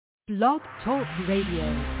Blog Talk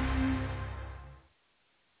Radio.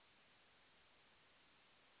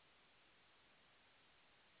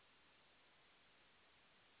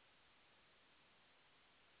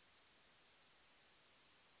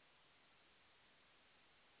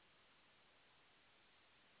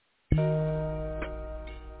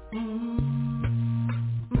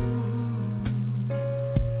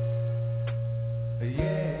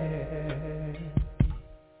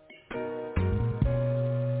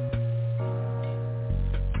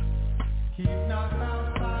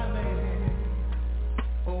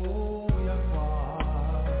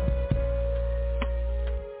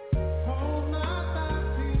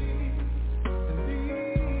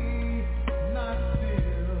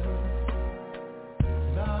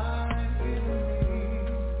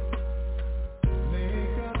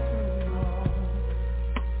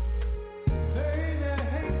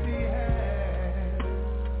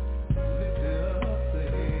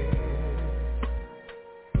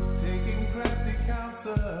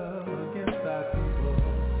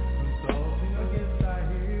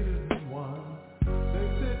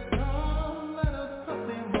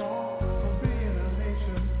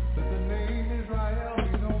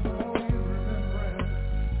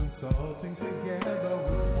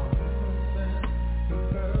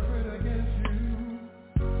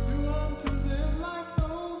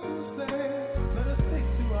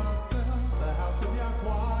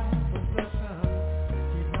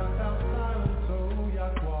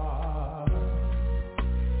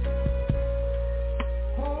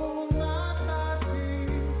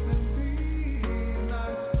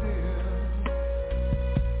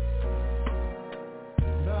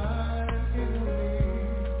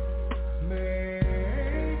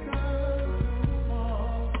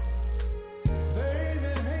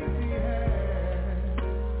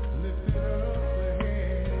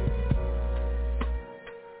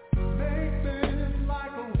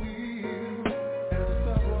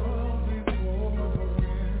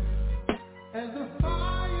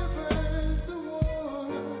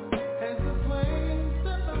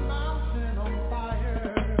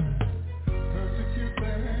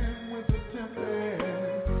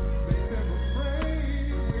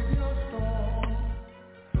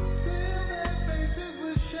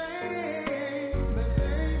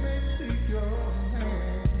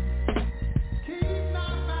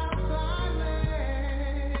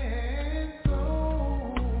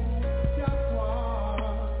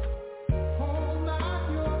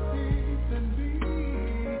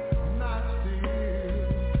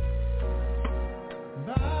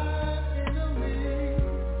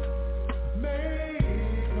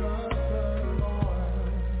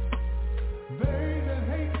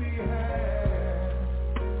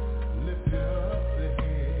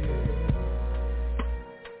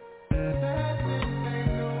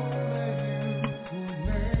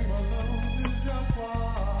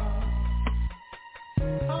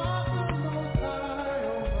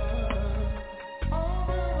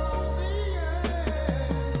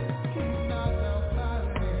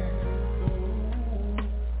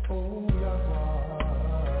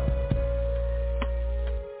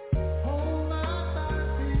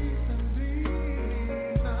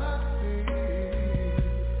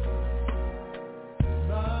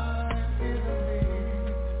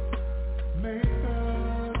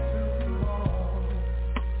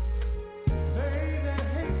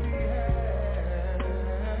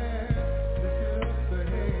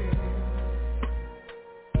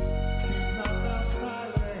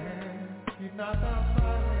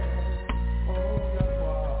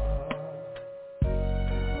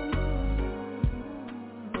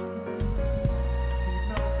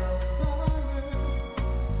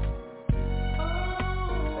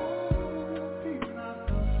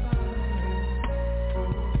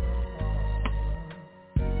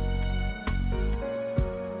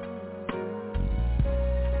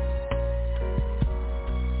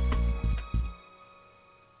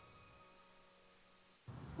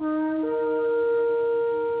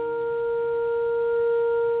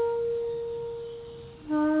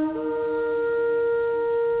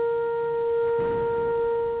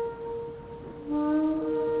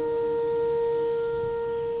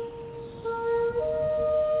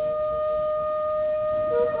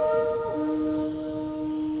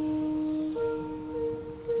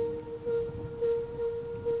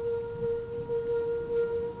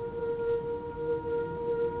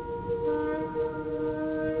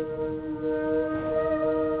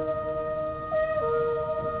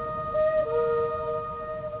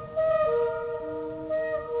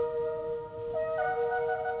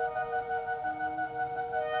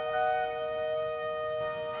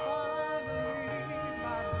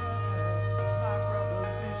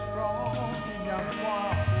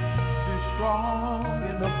 strong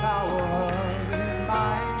in the power of his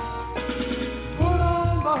might. Put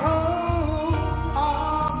on the whole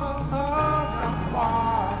armor of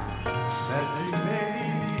God, that you may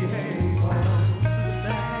be able to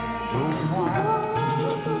stand your trial.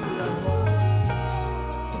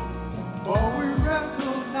 For we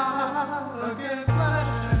wrestle not against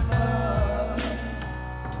flesh and blood,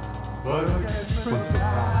 but against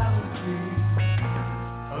principalities,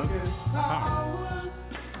 against powers.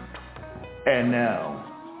 And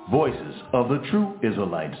now, Voices of the True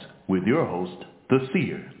Israelites, with your host, the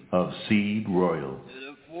seer of Seed Royal. To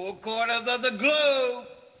the four corners of the globe,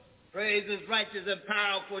 praise his righteous and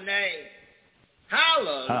powerful name.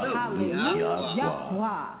 Hallelujah.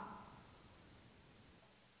 Yahweh.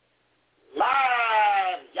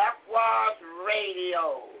 Live Yahweh's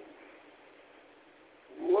Radio.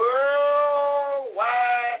 Worldwide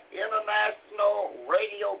International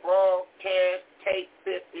Radio Broadcast Tape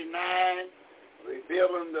 59.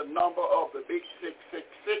 Revealing the number of the Big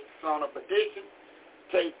 666, Son of Perdition,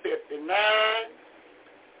 Tape 59.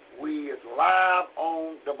 We is live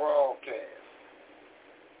on the broadcast.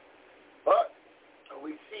 But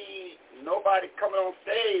we see nobody coming on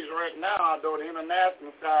stage right now, although the international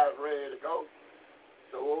side is ready to go.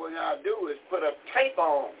 So what we're going to do is put a tape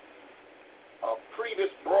on a previous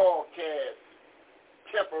broadcast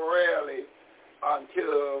temporarily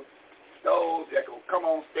until those that can come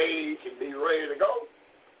on stage and be ready to go.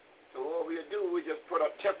 So what we'll do, we just put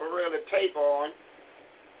a temporary tape on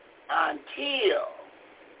until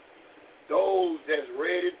those that's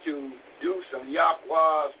ready to do some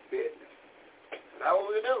Yahweh's business. That's what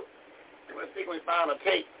we'll do. Let's see if we find a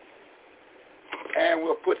tape, and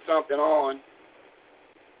we'll put something on,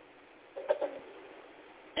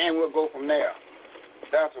 and we'll go from there.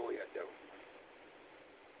 That's what we'll do.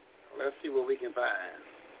 Let's see what we can find.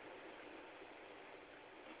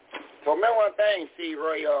 So remember one thing, see,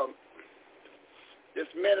 Ray, this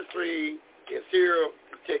ministry is here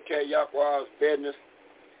to take care of Yahweh's business,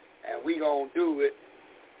 and we going to do it,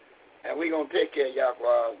 and we going to take care of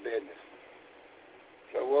Yahweh's business.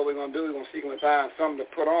 So what we're going to do, we're going to see if we can find something to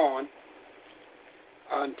put on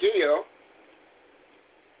until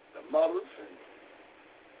the mothers and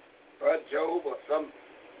Brother Job or some,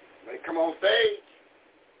 they come on stage,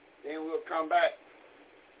 then we'll come back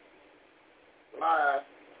live.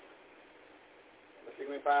 Let's see if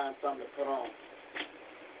we can find something to put on.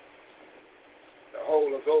 The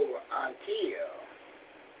hold us over until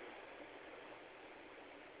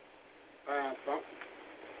find something.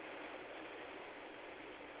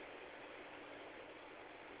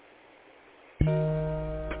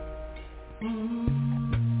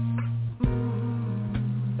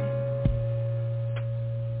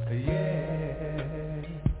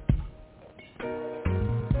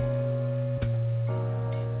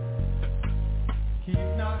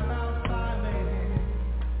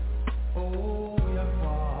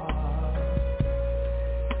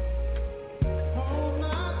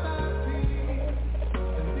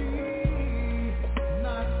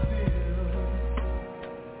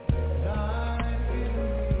 Night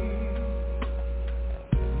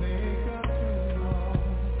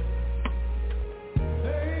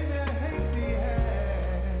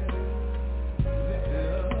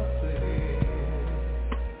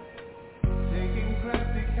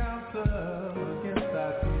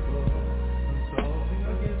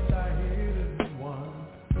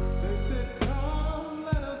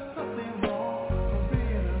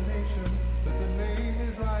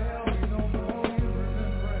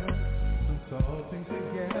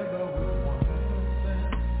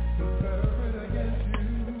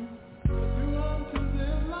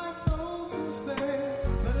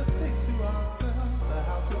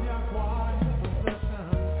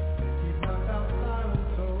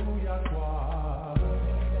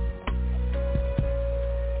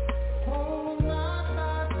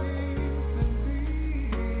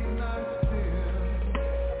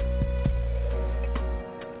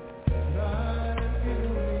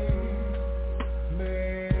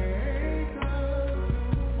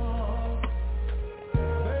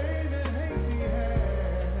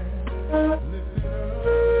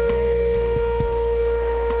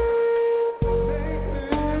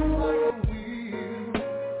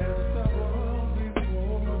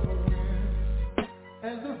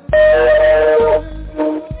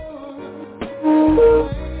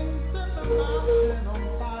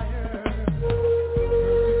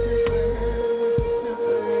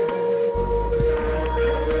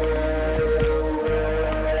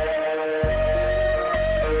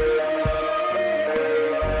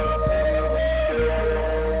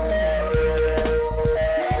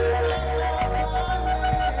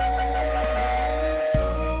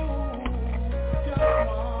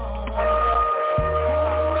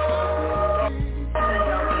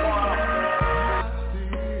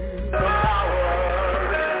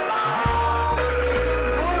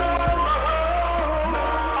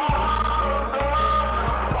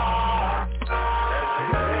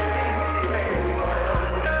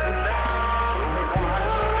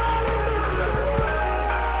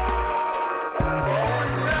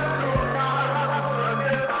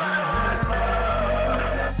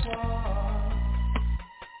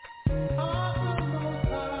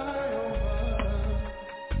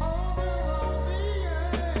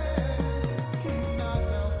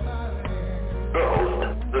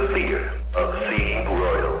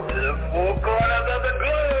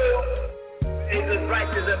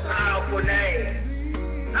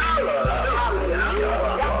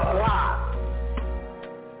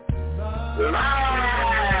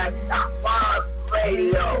Live Top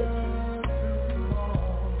Radio.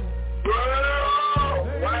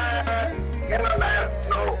 Worldwide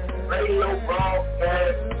International Radio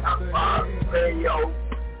Broadcast Top Radio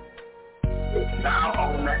is now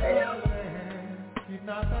on the air.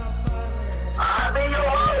 I'll be your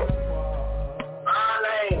host. My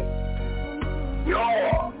name,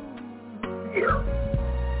 your hero.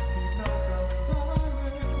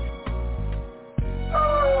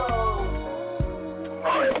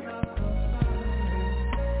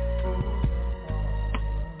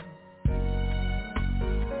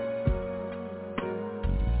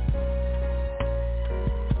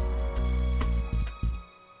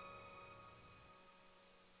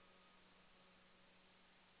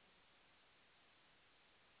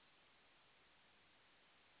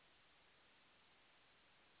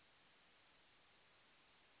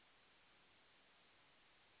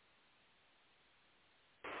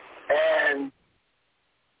 And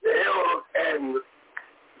the elders and the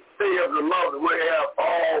city of the mother will have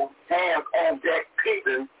all hands on deck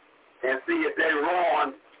peeping and see if they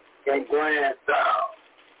run in grand style.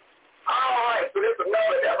 All right, so this is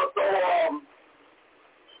another episode.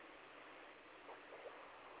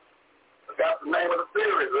 I got the name of the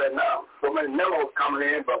series right now. So many memos coming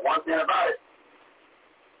in, but one thing about it,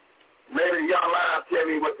 maybe the young lion tell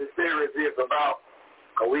me what the series is about,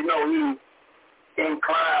 because we know he's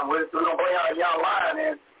inclined with, so we're going to bring out a young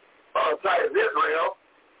lion in Titus Israel,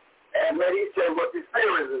 and maybe he tell you what this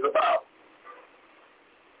series is about.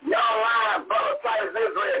 Young lion, brother Titus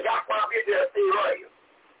Israel, Yahweh be there, Steve Royal.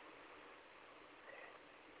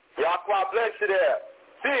 Yahweh bless you there.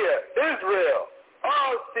 Seer, Israel,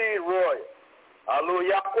 all Steve Royal.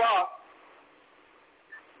 Hallelujah, Yahweh.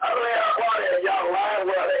 Hallelujah, Yahweh there, young lion.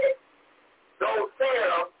 Well, those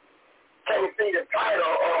seers can't see the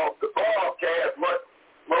title of the broadcast, what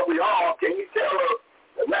we on. Can you tell us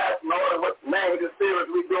the national order, what the name of the series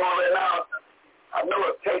we doing right now? I know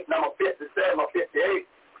it's tape number 57 or 58,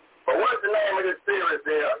 but what's the name of this series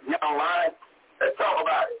there, young lion? Let's talk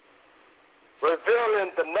about it.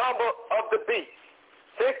 Revealing the number of the beast,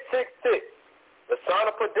 666, the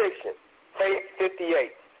Son of Perdition, tape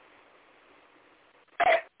 58.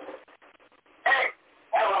 That's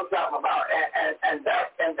what I'm talking about, and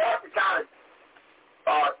that's the kind of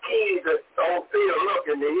key that don't feel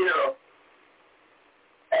looking to hear,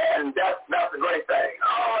 and that's a great thing.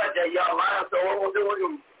 All right, there, young man. So what we'll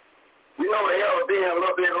do, we know the hell will be in a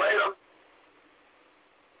little bit later,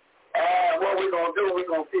 and what we're gonna do, we're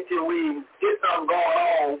gonna see if we get something going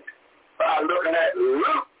on by looking at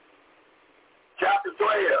Luke chapter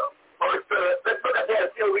 12. First, let's put that there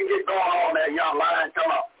and see what we can get going on there, young man.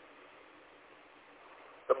 Come on.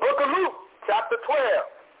 The book of Luke, chapter 12,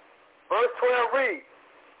 verse 12 reads,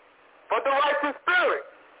 "For the righteous spirit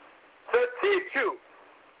to teach you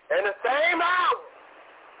in the same hour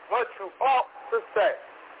what you ought to say."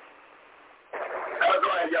 That's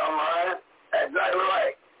right, young man. That's exactly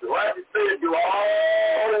right. The righteous spirit do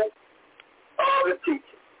all of the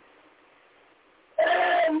teaching.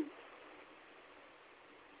 And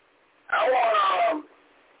I want to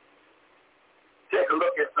take a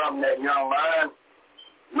look at something that young man.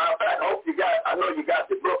 Matter of fact, I know you got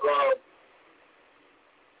the book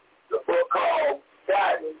called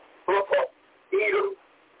Guidance, book of Eden.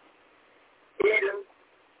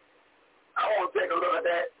 I want to take a look at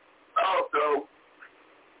that also.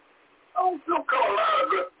 I'm going to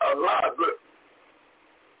cover a lot of good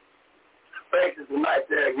spaces tonight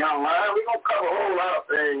there, young man. We're going to cover a whole lot of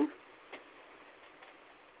things.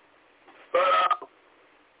 But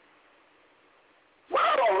what I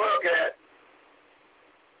want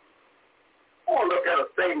to look at a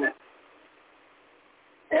statement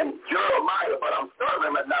in Jeremiah, but I'm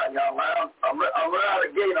struggling with that, young man. I'm right out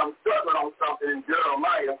of the gate. I'm struggling on something in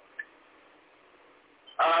Jeremiah.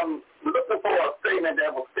 I'm looking for a statement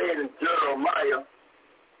that was said in Jeremiah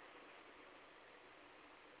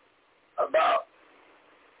about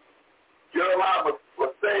Jeremiah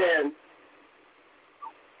was saying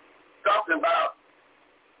something about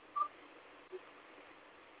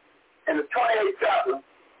in the 28th chapter,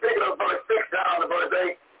 picking up verse 6 down to verse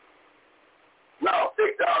 8. No,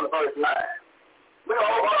 6 down to verse 9. We're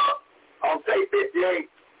over on tape 58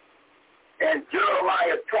 and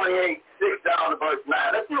Jeremiah 28, 6 down to verse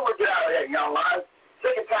 9. Let's see what we get out of that, young man.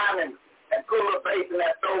 Take your time and put a little faith in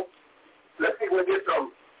that throat. Let's see if we get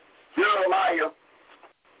some Jeremiah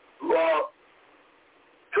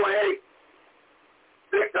 28,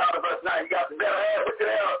 6 down to verse 9. You got the better half. Look at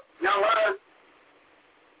that, young man.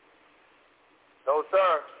 No,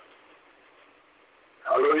 sir.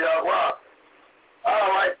 Hallelujah. Wow. All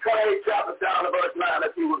right, 28 chapter down to verse 9.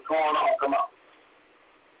 Let's see what what's going on. Come on.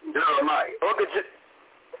 Jeremiah.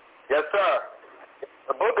 Yes, sir.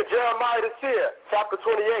 The book of Jeremiah the seer, chapter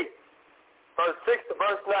 28, verse 6 to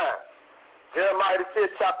verse 9. Jeremiah the seer,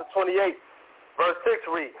 chapter 28, verse 6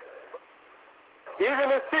 reads, even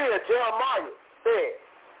the seer Jeremiah said,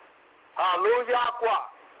 hallelujah, Yahweh.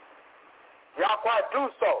 Yahweh do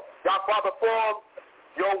so. Yahweh perform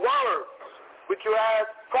your words, which you have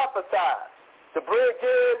prophesied, to bring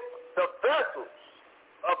in the vessels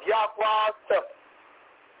of Yahweh's temple.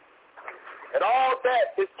 And all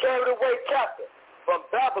that is carried away captive from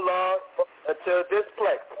Babylon until this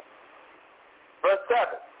place. Verse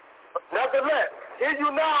 7. Nevertheless, hear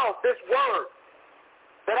you now this word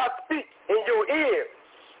that I speak in your ears,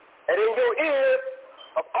 and in your ears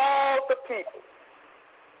of all the people.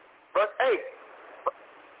 Verse 8.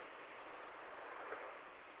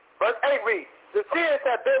 Verse 8 reads, the sins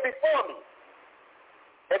have been before me,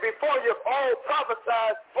 and before you have all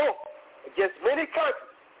prophesied both against many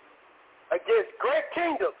countries, against great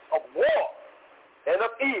kingdoms of war and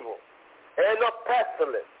of evil and of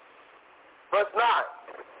pestilence. Verse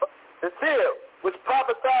 9. The seal which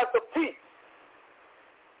prophesies of peace.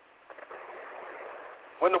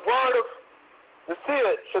 When the word of the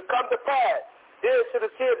seal should come to pass, then should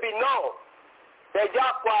the seal be known that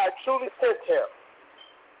Yahweh truly sent him.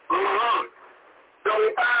 Mm-hmm. So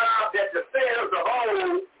we find out that the sins of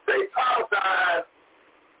old, they prophesied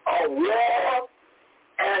of war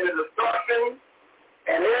and the destruction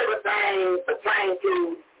and everything pertaining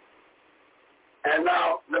to, and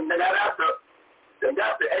now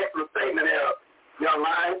that's the excellent statement there, young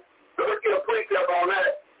man. So let's get a precept on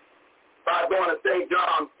that by going to St.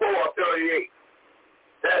 John 4:38.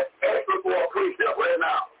 That's excellent for a precept right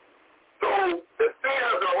now. So the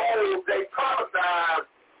sins of old, they prophesied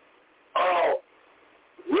of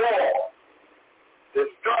war,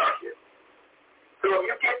 destruction. So if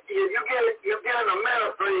you get in the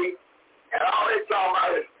ministry and all they talking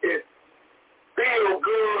about is feel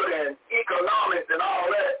good and economics and all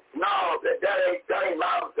that, no, that ain't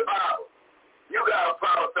Bible to Bible. You gotta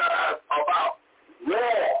prophesy about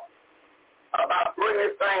war, about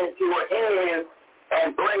bringing things to an end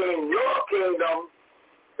and bringing your kingdom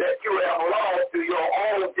that you have lost through your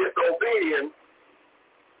own disobedience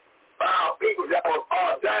by people that were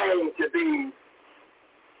ordained to be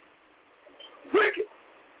wicked.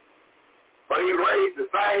 But he raised the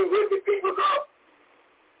same wicked people up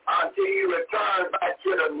until he returned back to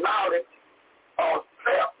the knowledge of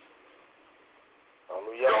self. So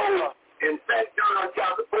in St. John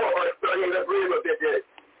chapter 4, verse 38, let's read a bit there.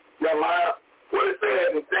 Jeremiah, what it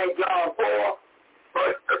says in St. John 4,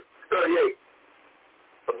 verse 38.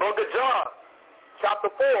 The book of John, chapter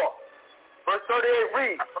 4, verse 38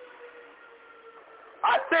 reads,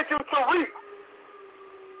 I sent you to reap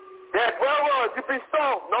that whereon you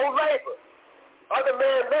bestow no labor, other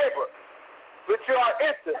man's labor, but you are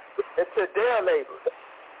entered into their labor.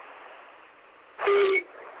 See,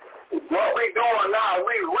 what we doing now,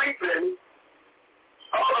 we reaping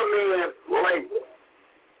other men's labor.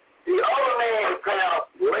 The other man have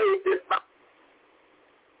laid this out.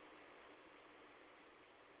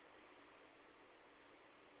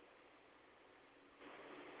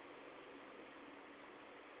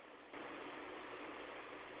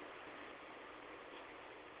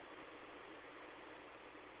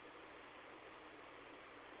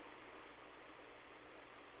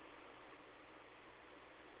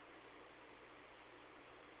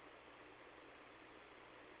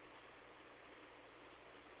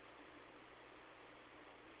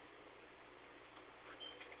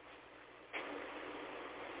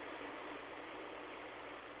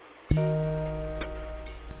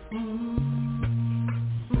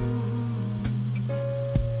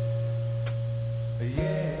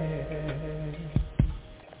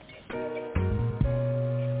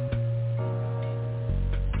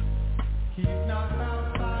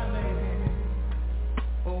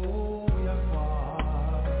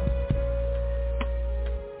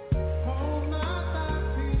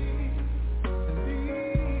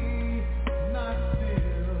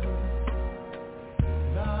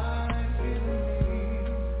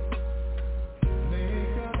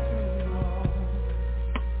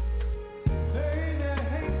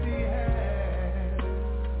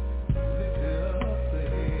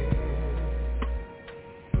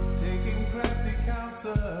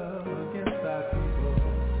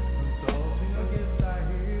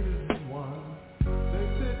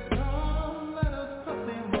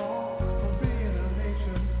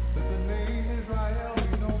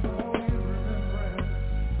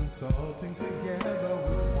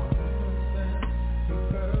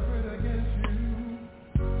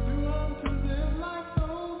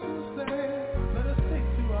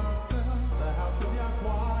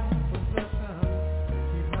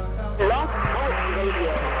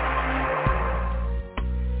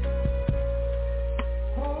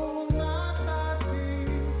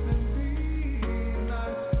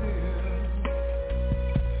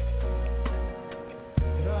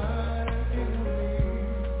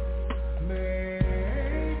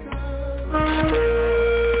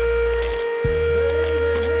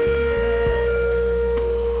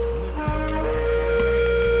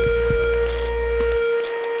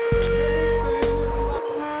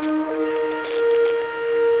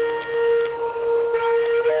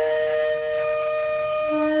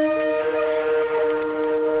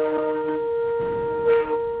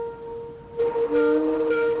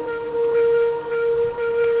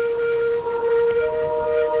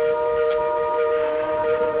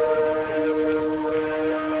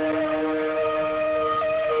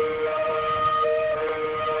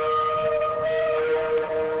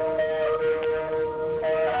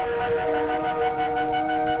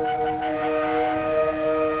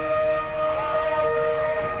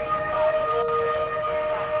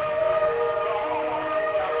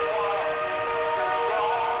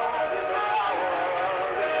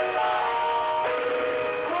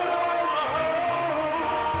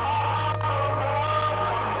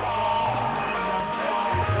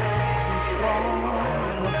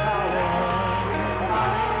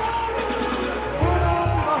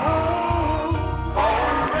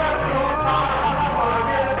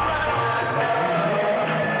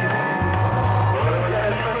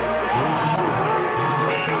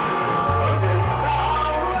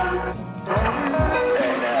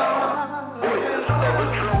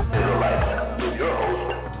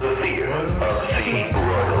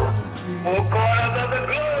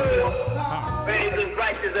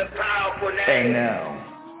 And now,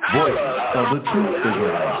 Voices of the True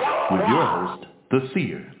Israelites, with your host, the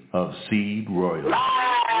seer of Seed Royal.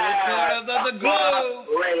 God of the globe,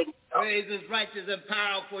 praise his righteous and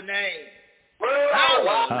powerful name.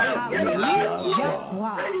 Hallelujah.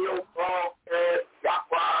 Radio broadcast,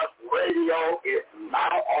 Yahweh's radio is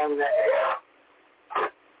now on the air.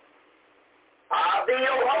 I'll be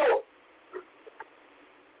your host.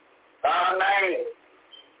 Thy name,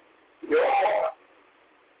 your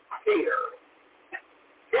seer,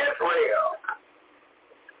 Israel,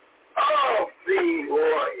 of the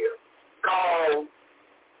warriors, called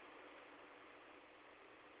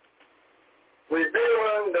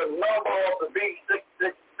revealing the number of the beast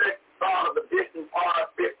 666, Son of Perdition, part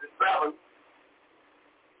 57.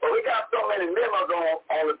 But we got so many memos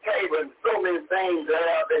on the table and so many things that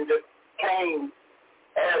have been just came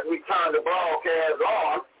as we turn the broadcast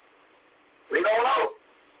on. We don't know.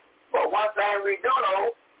 But one thing we do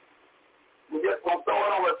know, we just going to throw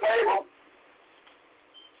it on the table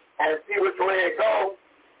and see which way it goes.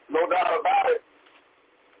 No doubt about it.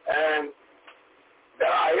 And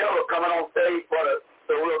that I ever coming on stage for the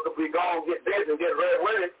so we'll be going to get busy and get ready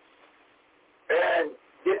with it and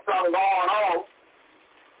get something going on.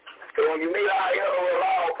 So when you meet our elder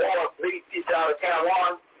law boys, please teach out of count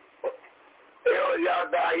one. Elder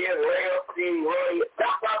y'all die in rail, see royal.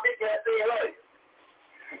 That's why we can't see royal.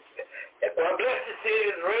 If I bless you, see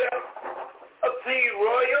Israel, I see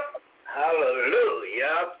royal.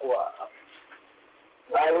 Hallelujah.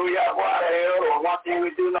 Hallelujah. Elder. One thing we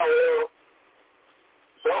do know, elder.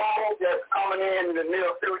 Those that's coming in the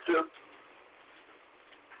near future,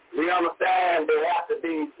 we understand they have to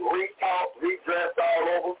be retaught, redressed all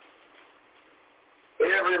over.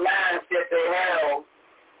 Every mindset they have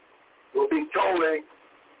will be totally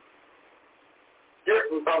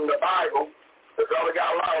different from the Bible, because we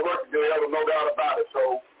got a lot of work to do, there's no doubt about it.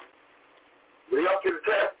 So we up to the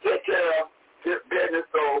test to take care of this business.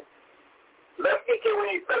 So let's get you,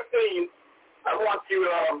 I want you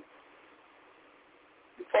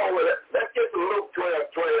forward. Let's get to Luke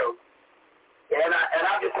 12:12. And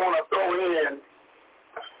I just want to throw in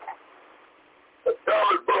the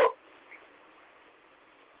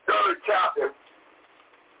third chapter of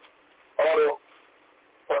the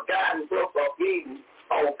Forgotten Book of Eden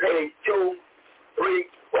on page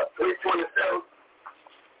 327,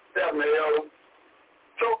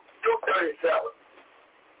 237,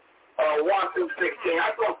 1 through 16. I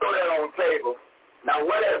just want to throw that on the table. Now,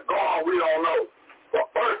 where that's gone, we don't know. But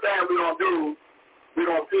first thing we're going to do, we're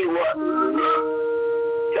going to see what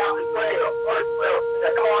chapter 12, verse 12.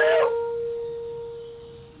 Come on, help.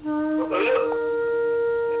 Look,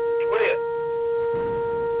 12.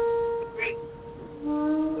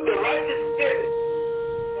 The righteous spirit.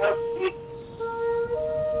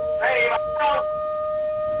 Hey, my house.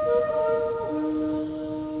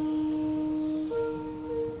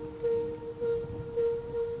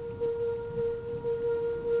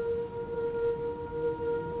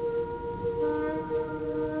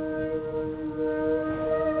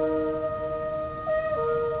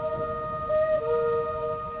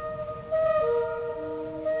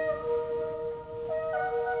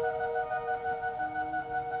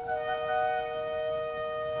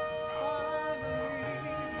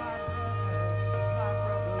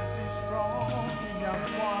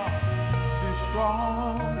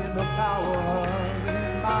 strong in the power of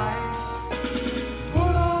his might.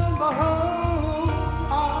 Put on the whole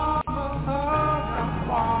armor of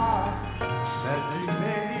God, that you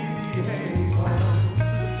may be able to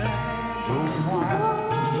stand your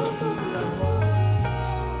trial.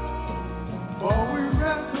 For we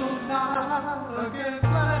wrestle not against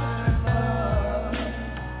flesh and blood,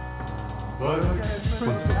 but against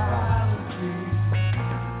principalities,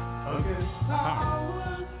 against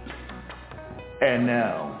powers. And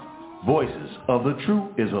now, Voices of the True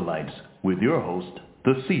Israelites with your host,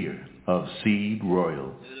 the Seer of Seed Royal.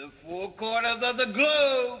 To the four corners of the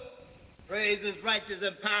globe, praise his righteous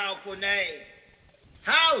and powerful name.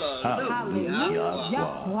 Hallelujah.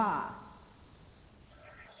 Yahweh.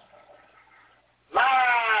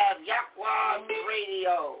 Live Yahweh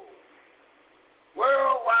Radio.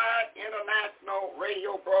 Worldwide International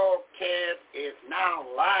Radio Broadcast is now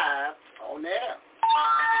live on air.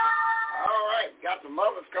 All right, got the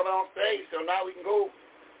mothers coming on stage, so now we can go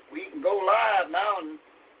live now. And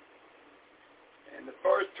in the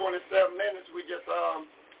first 27 minutes, we just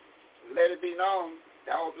let it be known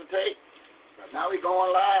that was the tape. But now we're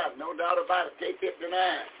going live, no doubt about it. Tape 59.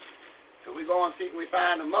 So we're going to see if we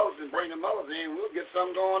find the mothers and bring the mothers in. We'll get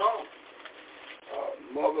something going on.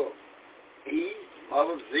 Mother E,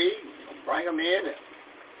 Mother Z, bring them in. And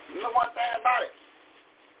you know one thing about it.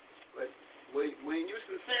 But when you're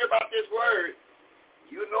sincere about this word,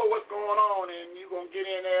 you know what's going on, and you're going to get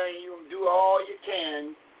in there and you're going to do all you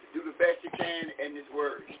can to do the best you can in this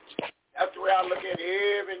word. That's the way I look at it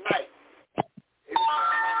every night. Every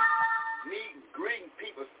time I'm meeting, greeting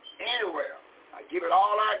people anywhere, I give it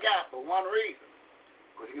all I got for one reason,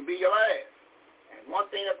 because it can be your last. And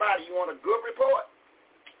one thing about it, you want a good report.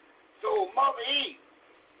 So Mother E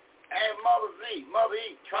and Mother Z, Mother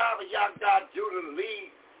E, tribe of Yahweh, Judah, the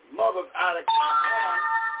lead mothers out of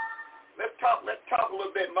Let's talk a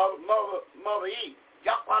little bit, Mother E.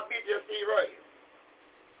 Yahweh be your seed royal.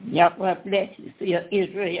 Yahweh bless you, seed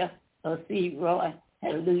Israel, a seed royal.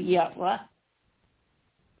 Hallelujah, Yahweh.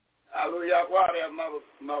 Hallelujah, Yahweh there,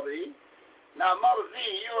 Mother E. Now, Mother Z,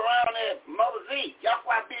 you around there, Mother Z.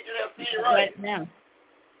 Yahweh be your seed royal. Right now.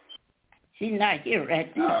 She's not here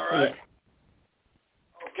right now. All right.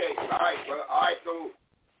 Okay, all right, well, all right,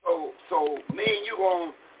 so me and you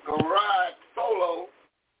gonna ride solo.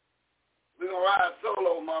 We're gonna ride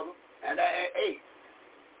solo, Mother, and at 8.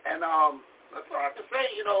 And that's all I have to say,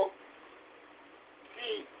 you know.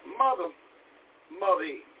 See, Mother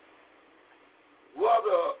E,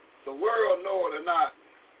 whether the world know it or not,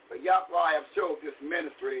 but Yahweh have showed this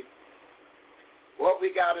ministry what we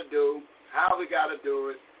got to do, how we got to do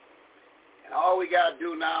it, and all we got to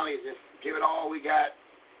do now is just give it all we got,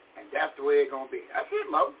 and that's the way it's going to be. That's it,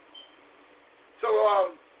 Mother. So,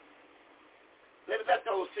 let's let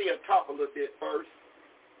those see us talk a little bit first.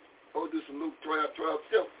 We'll do some Luke 12.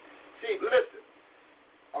 So, see, listen.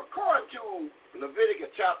 According to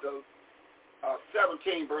Leviticus chapter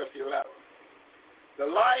 17, verse 11, the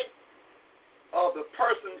life of the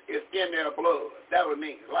person is in their blood. That would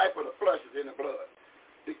mean the life of the flesh is in the blood.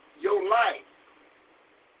 Your life,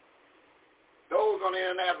 those on the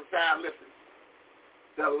international side, listen.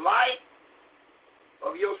 The life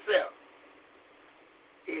of yourself,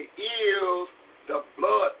 it is the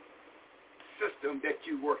blood system that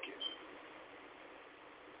you work in.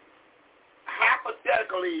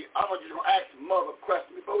 Hypothetically, I'm just going to ask Mother a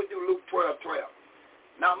question before we do Luke 12:12.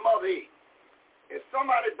 Now, Mother E, if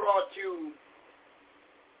somebody brought you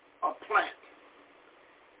a plant,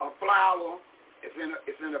 a flower, it's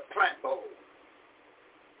in a plant bowl,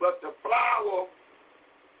 but the flower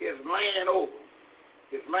is laying over,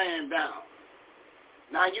 it's laying down.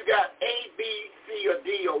 Now you got A, B, C, or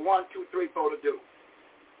D, or 1, 2, 3, 4 to do.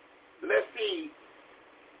 Let's see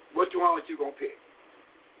which one you're going to pick.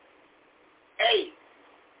 A,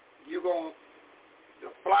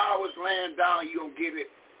 the flower's laying down, you're going to give it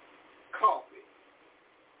coffee.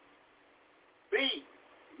 B,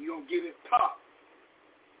 you're going to give it pop.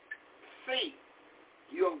 C,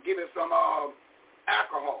 you're going to give it some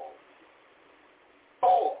alcohol.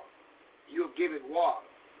 Or you'll give it water.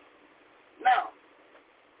 Now,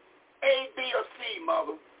 A, B, or C,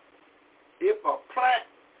 Mother, if a plant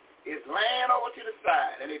is laying over to the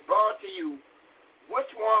side and it brought to you,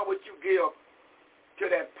 which one would you give to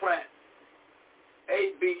that plant?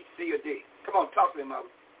 A, B, C, or D? Come on, talk to me, Mother.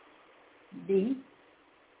 D.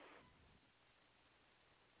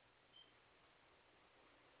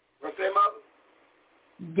 What's that, Mother?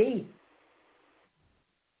 D.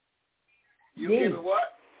 You D. give it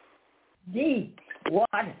what? D.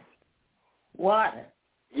 Water. Water.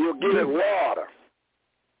 You give it water.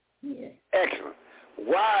 Yeah. Excellent.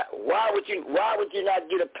 why would you not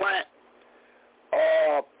get a plant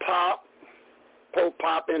pour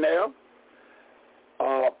pop in there,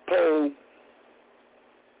 pour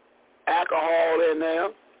alcohol in there,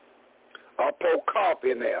 or pour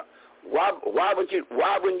coffee in there? Why wouldn't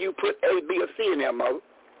you put A, B, or C in there, Mother?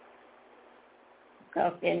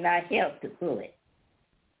 Because they're not healthy for it.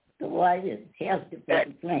 The water is healthy for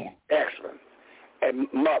the plant. Excellent. And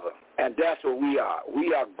Mother, and that's what we are.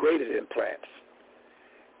 We are greater than plants.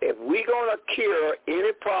 If we're going to cure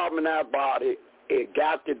any problem in our body, it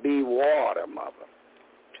got to be water, Mother.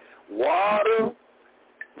 Water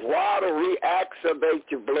reactivates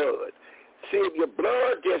your blood. See, if your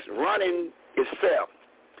blood just running itself,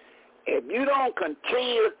 if you don't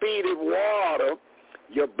continue to feed it water,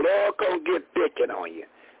 your blood going to get thickened on you.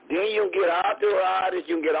 Then you get arthritis,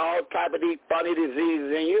 you get all type of these funny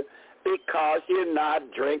diseases in you because you're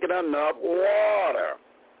not drinking enough water.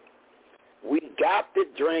 We got to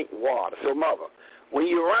drink water. So, Mother, when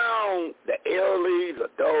you're around the elderly or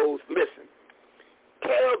those, listen,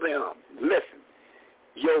 tell them, listen,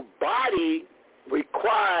 your body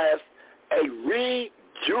requires a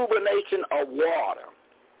rejuvenation of water.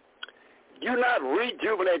 You not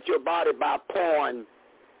rejuvenate your body by pouring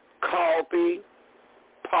coffee,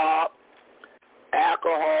 pop,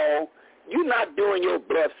 alcohol. You're not doing your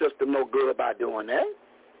blood system no good by doing that.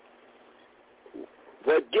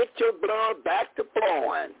 But get your blood back to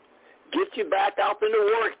flowing. Get you back out in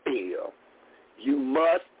the work field. You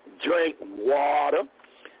must drink water.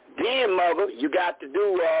 Then, Mother, you got to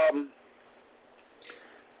do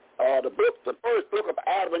the first book of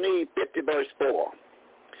Adam and Eve, 50 verse 4.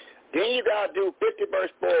 Then you got to do 50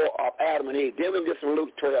 verse 4 of Adam and Eve. Then we get some Luke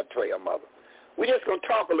 12, Mother. We're just going to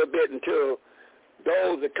talk a little bit until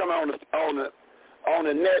those that come on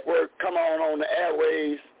the network, come on the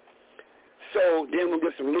airways. So then we'll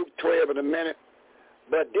get some Luke 12 in a minute.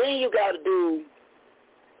 But then you got to do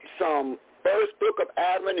some first book of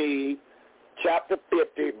Adam and Eve, chapter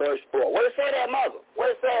 50, verse 4. What does it say there, Mother? What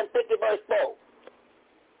does it say in 50, verse 4?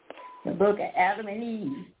 The book of Adam and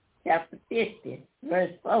Eve, chapter 50,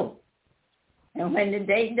 verse 4. And when the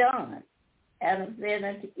day dawned, Adam said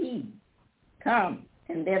unto Eve, come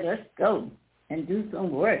and let us go and do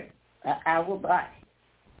some work for our body.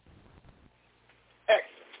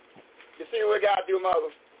 Excellent. You see what we got to do,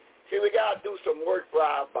 Mother? See, we got to do some work for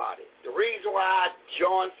our body. The reason why our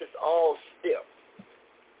joints is all stiff,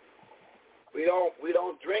 we don't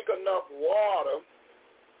drink enough water.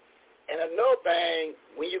 And another thing,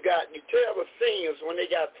 when you tell the seniors when they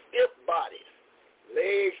got stiff bodies,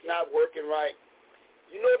 legs not working right,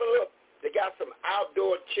 you know they got some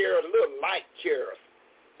outdoor chairs, little light chairs.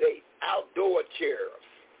 They outdoor chairs.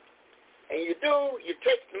 And you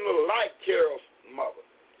take the little light chairs, Mother.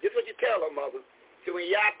 This is what you tell them, Mother. So when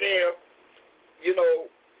you're out there,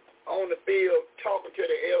 on the field talking to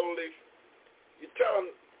the elderly, you tell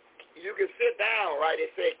them you can sit down, right?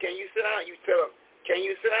 They say, can you sit down? You tell them, can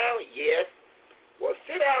you sit down? Yes. Well,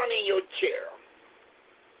 sit down in your chair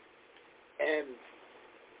and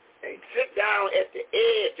sit down at the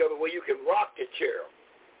edge of it where you can rock the chair.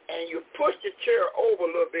 And you push the chair over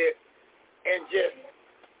a little bit and just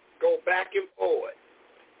go back and forward.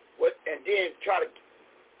 And then try to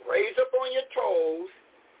raise up on your toes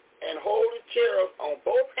and hold the chair on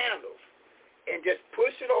both handles and just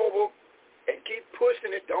push it over and keep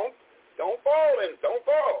pushing it. Don't fall in it. Don't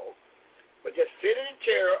fall. But just sit in the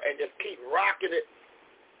chair and just keep rocking it.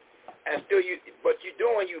 And still you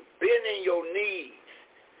bending your knees.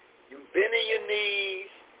 You bending your knees.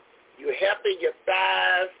 You helping your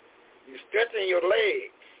thighs. You stretching your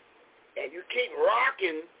legs. And you keep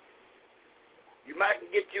rocking. You might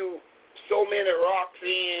get you so many rocks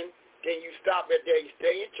in, then you stop it there. You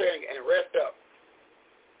stay in your chair and rest up.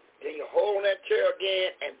 Then you hold that chair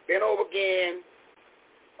again and bend over again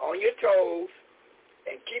on your toes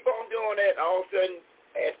and keep on doing that. All of a sudden,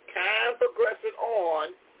 as time progresses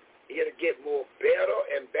on, it'll get more better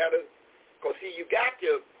and better. Because, see, you got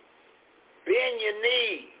to bend your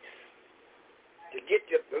knees to get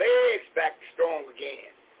your legs back strong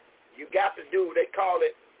again. You got to do, what they call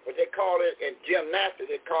it in gymnastics,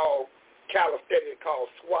 they call calisthenics, they call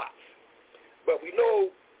squats. But we know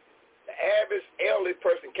the average elderly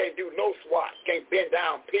person can't do no squats, can't bend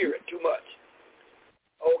down, period, too much.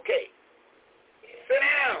 Okay. Sit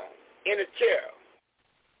down in a chair.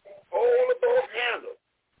 Hold the both handles.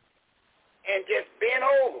 And just bend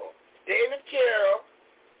over. Stay in the chair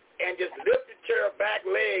and just lift the chair back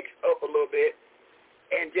legs up a little bit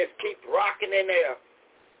and just keep rocking in there.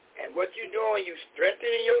 And what you're doing, you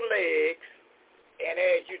strengthening your legs, and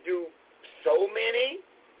as you do so many,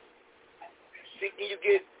 you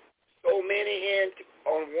get so many in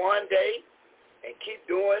on one day and keep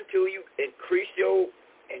doing until you increase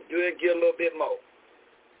and do it, get a little bit more.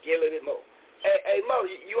 Get a little bit more. Hey, Mother,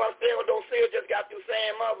 you understand what those seers just got through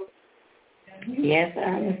saying, Mother? Yes,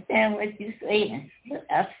 I understand what you're saying, but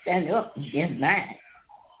I stand up and get mine.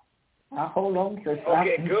 I hold on to something.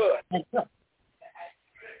 Okay, good.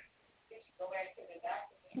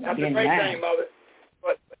 That's a great thing, Mother.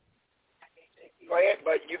 But go ahead,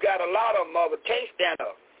 but you got a lot of them, Mother, can't stand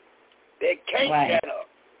up. They can't stand up.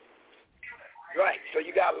 Right. So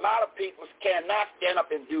you got a lot of people cannot stand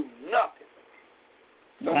up and do nothing.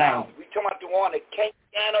 So now we talking about the one that can't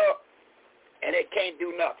stand up and they can't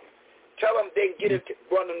do nothing. Tell them they can get into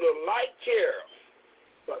one of the little light chairs,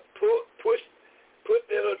 but push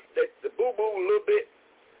the boo-boo a little bit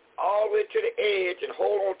all the way to the edge and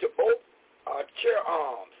hold on to both chair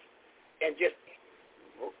arms and just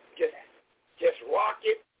rock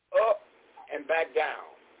it up and back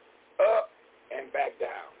down, up and back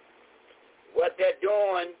down. What they're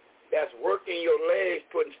doing, that's working your legs,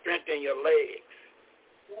 putting strength in your legs.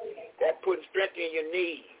 That's putting strength in your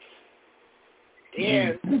knees.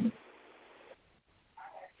 Then,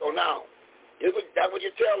 so now, that's what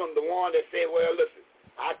you tell them, the one that say, well, listen,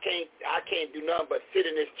 I can't do nothing but sit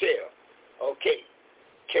in this chair. Okay.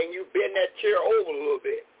 Can you bend that chair over a little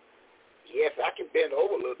bit? Yes, I can bend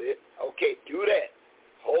over a little bit. Okay, do that.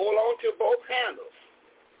 Hold on to both handles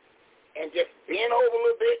and just bend over a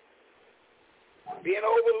little bit. Bend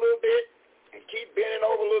over a little bit and keep bending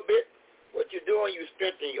over a little bit. What you're doing, you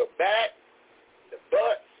strengthen your back, the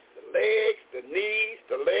butt, the legs, the knees,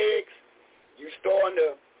 the legs. You're starting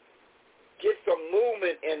to get some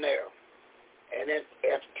movement in there. And then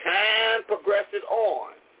as time progresses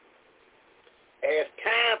on,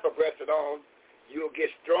 you'll get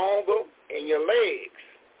stronger in your legs.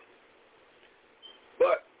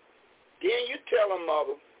 But then you tell them,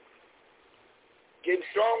 Mother, getting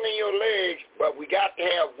strong in your legs, but we got to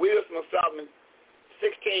have Wisdom of Solomon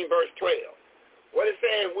 16, verse 12. What is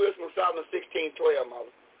saying Wisdom of Solomon 16, 12,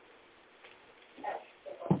 Mother?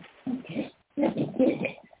 Okay, let me get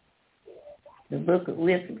it. The book of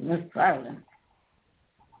Wisdom of Solomon,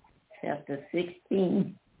 chapter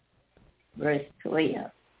 16, verse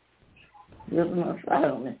 12. Wisdom of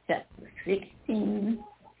Solomon, chapter 16,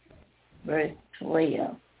 verse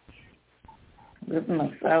 12. Wisdom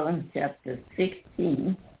of Solomon, chapter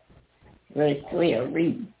 16, verse 12,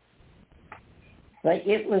 read. But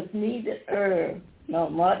it was neither herb nor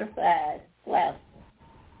modified plaster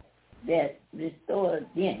that restored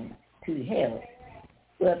them to health,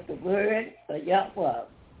 but the word of Yahweh,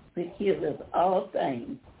 which healeth all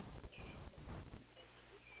things.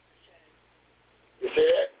 You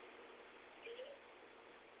see that?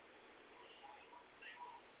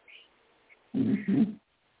 Mm-hmm.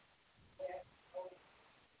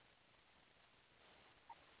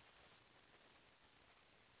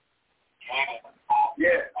 Yeah.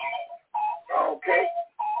 Okay.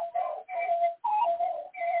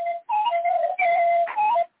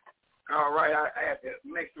 All right, I had to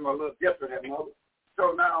make them a little different, Mother.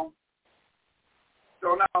 So now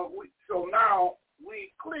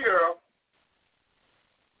we clear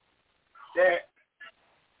that.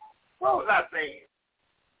 What was I saying?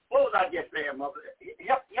 What was I just saying, Mother?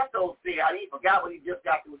 Help those see. I even forgot what he just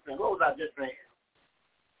got through saying. What was I just saying?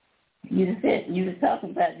 You said you were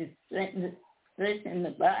talking about the strength in the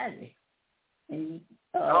body, and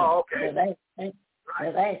okay. The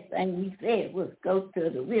last thing you said was go to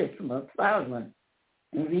the Wisdom of Solomon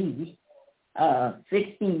and read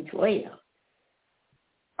 16:12.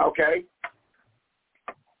 Okay,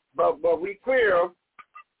 but we clear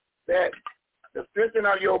that the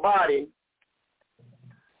strengthening of your body,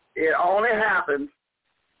 it only happens,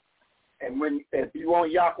 and if you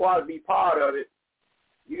want Yahweh to be part of it,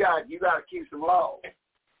 you got to keep some laws.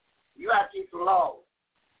 You got to keep some laws.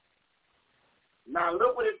 Now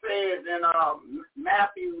look what it says in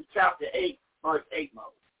Matthew chapter 8, verse 8, Mother.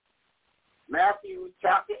 Matthew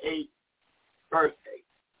chapter 8, verse 8.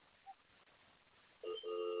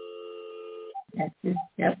 Matthew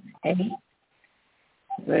chapter 8,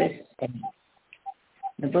 verse 8.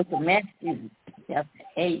 The book of Matthew chapter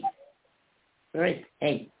 8, verse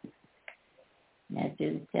 8.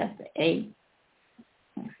 Matthew chapter 8,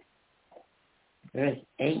 verse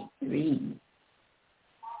 8 reads.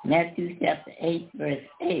 Matthew chapter 8, verse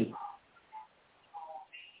 8.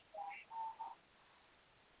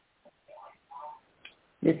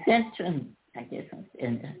 The centurion,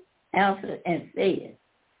 answered and said,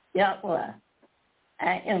 Yahweh,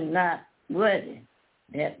 I am not worthy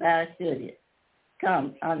that thou shouldest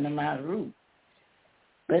come under my roof,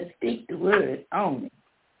 but speak the word only,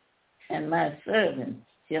 and my servant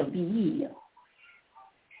shall be healed.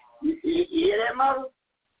 You hear that, mother?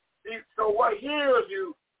 See, so what heals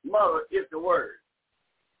you, mother, is the word.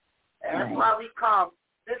 And that's why we come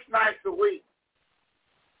 6 nights a week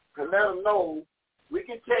to let them know we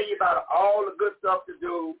can tell you about all the good stuff to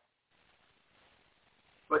do,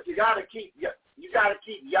 but you got to keep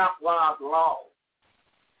Yahweh's laws.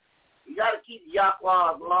 You got to keep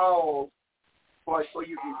Yahweh's laws so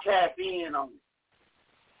you can tap in on it.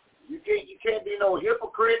 You can't be no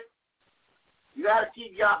hypocrite. You got to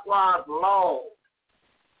keep Yahweh's laws.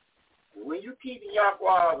 When you keep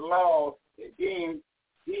Yahweh's laws, then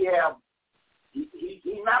he's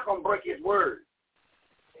not going to break his word.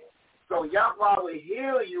 So Yahweh will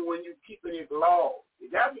heal you when you're keeping his laws. You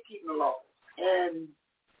got to be keeping the laws. And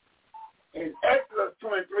in Exodus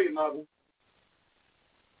 23, mother,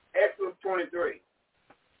 Exodus 23.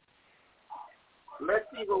 Let's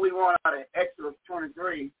see what we want out of Exodus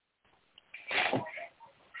 23.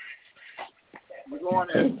 We're going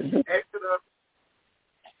to Exodus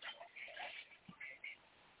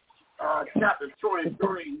chapter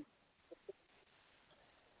 23.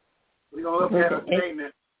 We're going to look at a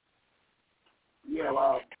statement. Yeah,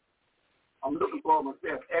 I'm looking for it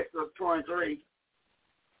myself. Exodus 23.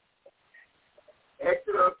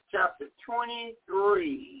 Exodus chapter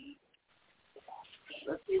 23.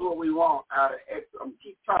 Let's see what we want out of Exodus. I'm going to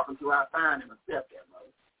keep talking till I find it myself there,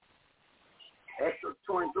 mother. Exodus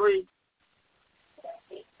 23.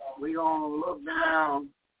 We're going to look down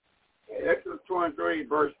at Exodus 23,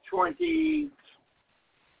 verse 25.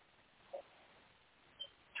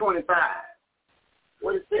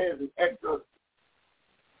 What it says in Exodus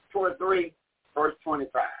 23, verse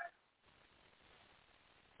 25.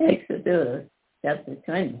 Exodus chapter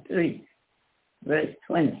 23, verse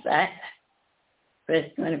 25.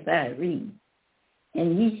 Verse 25 reads,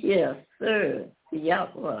 "And ye shall serve the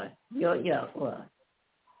Yahweh, your Yahweh,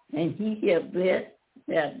 and he shall bless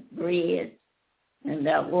thy bread and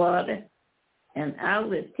thy water, and I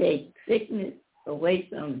will take sickness away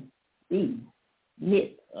from thee,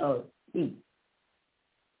 midst of thee."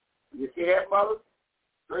 You see that, mother?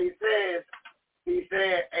 So he said,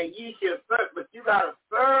 and ye shall serve, but you got to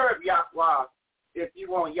serve Yahweh if you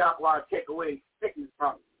want Yahweh to take away sickness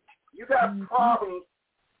from you. You got problems.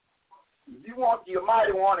 You want your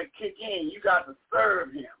mighty one to kick in, you got to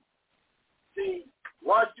serve him. See,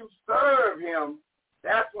 once you serve him,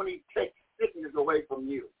 that's when he takes sickness away from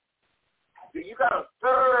you. See, you got to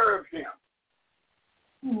serve him.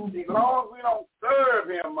 See, as long as we don't serve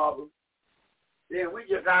him, mother, then we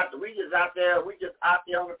just out there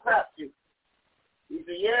on the crap shoot. He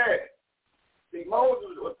said, yeah. See,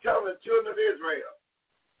 Moses was telling the children of Israel,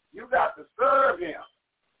 you got to serve him.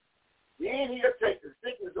 Then he'll take the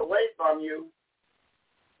sickness away from you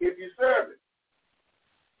if you serve it.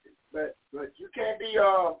 But you can't be,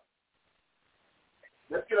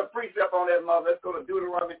 let's get a precept on that, mother. Let's go to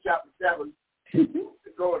Deuteronomy chapter 7.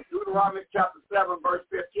 Let's go to Deuteronomy chapter 7, verse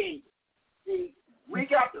 15. See, we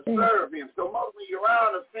got to serve him. So most of you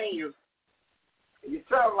around the seniors, and you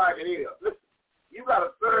tell them like it is. Listen, you got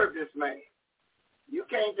to serve this man. You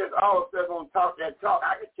can't just all of a sudden talk that talk.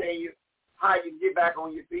 I can tell you how you get back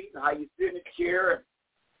on your feet and how you sit in the chair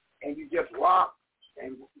and you just walk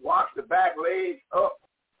the back legs up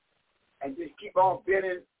and just keep on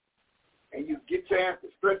bending and you get a chance to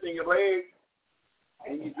strengthen your legs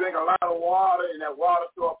and you drink a lot of water and that water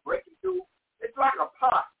starts breaking through. It's like a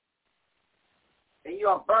pot. And you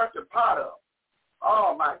don't burn the pot up.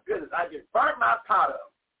 Oh, my goodness, I just burnt my pot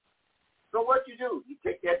up. So what you do? You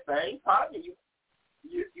take that same pot and you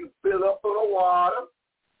fill up full of water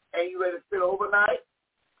and you let it sit overnight.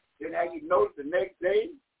 Then now you notice the next day,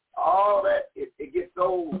 all that, it gets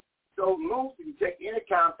so loose and you take any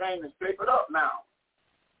kind of thing and scrape it up now.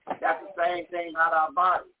 That's the same thing about our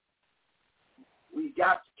bodies. We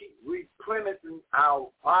got to keep replenishing our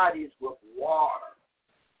bodies with water.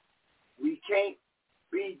 We can't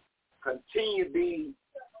continue to be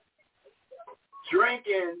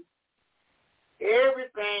drinking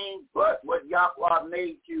everything but what Yahweh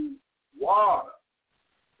made you water.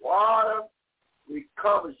 Water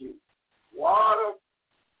recovers you. Water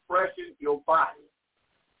freshens your body.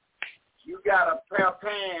 You got a pair of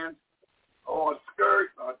pants or a skirt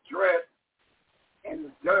or a dress and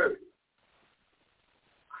it's dirty.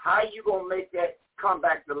 How you going to make that come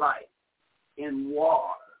back to life? In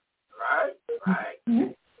water. Right?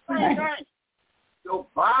 Same thing. Your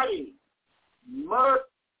body must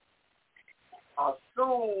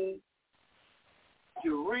assume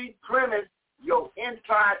to replenish your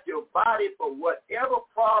inside, your body for whatever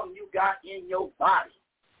problem you got in your body.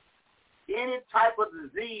 Any type of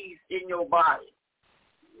disease in your body.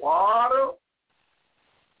 Water,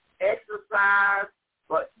 exercise,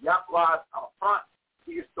 But Yahweh up front,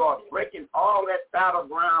 he starts breaking all that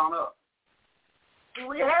battleground up. See,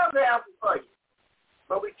 we have the answer for you.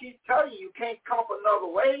 But we keep telling you, you can't come up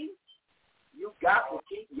another way. You got to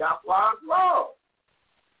keep Yahweh's law.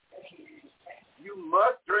 You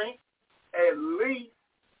must drink at least,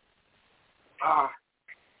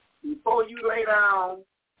 before you lay down,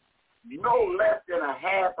 no less than a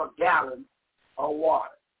half a gallon of water.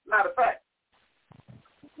 Matter of fact,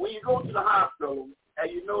 when you go to the hospital, and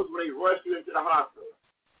you know when they rush you into the hospital,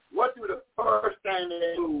 what do the first thing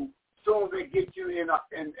they do as soon as they get you in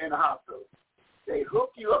the hospital? They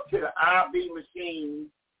hook you up to the IV machine,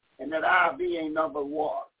 and that IV ain't nothing but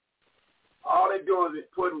water. All they're doing is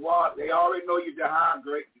putting water. They already know you're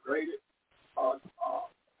dehydrated.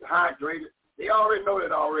 They already know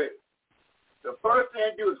that already. The first thing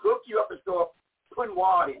they do is hook you up and start putting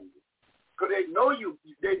water in you. Because they know you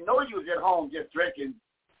was at home just drinking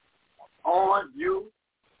orange juice,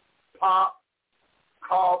 pop,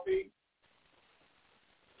 coffee,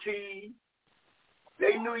 tea.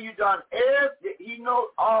 They knew you done everything. He knows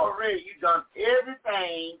already you done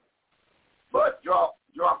everything but drop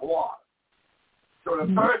water. So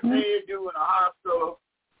the first thing they do in the hospital,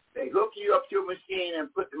 they hook you up to a machine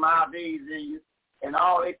and put some IVs in you, and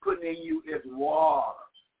all they put in you is water.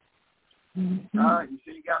 You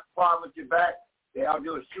see you got a problem with your back, they all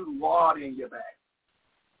do is shooting water in your back.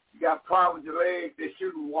 You got a problem with your legs, they're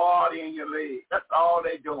shooting water in your legs. That's all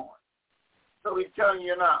they're doing. So he's telling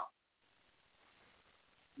you now,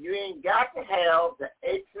 you ain't got to have the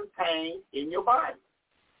aches and pains in your body.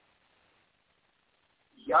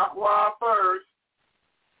 Yahweh first.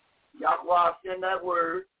 Yahweh sent that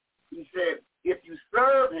word. He said, if you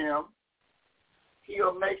serve him,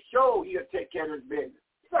 he'll make sure he'll take care of his business.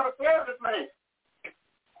 You got to serve this man.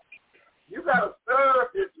 You got to serve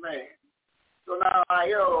this man. So now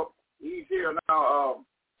he's here now,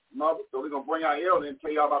 Mother. So we're going to bring our elder and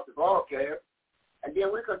tell you all about the broadcast. And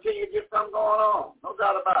then we continue to get something going on. No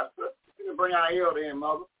doubt about it. We can bring our elder in,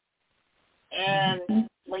 Mother. And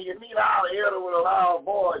when you meet our elder with a loud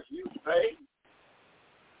voice, you say,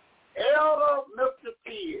 Elder Mr.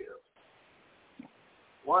 Fields.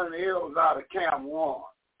 One of the elders out of Camp 1,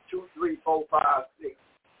 2, 3, 4, 5, 6.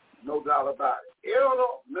 No doubt about it.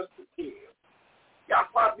 Elder Mr. Fields.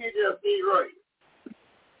 Yahweh be there, see right.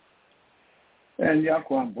 And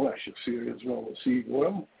Yahweh bless you, see as well as see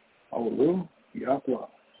well. Hallelujah, Yahweh. All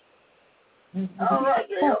right,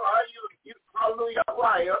 Elder. You hallelujah,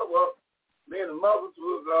 Yahweh, Elder. Well, me and the mothers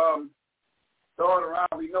was throwing around.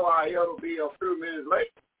 We know our elder will be a few minutes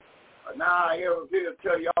late. But now our elder's here to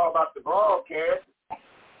tell you all about the broadcast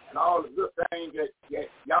and all the good things that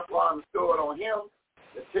Yahweh bestowed on him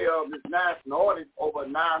to tell this national audience over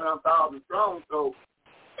 900,000 strong. So,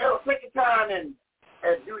 Elder, take your time and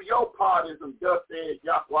do your part as some dust says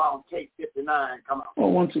Yahweh on tape 59. Come on.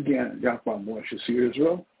 Well, once again, Yahweh bless you, see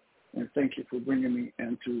Israel, and thank you for bringing me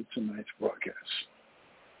into tonight's broadcast.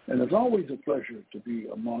 And it's always a pleasure to be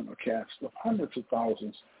among a cast of hundreds of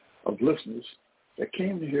thousands of listeners that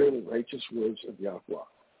came to hear the righteous words of Yahweh.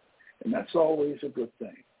 And that's always a good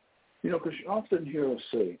thing. You know, because you often hear us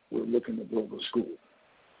say we're looking to build a school.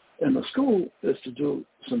 And the school is to do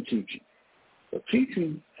some teaching. The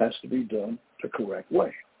teaching has to be done the correct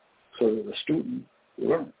way so that the student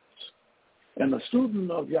learns. And the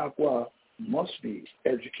student of Yahweh must be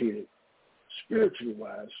educated spiritually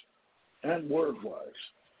wise and word-wise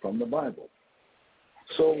from the Bible,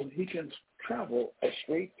 so he can travel a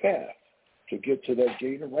straight path to get to that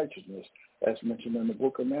gate of righteousness, as mentioned in the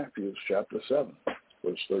book of Matthew, chapter 7,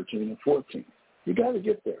 verse 13 and 14. You got to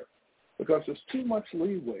get there, because there's too much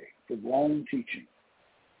leeway for wrong teaching.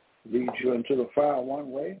 It leads you into the fire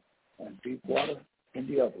one way and deep water in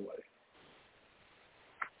the other way.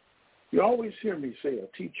 You always hear me say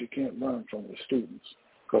a teacher can't learn from his students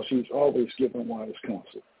because he's always given wise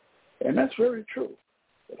counsel. And that's very true.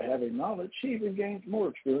 But having knowledge, he even gains more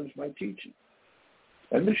experience by teaching.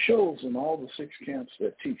 And this shows in all the 6 camps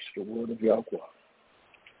that teach the word of Yahweh.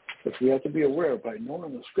 But we have to be aware by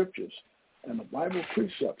knowing the scriptures and the Bible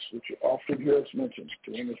precepts, which you often hear us mention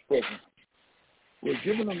during this program. We're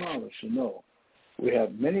given the knowledge to know we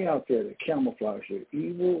have many out there that camouflage their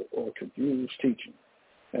evil or confused teaching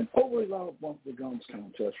and overly loud bump the gums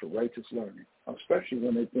contest for righteous learning, especially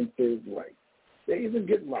when they think they're right. They even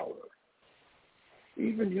get louder,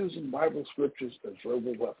 even using Bible scriptures as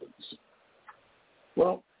verbal weapons.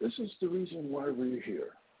 Well, this is the reason why we're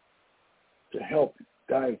here, to help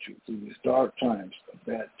guide you through these dark times of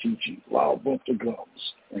bad teaching, loud bump the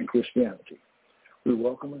gums, and Christianity. We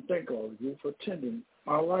welcome and thank all of you for attending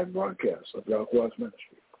our live broadcast of Yahweh's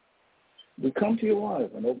ministry. We come to you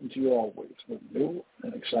live and open to you always with new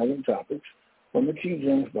and exciting topics from the King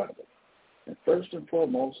James Bible. And first and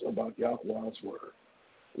foremost about Yahweh's Word.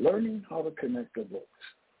 Learning how to connect the books,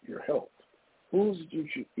 your health, foods that you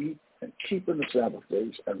should eat, and keeping the Sabbath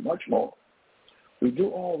days, and much more. We do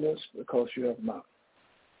all this because you have not.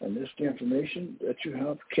 And this the information that you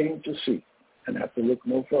have came to seek and have to look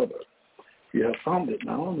no further. You have found it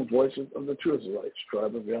now in the voices of the True Israelites,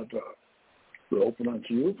 tribe of Yahweh. We're open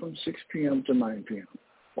unto you from 6 p.m. to 9 p.m.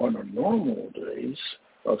 on the normal days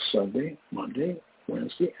of Sunday, Monday,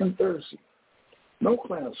 Wednesday, and Thursday. No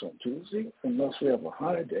class on Tuesday unless we have a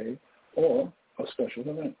high day or a special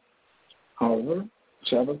event. However,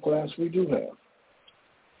 Sabbath class we do have.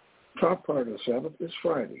 Top part of Sabbath is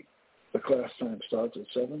Friday. The class time starts at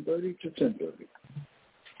 7:30 to 10:30.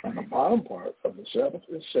 And the bottom part of the Sabbath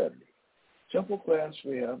is Saturday. Temple class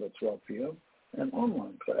we have at 12 p.m. and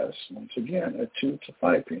online class, once again, at 2 to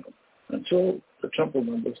 5 p.m. until the temple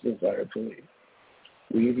members desire to leave.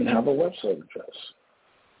 We even have a website address.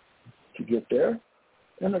 To get there,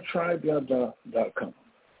 enter tribeyada.com.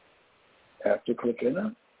 After clicking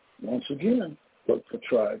it, once again, look for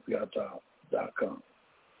tribeyada.com.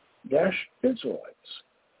 -Israelites.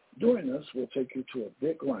 Doing this will take you to a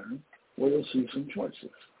big line where you'll see some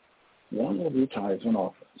choices. One will be tithes and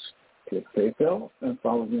offerings. Click PayPal and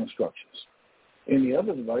follow the instructions. Any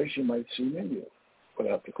other device you might see menu, but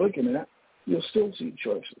after clicking that, you'll still see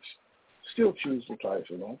choices. Still choose the tithes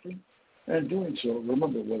and offering, and doing so,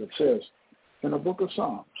 remember what it says in the book of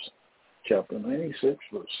Psalms, chapter 96,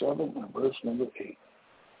 verse 7 and verse number 8.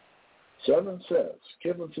 7 says,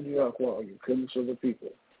 give unto the Yahweh, you goodness of the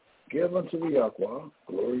people. Give unto the Yahweh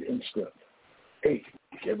glory and strength. 8,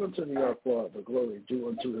 give unto the Yahweh the glory due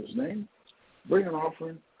unto his name. Bring an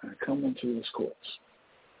offering and come into his courts.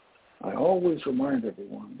 I always remind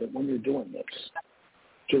everyone that when you're doing this,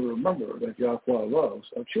 to remember that Yahweh loves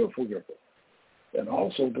a cheerful giver. And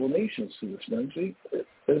also donations to this ministry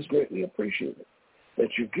is greatly appreciated.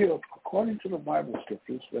 That you give according to the Bible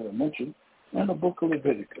scriptures that are mentioned in the book of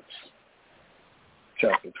Leviticus,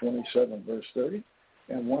 chapter 27, verse 30,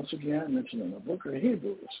 and once again mentioned in the book of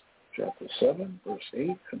Hebrews, chapter 7, verse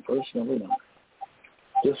 8, and verse number 9.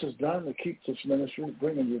 This is done to keep this ministry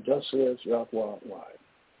bringing you thus says Yahweh live.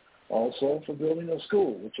 Also for building a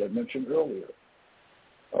school, which I mentioned earlier,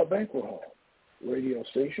 a banquet hall, radio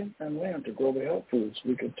station, and land to grow the health foods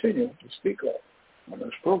we continue to speak of on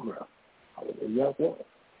this program. Hallelujah.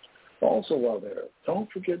 Also while there, don't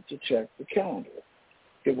forget to check the calendar.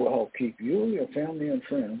 It will help keep you, your family, and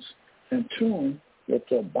friends in tune with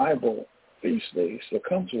the Bible feast days that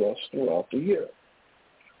come to us throughout the year.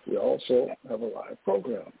 We also have a live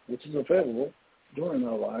program, which is available during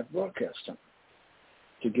our live broadcast time.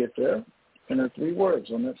 To get there, enter 3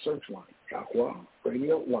 words on that search line, Yahweh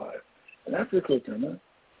Radio Live. And after you click on it,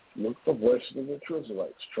 look for Voices of the True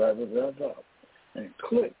Israelites, Tribe of Yahweh, and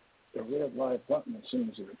click the red live button as soon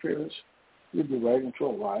as it appears. You'll be right into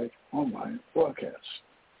a live online broadcast.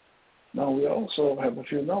 Now, we also have a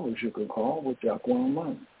few numbers you can call with Yahweh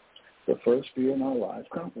Online. The first being our live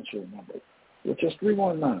conference room number, which is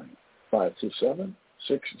 319-527-6065.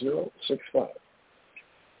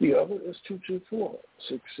 The other is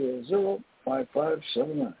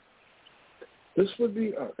 224-600-5579. This would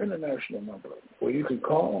be our international number, where you can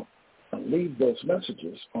call and leave those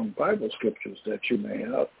messages on Bible scriptures that you may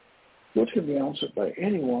have, which can be answered by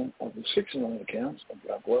any one of the 69 accounts of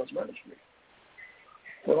Yahweh's ministry.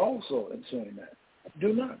 But also in saying that,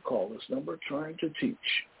 do not call this number trying to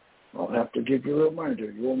teach. I'll have to give you a reminder.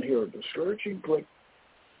 You won't hear a discouraging click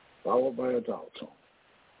followed by a dial tone.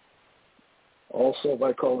 Also,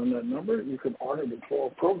 by calling that number, you can order the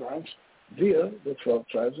 12 programs via the 12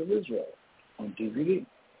 Tribes of Israel on DVD.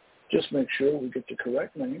 Just make sure we get the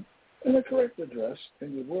correct name and the correct address,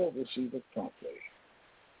 and you will receive it promptly.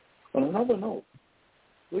 On another note,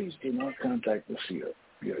 please do not contact the seer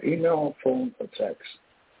via email, phone, or text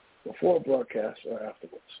before broadcast or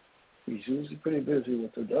afterwards. He's usually pretty busy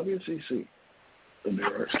with the WCC, the New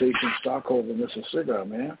York Station stockholder, Mr. Cigar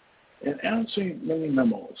Man, and answering many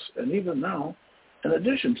memos, and even now, in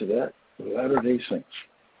addition to that, the Latter-day Saints.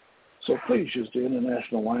 So please use the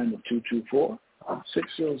international line of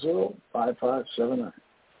 224-600-5579.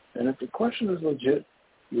 And if the question is legit,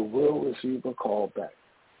 you will receive a call back,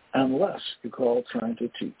 unless you call trying to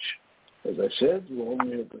teach. As I said, you will only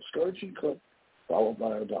hear a discouraging clip followed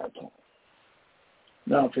by a dial tone.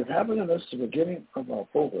 Now, if you haven't missed the beginning of our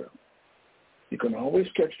program, you can always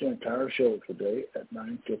catch the entire show today at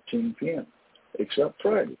 9:15 p.m., except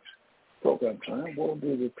Fridays. Program time will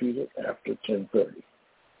be repeated after 10:30.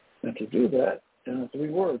 And to do that, enter 3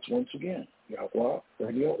 words once again, Yahweh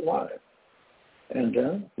Radio Live, And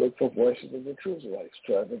then look for Voices of the True Israelites,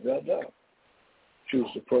 Tribe of God. Choose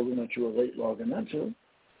the program that you are late logging into,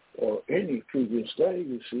 or any previous day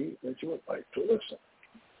you see that you would like to listen.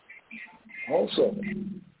 Also,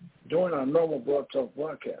 during our normal Blog Talk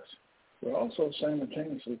broadcast, we're also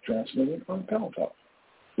simultaneously transmitting on Pal Talk,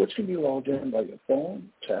 which can be logged in by your phone,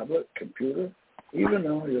 tablet, computer, even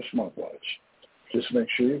on your smartwatch. Just make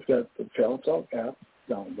sure you've got the Pal Talk app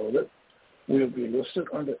downloaded. We'll be listed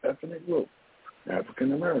under ethnic group,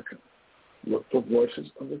 African American. Look for Voices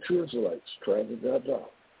of the True Israelites, Tribe of God.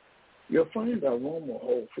 You'll find our room will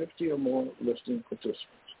hold 50 or more listening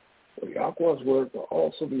participants, where Yahweh's Word will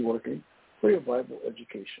also be working for your Bible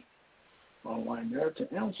education. Online there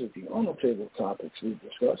to answer the on-the-table topics we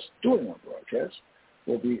discussed during our broadcast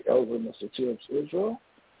will be Elder Mr. Tibbs Israel,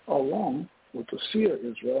 along with the Seer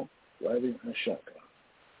Israel riding a shotgun.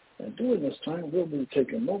 And during this time, we'll be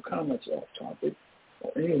taking no comments off topic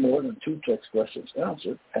or any more than 2 text questions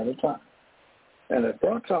answered at a time. And if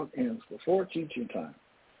Blog Talk ends before teaching time,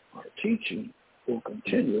 our teaching will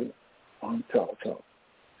continue on Pal Talk.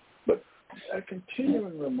 But a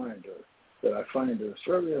continuing reminder that I find is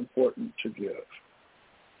very important to give.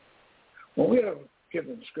 When we are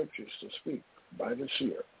given scriptures to speak by the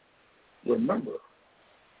seer, remember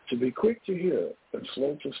to be quick to hear and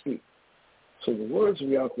slow to speak, so the words of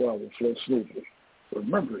Yahweh will flow smoothly,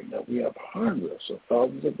 remembering that we have hundreds of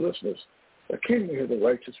thousands of listeners that came to hear the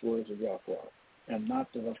righteous words of Yahweh and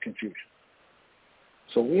not to have confusion.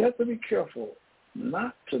 So we have to be careful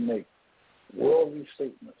not to make worldly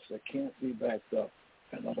statements that can't be backed up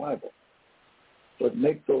in the Bible, but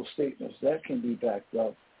make those statements that can be backed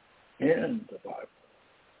up in the Bible.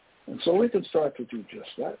 And so we can start to do just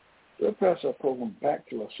that. We'll pass our program back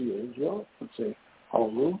to our Seer Israel and say,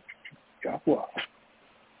 Hallelujah, Yahweh.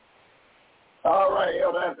 All right,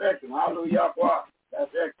 that's excellent. Hallelujah, Yahweh.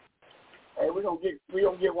 That's excellent. Hey, we're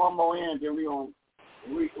gonna get one more in, then we're gonna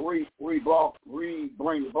bring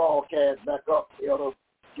the broadcast back up.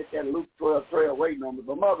 Get that Luke 12 waiting on me.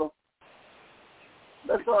 But mother,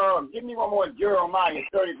 let's give me one more Jeremiah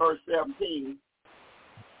 30 verse 17.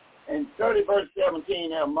 And 30 verse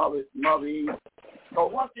 17 there, Mother Eve. So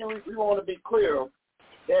one thing we want to be clear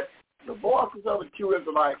that the Voices of the True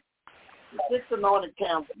Israelites, the 6 anointed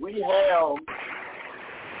camps, we have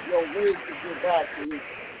your will to get back to you.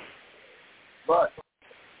 But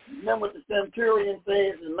remember what the centurion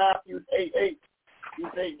says in Matthew 8:8. He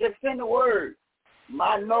says, just send the word.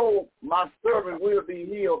 I know my servant will be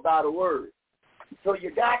healed by the word. So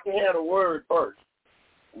you got to have the word first.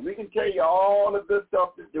 And we can tell you all the good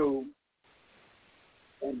stuff to do.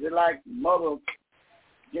 And just like Mother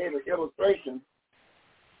gave an illustration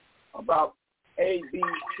about A, B,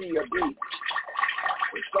 C, or D.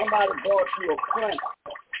 If somebody brought you a plant,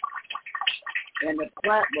 and the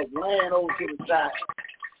plant was laying over to the side,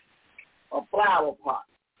 a flower pot,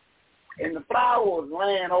 and the flower was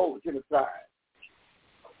laying over to the side,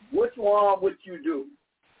 which one would you do?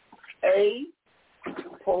 A,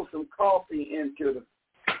 pour some coffee into the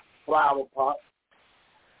flower pot.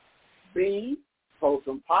 B, pour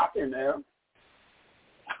some pop in there.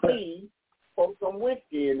 C, pour some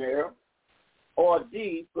whiskey in there. Or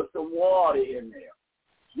D, put some water in there.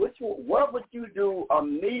 What would you do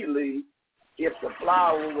immediately if the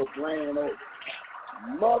flower was laying over?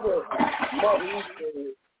 Mother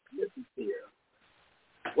said, listen here.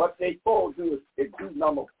 What they supposed to do is do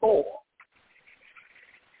number 4.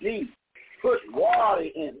 D, put water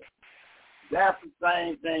in it. That's the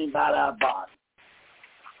same thing about our body.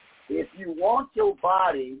 If you want your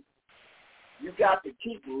body, you got to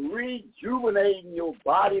keep rejuvenating your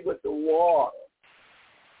body with the water.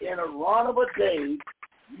 In a run of a day,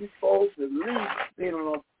 you're supposed to at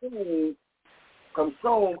least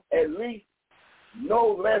consume at least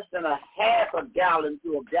no less than a half a gallon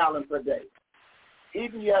to a gallon per day.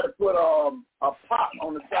 Even you had to put a pot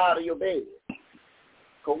on the side of your bed.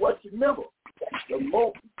 Because what you remember,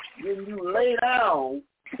 when you lay down,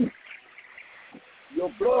 your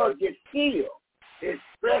blood gets sealed. It's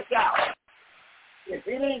stretched out. If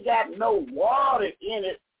it ain't got no water in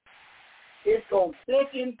it, it's going to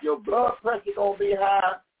thicken, your blood pressure going to be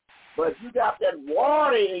high. But if you got that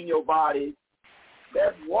water in your body,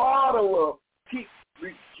 that water will keep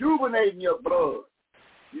rejuvenating your blood.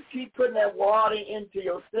 You keep putting that water into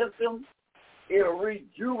your system, it'll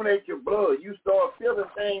rejuvenate your blood. You start feeling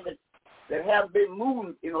things that haven't been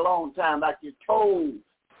moving in a long time, like your toes.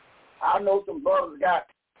 I know some brothers got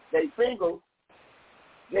their fingers,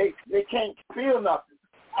 they can't feel nothing.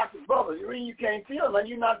 I said, brother, you can't feel nothing,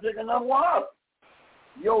 you're not drinking enough water.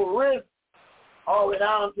 Your wrist all the way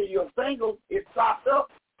down to your fingers is stopped up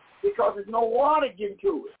because there's no water getting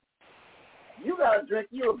to it. You got to drink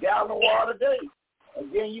you a gallon of water a day.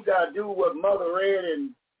 Again, you got to do what Mother read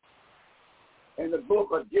in the book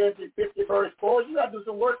of Genesis 50, verse 4. You got to do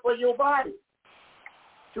some work for your body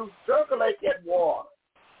to circulate that water.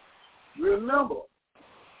 Remember,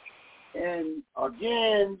 and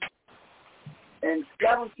again, in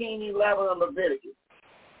 17:11 of Leviticus,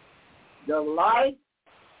 the life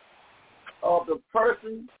of the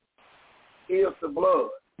person is the blood.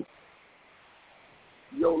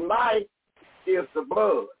 Your life is the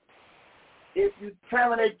blood. If you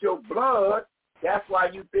terminate your blood, that's why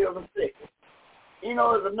you feel sick. You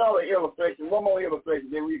know, there's another illustration, one more illustration,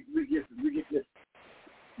 then we get this.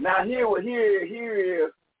 Now here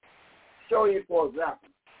is, show you for example.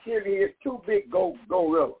 Here is two big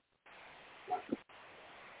gorillas.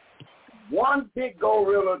 One big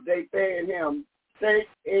gorilla, they fed him steak,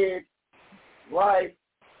 eggs, rice,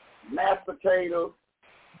 mashed potatoes,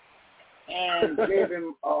 and gave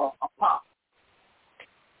him a pop.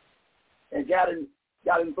 And got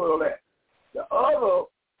him full of that. The other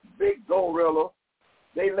big gorilla,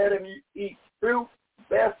 they let him eat fruit,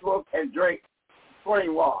 vegetables, and drink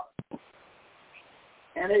spring water.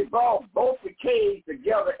 And they brought both the cages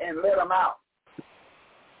together and let them out.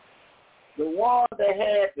 The one that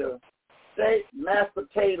had the steak, mashed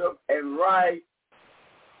potatoes, and rice,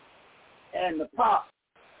 and the pop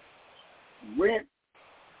went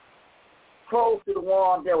close to the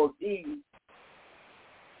one that was eating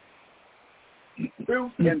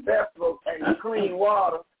fruit and vegetables and clean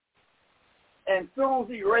water. And soon as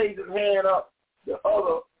he raised his hand up, the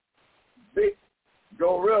other big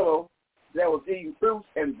gorilla that was eating fruits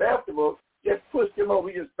and vegetables just pushed him over.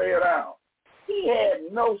 He just fell down. He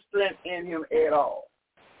had no strength in him at all.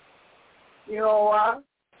 You know why?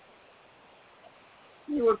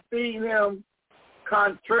 He was feeding him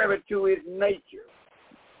contrary to his nature.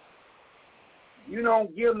 You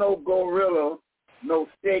don't give no gorilla no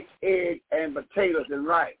steak, egg, and potatoes and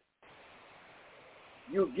rice.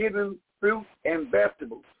 You give him fruit and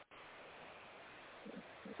vegetables.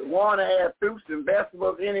 The one that had fruits and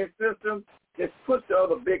vegetables in his system just push the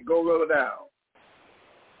other big gorilla down.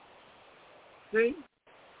 See?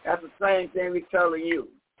 That's the same thing we're telling you.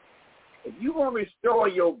 If you want to restore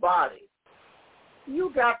your body,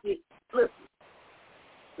 you got to, listen,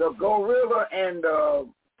 the gorilla and the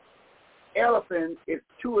elephant is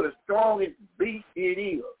two of the strongest beasts it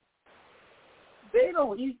is. They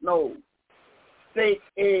don't eat no steak,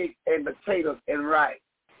 egg, and potatoes and rice.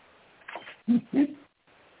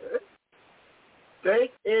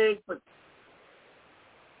 Steak, egg,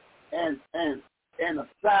 and a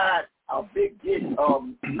side, a big dish of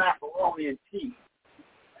macaroni and cheese.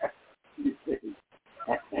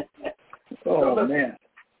 Oh, so man.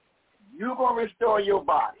 You're going to restore your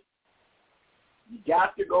body. You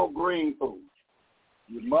got to go green food.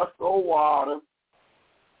 You must go water,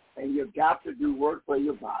 and you got to do work for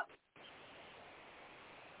your body.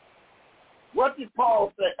 What did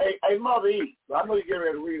Paul say? Hey, Mother E, so I know you're getting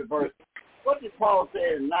ready to read a verse. What did Paul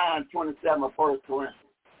say in 9:27 of 1 Corinthians?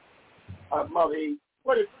 Mother E,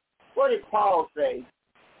 what did Paul say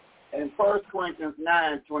in 1 Corinthians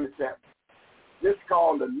 9:27? This is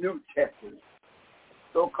called the New Testament,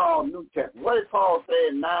 so-called New Testament. What did Paul say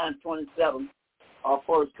in 9:27 of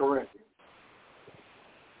 1 Corinthians?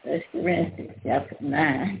 1 Corinthians chapter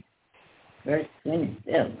 9, verse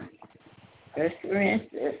 27. 1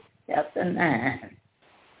 Corinthians chapter 9,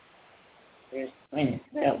 verse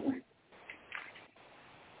 27.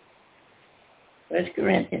 1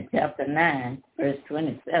 Corinthians chapter 9, verse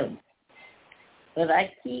 27. But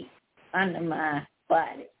I keep under my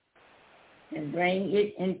body and bring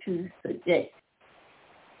it into subjection,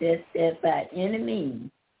 that by any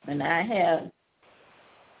means, when I have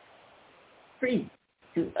preached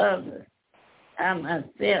to others, I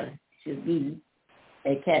myself should be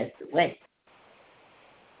a castaway.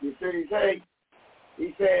 You see what he said?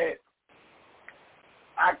 He said,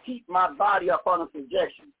 I keep my body up under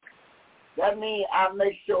subjection. That means I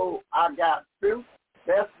make sure I got fruit,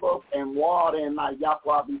 vegetables, and water in my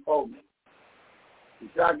Yahweh before me. He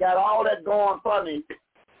said, I got all that going for me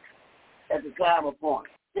at the time of point.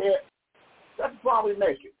 Yeah, that's the problem we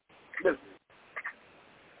make it. Listen,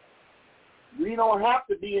 we don't have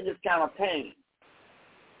to be in this kind of pain.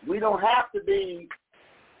 We don't have to be,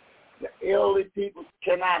 the elderly people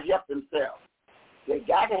cannot help themselves. They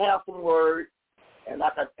got to have some word, and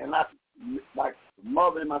like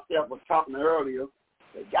Mother and myself was talking earlier,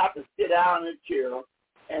 they got to sit down in a chair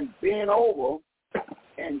and bend over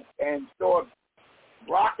and start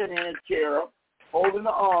rocking in a chair, holding the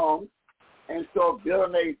arms, and start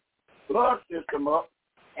building a blood system up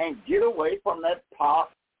and get away from that pot,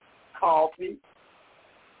 coffee,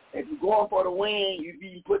 If you're going for the wind,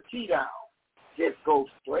 you put tea down. Just go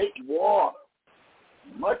straight water.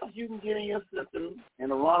 As much as you can get in your system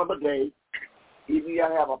in a run of a day, even you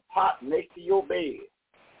gotta have a pot next to your bed.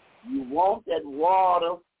 You want that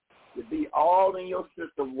water to be all in your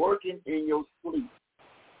system, working in your sleep.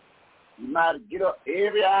 You might get up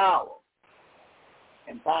every hour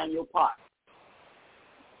and find your pot.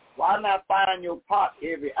 Why not find your pot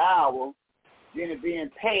every hour, then it be in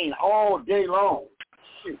pain all day long?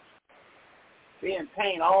 Shoot. Be in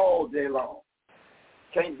pain all day long.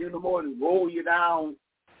 Can't do no more than roll you down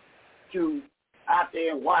to out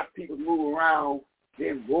there and watch people move around,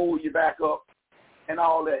 then roll you back up and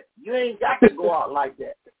all that. You ain't got to go out like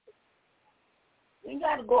that. You ain't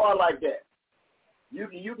got to go out like that. You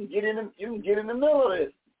can get in the middle of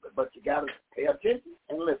this, but you got to pay attention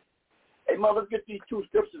and listen. Hey, mother, let's get these two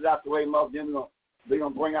scriptures out the way, mother. Then they're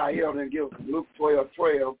going to bring our elder and give Luke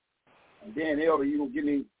 12:12. And then, elder, you're going to give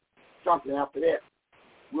me something after that.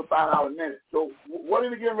 We'll find out in a minute. So what are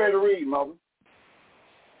we getting ready to read, mother?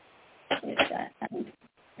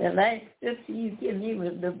 The last scripture you give me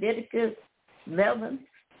was Leviticus 11,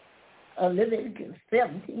 or Leviticus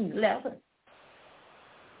 17:11.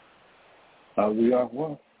 We are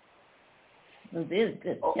what?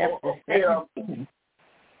 Leviticus chapter 17.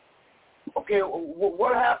 Okay,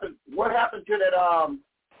 what happened? What happened to that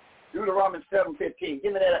Deuteronomy 7:15?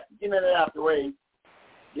 Give me that out the way.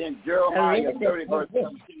 Then Jeremiah 30 verse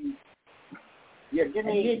 17. Yeah, give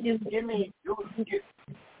me.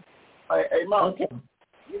 Hey, Mom. Okay.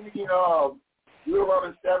 Give me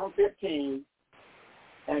Deuteronomy 7:15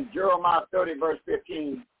 and Jeremiah 30 verse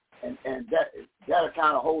 15, and that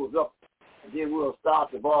kind of holds up. And then we'll start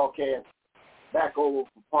the broadcast back over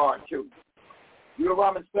for part 2.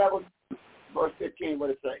 Deuteronomy 7 verse 15. What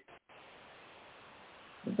it say?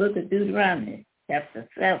 The book of Deuteronomy, chapter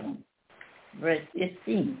 7, verse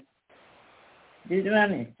 15.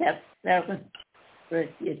 Deuteronomy, chapter 7, verse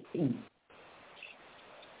 15.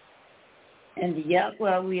 And the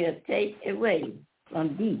Yahweh will take away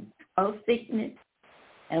from thee all sickness,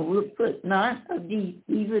 and will put none of these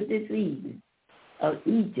evil diseases of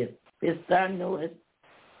Egypt, which thou knowest,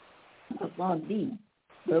 upon thee,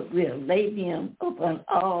 but will lay them upon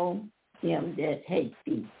all them that hate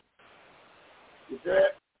thee. You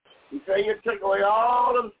say you took away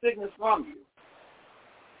all of the sickness from you.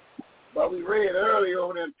 But we read earlier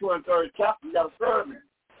over in the 23rd chapter, you got to serve him.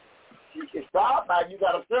 You can start by you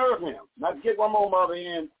got to serve him. Now get one more, mother,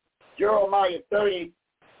 in Jeremiah 30,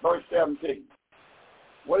 verse 17.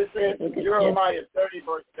 What it says in Jeremiah 30,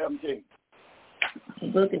 verse 17. The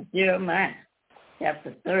book of Jeremiah,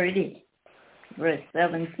 chapter 30, verse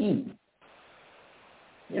 17.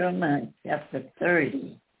 Jeremiah, chapter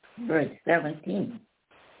 30, verse 17.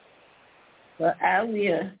 For I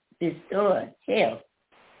will restore health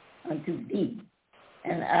unto thee,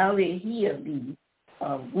 and I will heal thee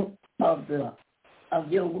of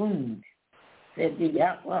your wounds, said the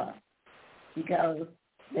Yahweh, because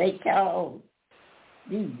they called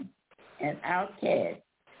thee an outcast,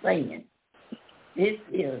 saying, this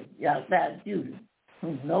is Yahweh Judah,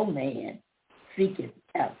 whom no man seeketh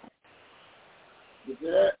after. You see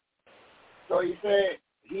that? So he said,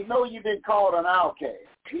 he know you've been called an outcast.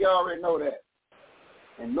 He already know that.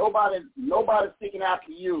 And nobody's seeking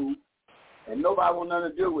after you, and nobody want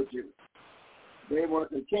nothing to do with you. They want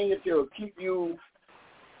to continue to keep you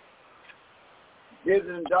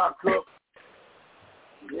visiting Doc Cook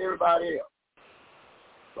and everybody else.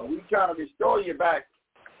 So we trying to restore you back,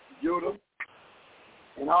 Judah,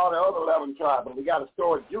 and all the other 11 tribes. But we got to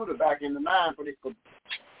restore Judah back in the mind for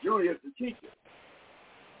Judah is the teacher.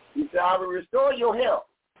 He said, I will restore your health,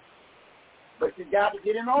 but you got to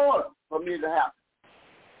get in order for me to happen.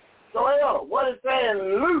 So, Elder, what is saying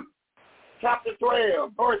Luke chapter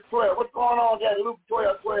 12, verse 12? What's going on there, Luke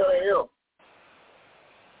 12, Elder?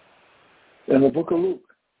 In the book of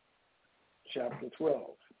Luke, chapter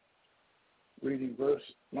 12, reading verse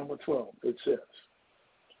number 12, it says,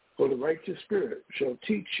 for the righteous spirit shall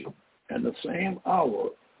teach you in the same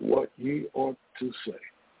hour what ye ought to say.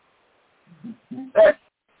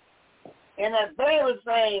 In that very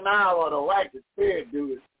same hour, the righteous spirit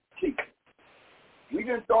do is teach. We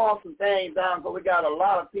just throwing some things down because we got a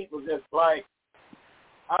lot of people just like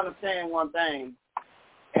understand one thing.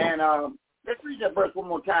 And let's read that verse one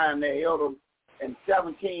more time there, Elder, in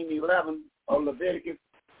 17:11 of Leviticus.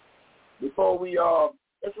 Before we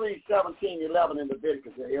let's read 17:11 in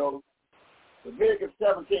Leviticus there, Elder. Leviticus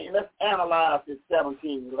 17, let's analyze this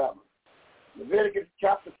 17:11. Leviticus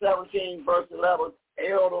chapter 17, verse 11.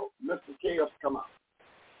 Elder, Mr. Chaos, come on.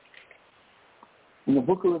 In the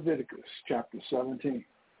book of Leviticus, chapter 17,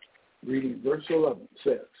 reading verse 11,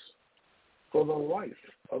 says, "For the life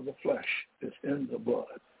of the flesh is in the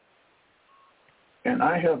blood, and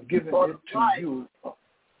I have given it to you."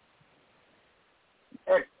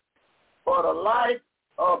 For the life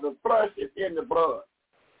of the flesh is in the blood.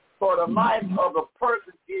 For the life of a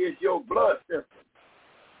person is your blood system.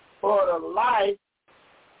 For the life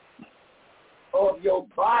of your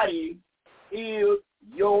body is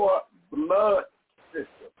your blood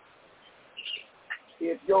system.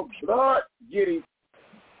 If your blood gets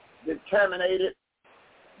contaminated,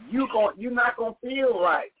 you're not gonna feel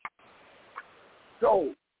right.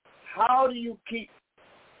 So, how do you keep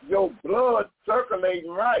your blood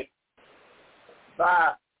circulating right?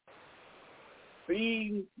 By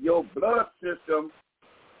feeding your blood system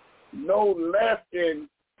no less than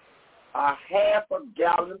a half a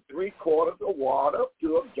gallon, 3/4 of water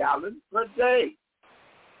to a gallon per day.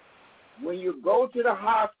 When you go to the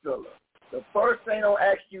hospital, the first thing they'll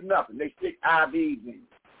ask you nothing. They stick IVs in you.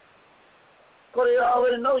 Because they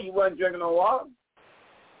already know you wasn't drinking no water.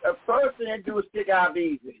 The first thing they do is stick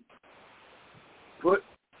IVs in you.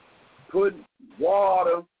 Put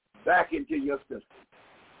water back into your system.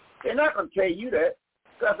 They're not going to tell you that.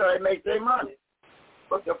 That's how they make their money.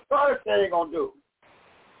 But the first thing they're going to do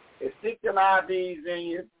is stick them IVs in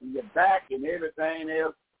you, in your back and everything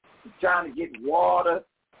else. You're trying to get water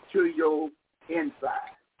to your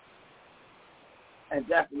inside. And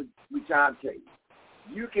that's what we're trying to tell you.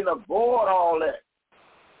 You can avoid all that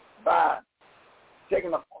by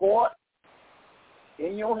taking a quart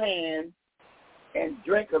in your hand and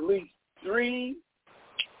drink at least 3,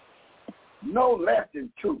 no less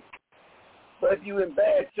than 2. But if you're in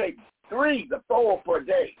bad shape, 3 to 4 per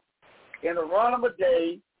day. In the run of a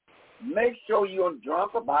day, make sure you're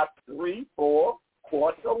drunk about 3-4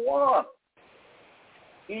 quarts of water.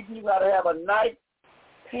 Even you got to have a nice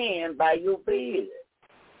pan by your bed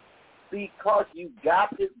because you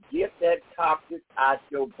got to get that toxin out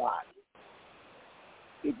your body.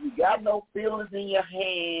 If you got no feelings in your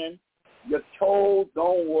hand, your toes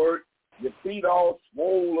don't work, your feet all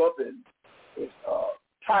swollen up and it's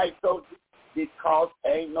tight, so because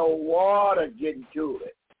ain't no water getting to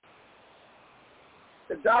it.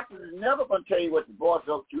 The doctor is never going to tell you what the voice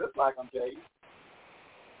of truth is like, I'm telling you.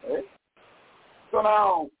 Okay? So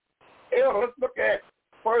now, let's look at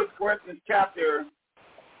 1 Corinthians chapter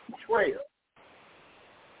 12.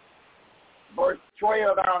 Verse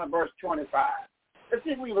 12 down to verse 25. Let's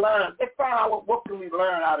see if we learn. Let's find out what can we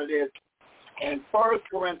learn out of this in 1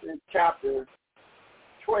 Corinthians chapter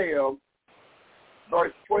 12,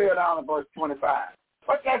 verse 12 down to verse 25.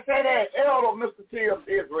 What's that say there? Elder Mr. T of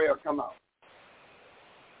Israel, come on.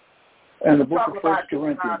 And the book of 1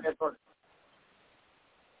 Corinthians.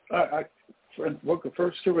 Book of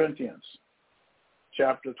 1 Corinthians,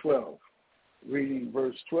 chapter 12, reading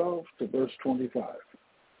verse 12 to verse 25.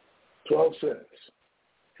 12 says,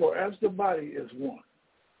 "For as the body is one,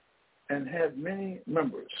 and had many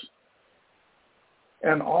members,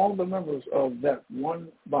 and all the members of that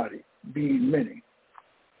one body, being many,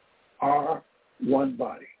 are one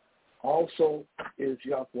body, also is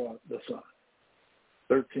Yahweh the Son."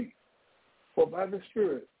 13. "For by the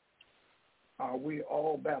Spirit are we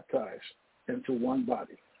all baptized into one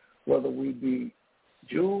body, whether we be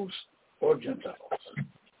Jews or Gentiles,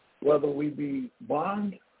 whether we be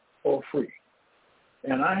bond or free.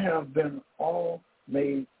 And I have been all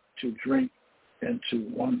made to drink into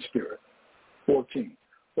one spirit." 14.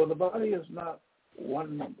 "For the body is not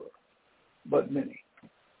one member, but many."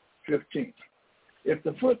 15. "If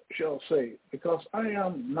the foot shall say, because I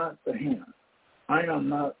am not the hand, I am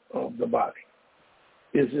not of the body,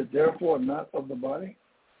 is it therefore not of the body?"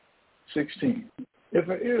 16. "If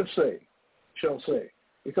an ear shall say,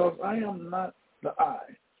 because I am not the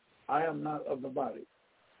eye, I am not of the body,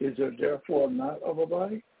 is it therefore not of a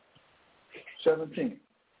body?" 17.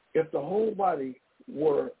 "If the whole body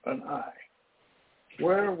were an eye,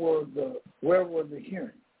 where were the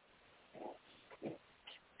hearing?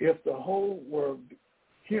 If the whole were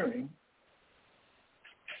hearing,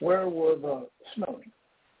 where were the smelling?"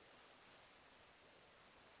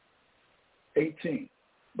 18.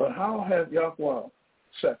 "But how hath Yahweh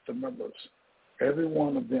set the members, every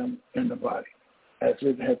one of them in the body, as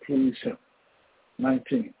it had pleased him?"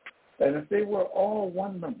 19. "And if they were all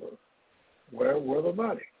one member, where were the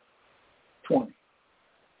body?" 20.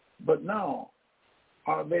 "But now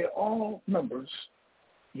are they all members,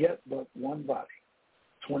 yet but one body?"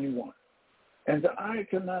 21. "And the eye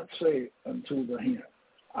cannot say unto the hand,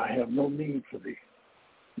 I have no need for thee.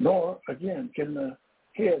 Nor, again, can the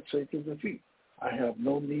head say to the feet, I have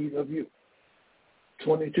no need of you."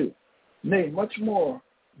 22. "Nay, much more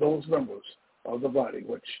those members of the body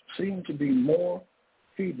which seem to be more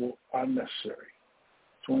feeble are necessary.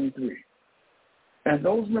 23. And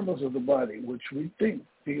those members of the body which we think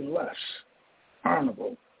be less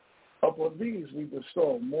honorable, upon these we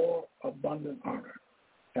bestow more abundant honor,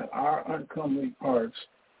 and our uncomely parts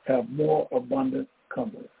have more abundant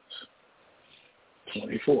comeliness.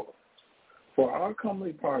 24. For our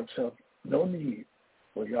comely parts have no need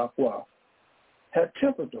for Yahweh, had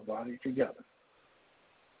tempered the body together,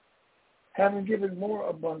 having given more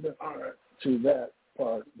abundant honor to that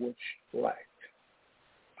part which lacked.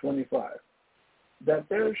 25. That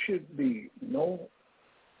there should be no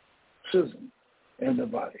schism in the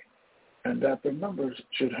body, and that the members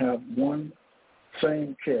should have one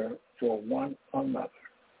same care for one another.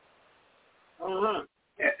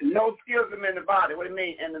 No schism in the body. What do you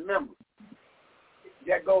mean? In the members.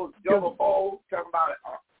 That goes double fold, talking about it.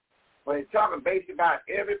 But it's talking basically about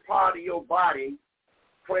every part of your body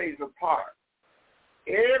plays a part.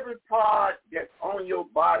 Every part that's on your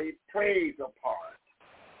body plays a part.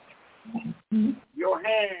 Your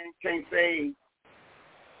hand can't say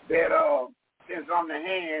that since I'm the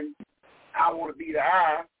hand, I want to be the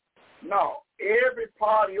eye. No, every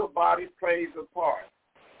part of your body plays a part.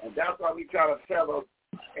 And that's why we try to tell us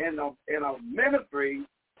in a ministry,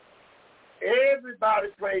 everybody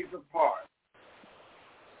plays a part.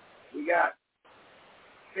 We got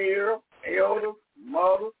seer, elders,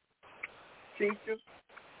 mothers, teachers,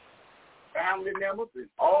 family members. It's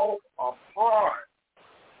all a part.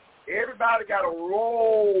 Everybody got a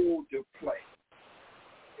role to play.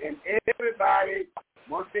 And everybody,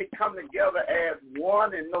 once they come together as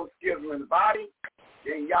one and no schism in the body,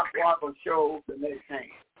 then Yahweh will show the next hand.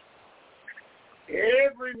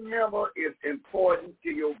 Every member is important to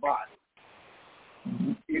your body.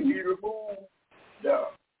 If you remove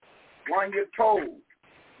one of your toes,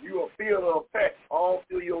 you will feel the effect all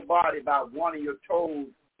through your body about one of your toes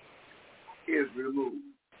is removed.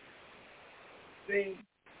 See,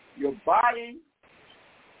 your body,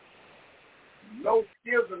 no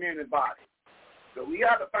schism in the body. So we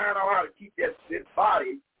have to find out how to keep this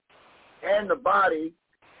body and the body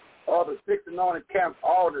or the 6 anointed camps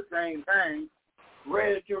all the same thing,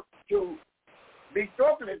 ready to be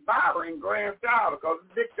talking this Bible in grand style, because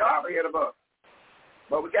it's a big job ahead of us.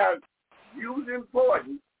 But we got to use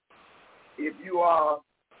importance if you are,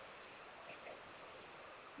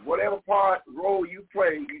 whatever part, role you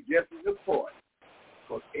play, you just as important.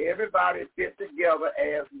 Because everybody fits together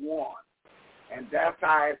as one. And that's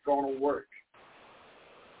how it's going to work.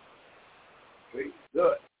 See?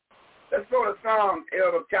 Good. Let's go to Psalms,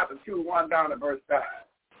 chapter 2, 1 down to verse 5.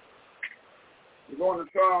 We're going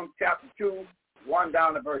to Psalms chapter 2, 1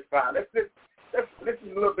 down to verse 5. Let's listen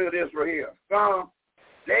to a little bit of this right here. Psalm,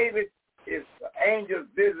 David is the angels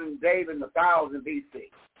visiting David in 1000 BC.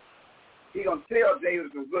 He's going to tell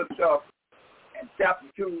David some good stuff. And chapter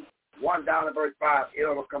 2, 1 down to verse 5,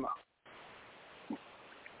 it'll come out.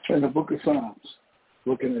 In the book of Psalms,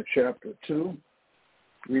 looking at chapter 2,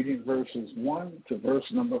 reading verses 1 to verse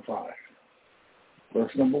number 5.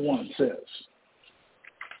 Verse number 1 says,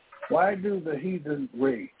 why do the heathen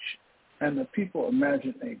rage, and the people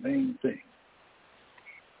imagine a vain thing?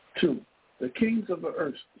 2, the kings of the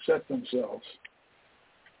earth set themselves,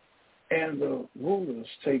 and the rulers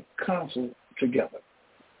take counsel together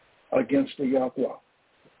against the Yahweh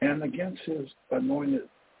and against his anointed,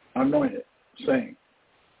 saying,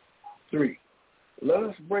 3, let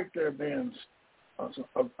us break their bands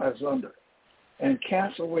asunder and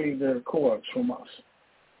cast away their cords from us.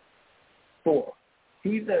 4,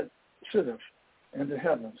 he that sitteth in the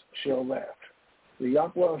heavens shall laugh. The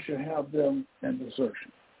Yahweh shall have them in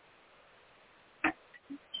desertion.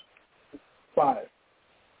 5,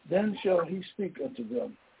 then shall he speak unto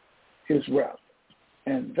them his wrath,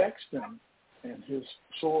 and vex them in his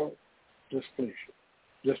sore displeasure.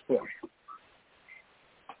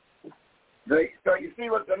 So you see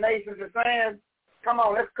what the nations are saying? Come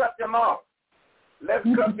on, let's cut them off. Let's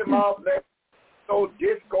cut them off. Let's sow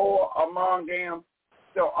discord among them.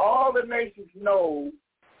 So all the nations know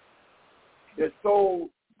that sow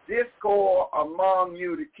discord among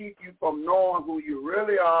you to keep you from knowing who you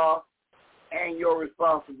really are and your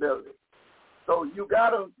responsibility. So they're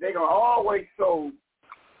going to always sow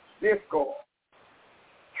discord,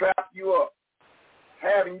 trap you up,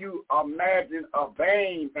 having you imagine a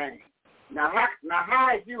vain thing. Now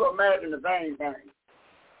how is you imagine a vain thing?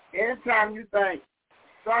 Anytime you think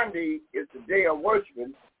Sunday is the day of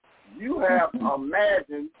worshiping, you have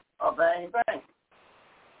imagined a vain thing.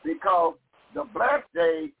 Because the blessed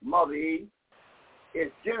day, Mother Eve,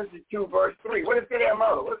 is Genesis 2, verse 3. What does it say there,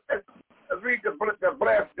 Mother? Let's read the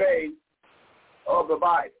blessed day of the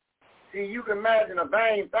Bible. See, you can imagine a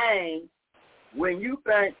vain thing when you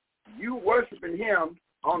think you worshiping him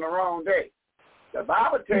on the wrong day. The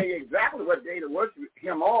Bible tells you exactly what day to worship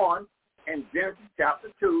him on in Genesis chapter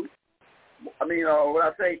 2.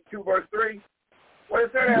 2 verse 3? What is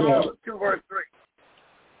that? Yeah. 2 verse 3.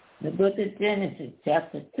 The book of Genesis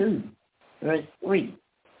chapter 2, verse 3.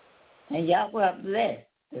 And Yahweh blessed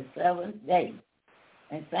the seventh day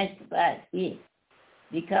and sanctified it,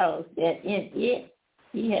 because that in it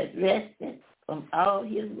he has rested from all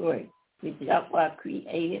his work which Yahweh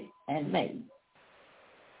created and made.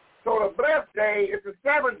 So the blessed day is the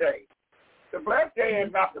seventh day. The blessed day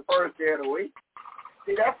is not the first day of the week.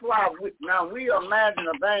 See, that's why we imagine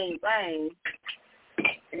a vain thing,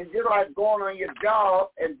 and just like going on your job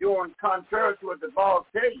and doing contrary to what the boss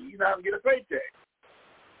tells you, you're not going to get a paycheck.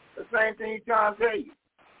 The same thing he's trying to tell you.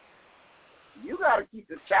 You got to keep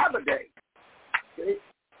the Sabbath day. See?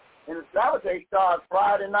 And the Sabbath day starts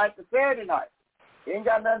Friday night to Saturday night. It ain't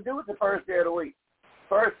got nothing to do with the first day of the week.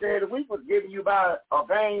 First day of the week was giving you by a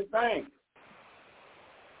vain thing.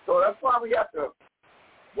 So that's why we have to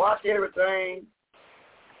watch everything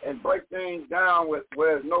and break things down where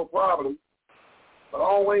there's no problem. But the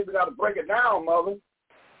only way we got to break it down, Mother,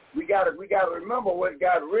 we got to remember what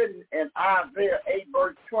got written in Isaiah 8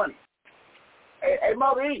 verse 20. Hey,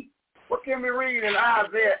 Mother E, what can we read in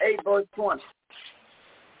Isaiah 8 verse 20?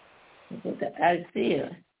 The book of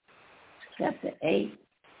Isaiah chapter 8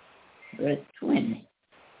 verse 20.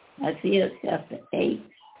 Isaiah chapter 8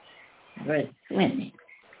 verse 20.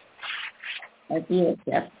 Isaiah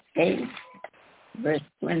chapter 8 verse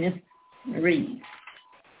 20 reads.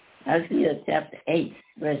 Isaiah chapter 8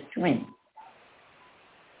 verse 20.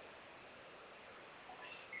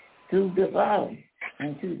 To devour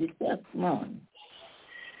and to the testimony,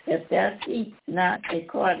 if thou seek not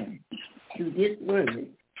according to this word,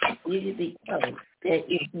 it is because there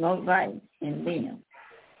is no light in them.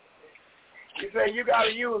 You say you got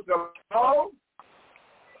to use the law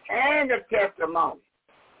and the testimony.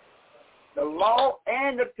 The law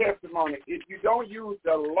and the testimony. If you don't use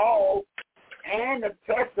the law and the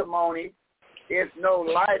testimony, there's no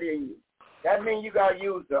light in you. That means you got to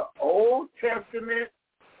use the Old Testament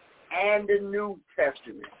and the New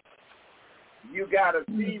Testament. You got to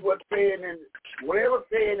see whatever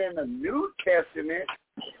said in the New Testament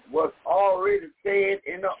was already said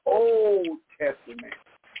in the Old Testament.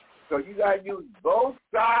 So you got to use both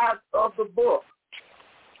sides of the book.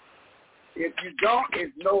 If you don't,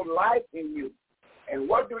 it's no light in you. And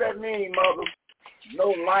what do that mean, Mother?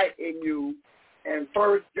 No light in you. In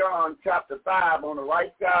 1 John chapter 5 on the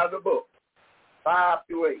right side of the book, 5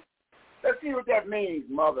 through 8. Let's see what that means,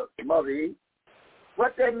 Mother E.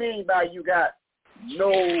 What that mean by you got no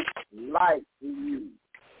light in you?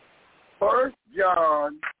 1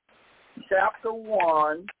 John chapter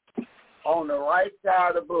 1 on the right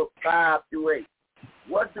side of the book, 5 through 8.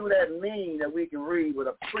 What do that mean that we can read with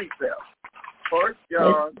a precept? 1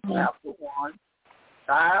 John chapter 1,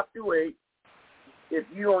 5 through 8. If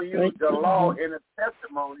you don't use the law and the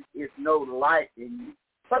testimony, it's no light in you.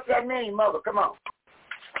 What's that mean, Mother? Come on.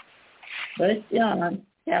 1 John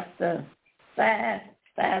chapter 5,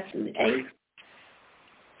 5 through 8.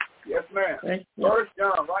 Yes, ma'am. 1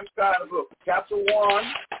 John, right side of the book, chapter 1,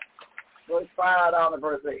 verse 5 down to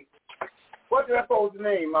verse 8. What's that supposed to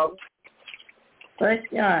mean, Mother? 1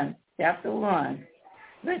 John chapter 1,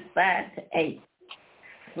 verse 5 to 8.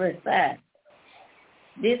 Verse 5.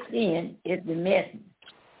 This then is the message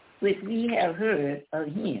which we have heard of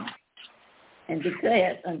him and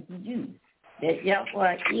declared unto you, that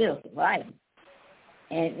Yahweh is light,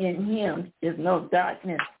 and in him is no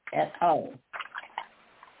darkness at all.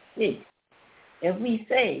 6. If we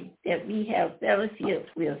say that we have fellowship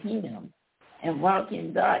with him and walk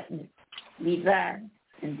in darkness, we lie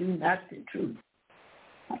and do not the truth.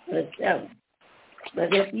 Verse 7.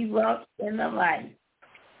 But if we walk in the light,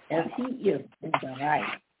 as he is in the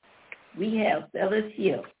light, we have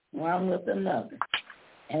fellowship one with another,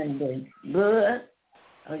 and the blood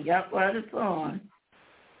of Yahweh the Son,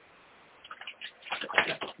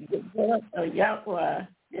 the blood of Yahweh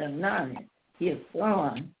the Anointed, his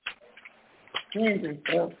Son, cleanses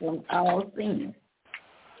us from all sins.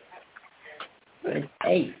 Verse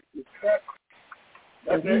 8.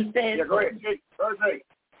 That's it. Yeah, go ahead. Verse 8.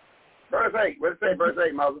 Verse 8. What does it say, verse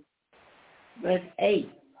 8, Mother? Verse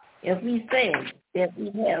 8. If we say that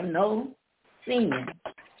we have no sin,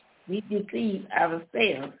 we deceive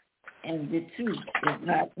ourselves, and the truth is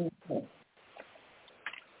not in us.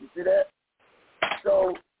 You see that?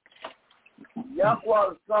 So, Yahweh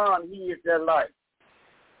the Son, he is that light.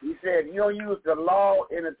 He said, you don't use the law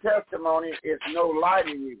and the testimony, it's no light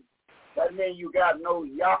in you. That means you got no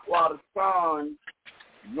Yahweh the Son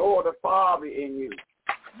nor the Father in you.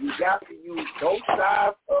 You got to use both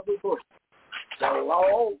sides of the book, the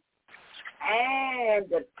law and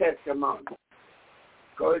the testimony.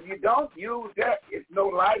 Because if you don't use that, it's no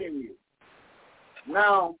light in you.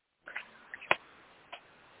 Now,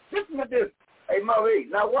 listen to this. Hey, Marie,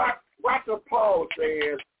 now watch what Paul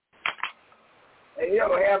says. And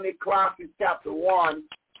he'll have me Colossians chapter 1,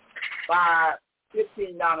 5,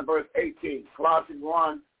 15 down to verse 18. Colossians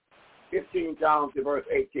 1, 15 down to verse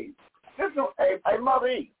 18. Listen, hey,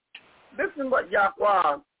 Marie, listen what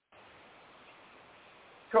Yahweh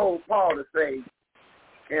told Paul to say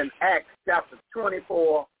in Acts chapter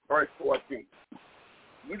 24, verse 14.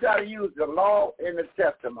 You got to use the law and the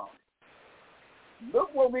testimony.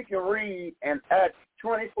 Look what we can read in Acts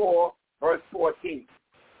 24, verse 14.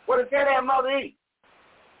 What does that have, Mother E?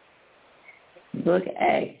 Book of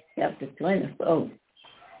Acts, chapter 24,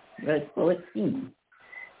 verse 14.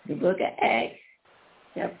 The book of Acts,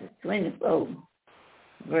 chapter 24,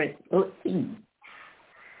 verse 14.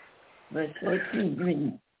 Verse 14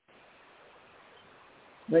 reads,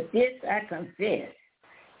 but this I confess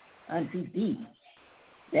unto thee,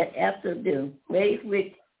 that after the way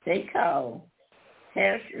which they call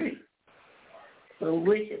Hershey, for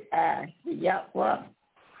which I, the Yahweh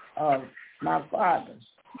of my fathers,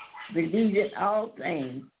 believe in all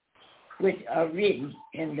things which are written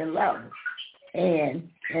in the law and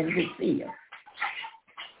in the seal.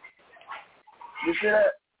 You see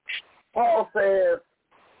that? Paul says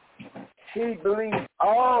he believes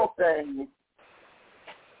all things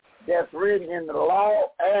that's written in the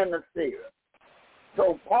law and the seal.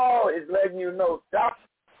 So Paul is letting you know, stop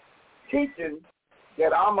teaching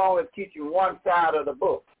that I'm only teaching one side of the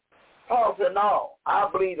book. Paul said, no, I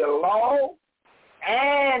believe the law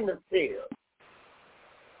and the seal.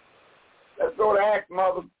 Let's go to Acts,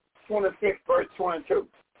 Mother 26, verse 22.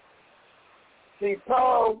 See,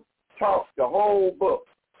 Paul talks the whole book.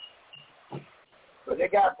 But they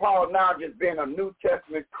got Paul now just being a New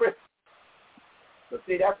Testament Christian. But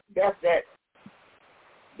see, that's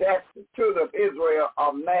the children of Israel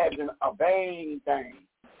imagine a vain thing.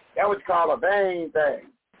 That was called a vain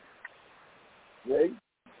thing. See?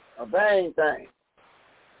 A vain thing.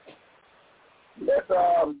 Let's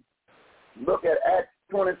look at Acts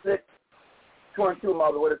 26, 22,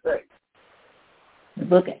 Mother, what it say? The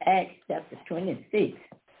book of Acts, chapter 26,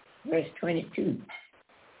 verse 22.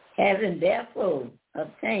 Having therefore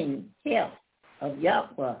obtained help of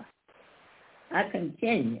Yahweh, I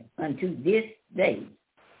continue unto this day,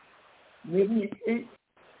 witnesses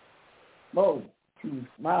both to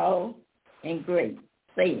small and great,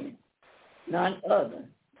 saying, none other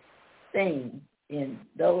thing in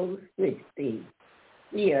those which they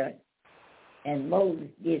fear and Moses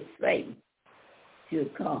did say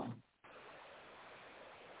should come.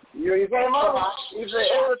 You say, Mother, he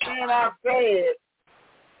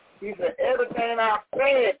said, everything I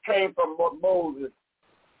said, came from what Moses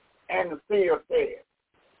and the seer said.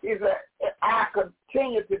 He said, I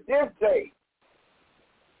continue to this day,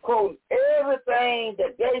 quoting everything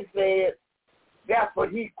that they said, that's what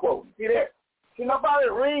he quoted. See that? See, nobody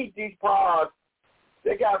reads these parts.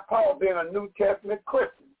 They got Paul being a New Testament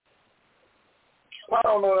Christian. Paul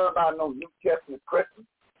don't know nothing about no New Testament Christian.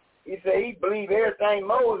 He said he believed everything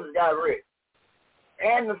Moses got written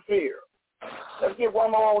and the seer. Let's get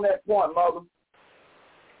one more on that point, Mother.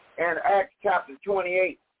 In Acts chapter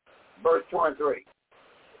 28, verse 23. Let's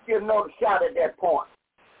get another shot at that point.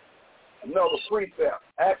 Another precept.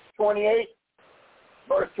 Acts 28,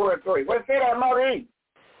 verse 23. What's that, Mother E?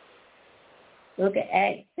 Look at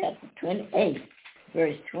Acts chapter 28,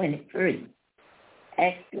 verse 23.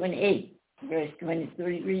 Acts 28, verse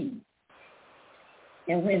 23 reads,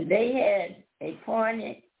 and when they had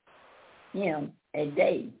appointed him a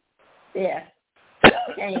day, there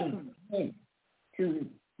came in to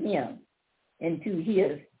him into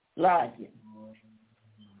his lodging,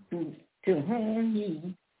 to whom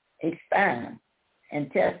he expounded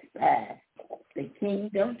and testified the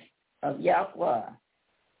kingdom of Yahweh.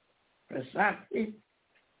 Precisely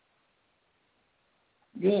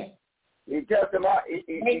then he testified about the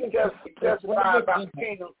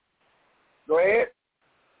kingdom. Go ahead.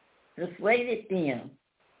 Persuaded them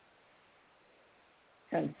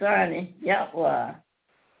concerning Yahweh,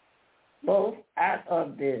 both out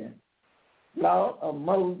of the law of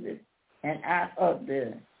Moses and out of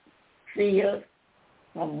the field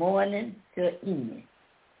from morning to evening.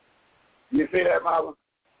 You see that, Mama?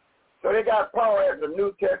 So they got Paul as a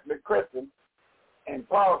New Testament Christian, and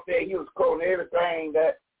Paul said he was quoting everything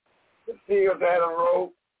that the seers had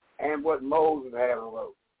wrote and what Moses had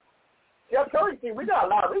wrote. Yeah, I told you, see, we got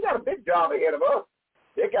a big job ahead of us.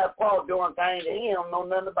 They got Paul doing things that he don't know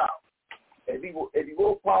nothing about. If you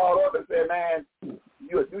woke Paul up and said, man,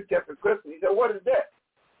 you're a New Testament Christian, he said, what is that?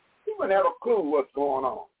 He wouldn't have a clue what's going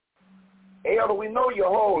on. Elder, we know you're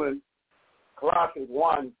holding Colossians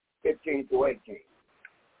 1:15-18.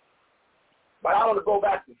 But I want to go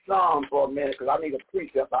back to Psalms for a minute because I need a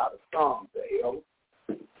precept out of Psalms there, Elder.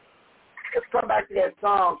 Let's come back to that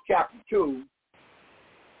Psalms chapter 2,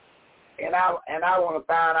 and I want to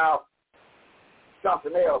find out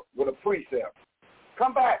something else with a precept.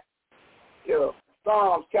 Come back to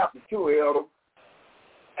Psalms chapter 2, Elder,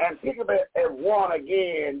 and pick up at 1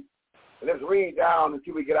 again. Let's read down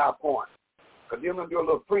until we get our point. Because then we're going to do a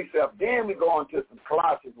little precept. Then we go into some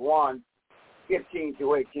Colossians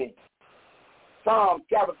 1:15-18. Psalms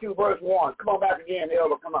chapter 2, verse 1. Come on back again,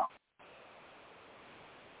 Elder. Come on.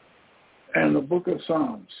 And the book of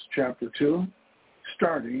Psalms, chapter 2,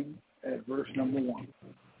 starting at verse number 1.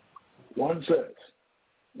 1 says,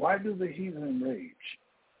 why do the heathen rage,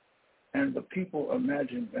 and the people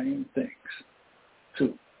imagine vain things?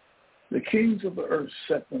 2, the kings of the earth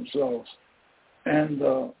set themselves, and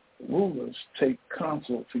the rulers take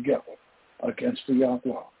counsel together against the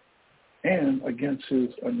Yahweh and against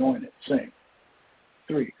his anointed, saying,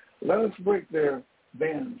 3, let us break their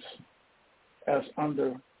bands as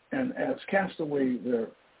under and as cast away their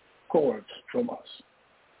cords from us.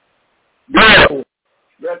 Good.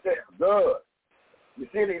 Right there. Good. You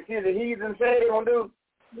see the heathen say they're going to do?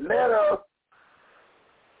 Let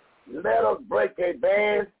us break their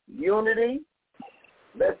bands, unity.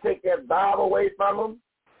 Let's take that Bible away from them.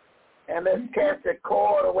 And let's cast that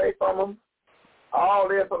cord away from them. All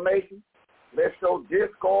the information. Let's show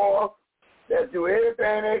discord. Let's do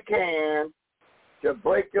everything they can to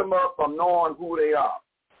break them up from knowing who they are.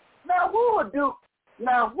 Now, who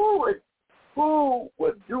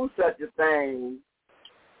would do such a thing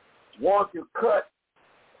once you cut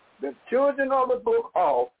the children of the book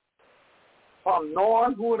off from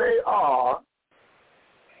knowing who they are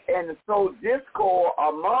and sow discord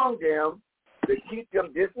among them to keep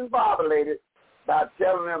them discombobulated by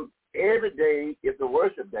telling them every day is a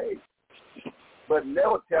worship day, but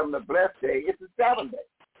never tell them the blessed day is the Sabbath day.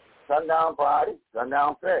 Sundown Friday,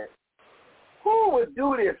 sundown Saturday. Who would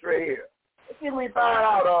do this right here? Let's see if we find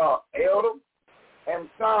out, Elder, in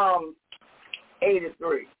Psalm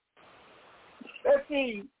 83. Let's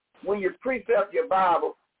see, when you precept your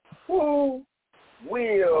Bible, who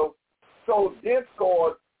will sow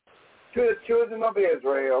discord to the children of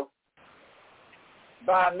Israel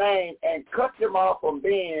by name and cut them off from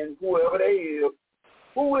being whoever they is?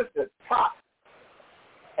 Who is the top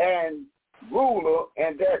and ruler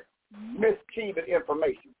and that mischievous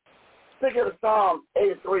information? Look at Psalm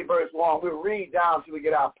 83, verse 1. We'll read down till we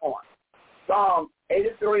get our point. Psalm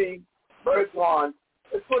 83, verse 1.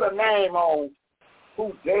 Let's put a name on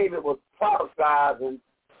who David was prophesying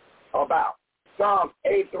about. Psalm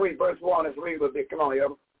 83, verse 1. Let's read a little bit. Come on,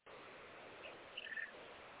 Evan.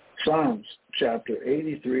 Psalms chapter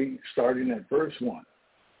 83, starting at verse 1.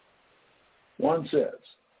 1 says,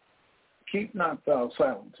 keep not thou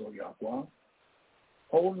silence, O Yahweh.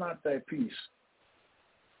 Hold not thy peace,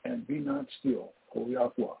 and be not still, O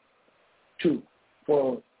Yahweh. 2,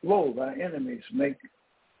 for lo, thy enemies make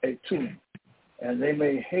a tomb, and they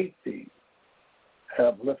may hate thee,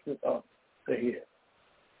 have lifted up the head.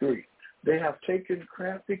 3, they have taken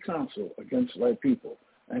crafty counsel against thy people,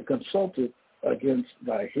 and consulted against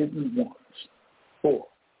thy hidden ones. 4,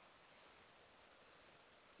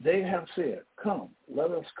 they have said, come,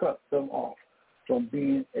 let us cut them off from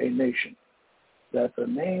being a nation, that the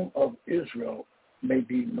name of Israel may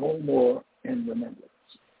be no more in remembrance.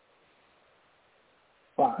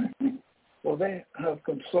 5, for they have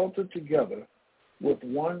consulted together with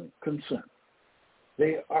one consent.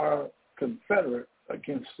 They are confederate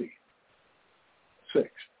against thee. 6,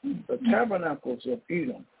 the tabernacles of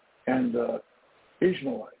Edom and the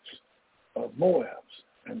Ishmaelites of Moab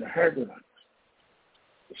and the Hagarites.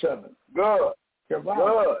 7. Good. The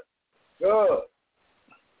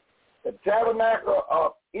tabernacle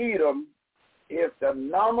of Edom is the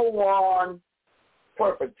number one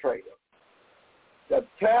perpetrator. The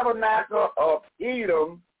tabernacle of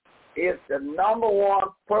Edom is the number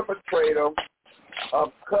one perpetrator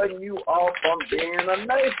of cutting you off from being a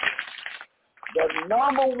nation. The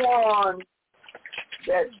number one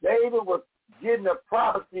that David was getting a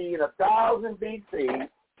prophecy in 1000 BC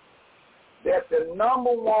that the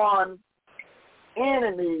number one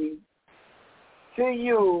enemy to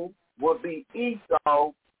you will be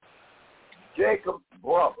Esau, Jacob's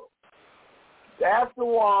brother. That's the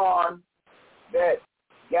one that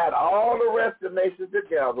got all the rest of the nations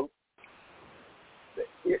together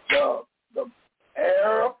the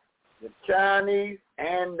Arab, the Chinese,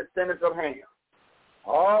 and the descendants of Ham.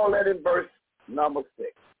 All that in verse number 6.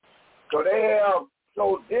 So they have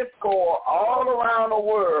discord all around the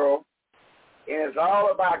world, and it's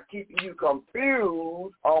all about keeping you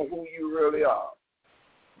confused on who you really are.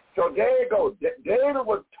 So there you go. David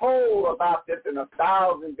was told about this in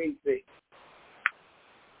 1000 BC.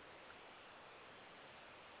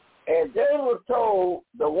 And David was told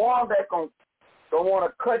the one that going to want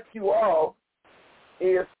to cut you off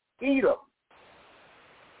is Edom,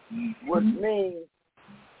 which means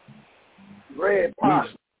red pot.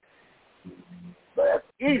 But that's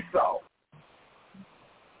Esau.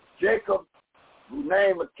 Jacob, whose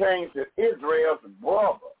name was changed to Israel's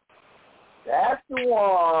brother. That's the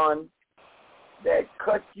one that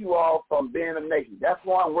cut you off from being a nation. That's the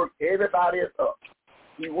one worked everybody up.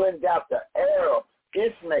 He went and got the Arab,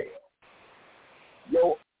 Ishmael,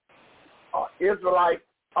 your Israelite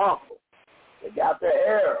uncle. They got the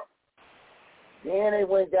Arab. Then they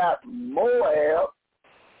went and got Moab,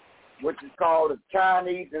 which is called the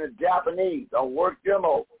Chinese and the Japanese. Don't work them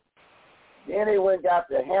over. Then they went and got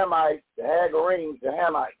the Hamites, the Hagarenes, the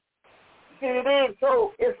Hamites. See, it is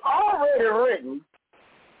so. It's already written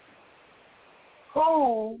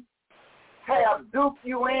who have duped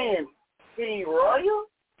you in, see, royal.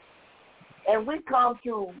 And we come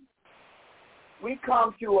to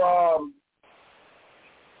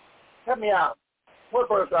help me out. What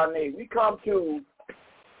verse I need? We come to,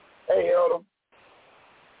 hey, Elder,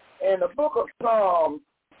 in the book of Psalms,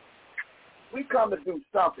 we come to do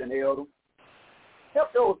something, Elder.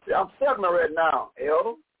 Help those, I'm struggling right now,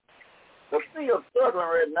 Elder. The field's struggling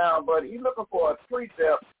right now, but he's looking for a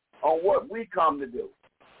precept on what we come to do.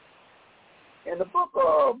 In the book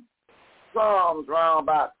of Psalms, around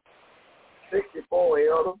about 64,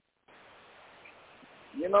 Elder,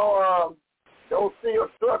 you know, those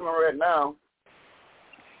fields struggling right now,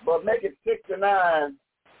 but make it 69,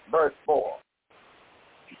 verse 4.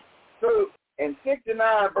 So, in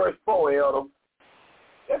 69, verse 4, Elder,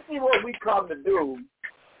 let's see what we come to do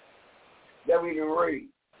that we can read.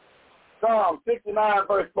 Psalm 69,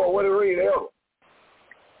 verse 4. What do we read, Elder?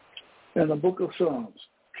 In the book of Psalms,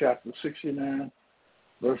 chapter 69,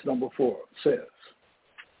 verse number 4, says,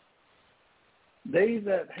 they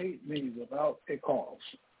that hate me without a cause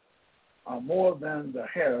are more than the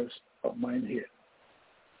hairs of mine head.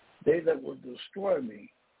 They that would destroy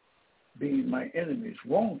me, being my enemies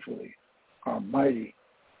wrongfully, are mighty.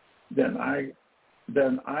 Then I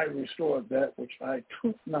restored that which I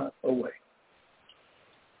took not away.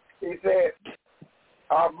 He said,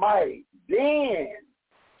 are mighty. Then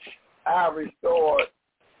I restored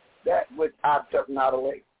that which I took not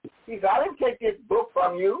away. He said, I didn't take this book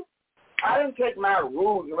from you. I didn't take my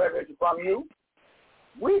rules and regulations from you.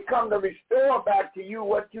 We come to restore back to you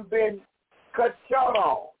what you've been cut short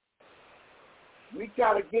on. We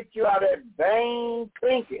try to get you out of that vain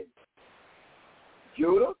thinking,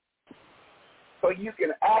 Judah, so you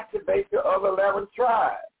can activate the other 11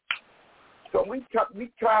 tribes. So we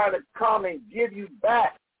try to come and give you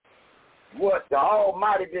back what the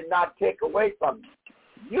Almighty did not take away from you.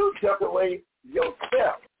 You took away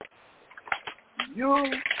yourself.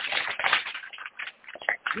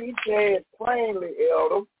 He said plainly,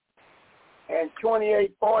 Elder, in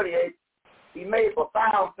 28:48, he made a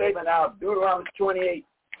profound statement out of Deuteronomy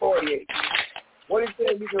 28:48. What he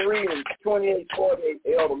said you can read in 28:48,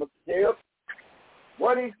 Elder, Mr. Shields.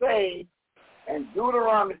 What he say in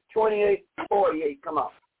Deuteronomy 28:48? Come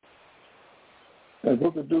on. The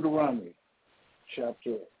book of Deuteronomy,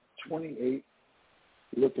 chapter 28,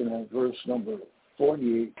 looking at verse number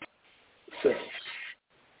 48, says.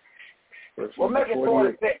 Well, make it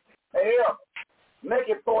 46. Hey, make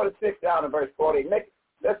it 46 down to verse 48.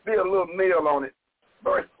 Let's build a little meal on it.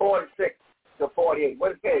 Verse 46 to 48. What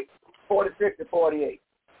does it say? 46 to 48.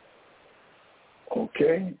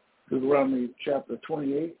 Okay. Deuteronomy chapter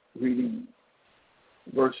 28, reading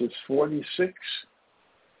verses 46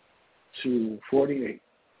 to 48.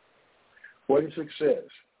 46 says,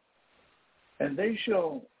 and they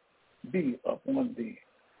shall be upon thee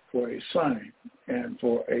for a sign and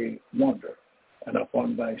for a wonder, and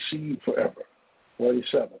upon thy seed forever.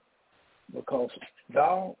 47. Because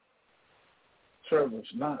thou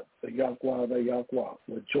servest not the Yahweh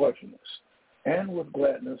with joyfulness and with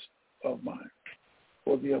gladness of mind,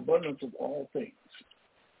 for the abundance of all things.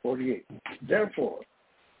 48. Therefore,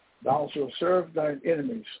 thou shalt serve thine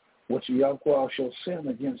enemies, which Yahweh shall send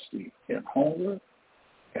against thee in hunger,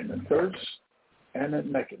 and in thirst, and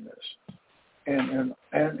in nakedness. And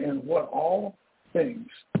in what all things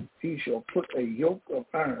he shall put a yoke of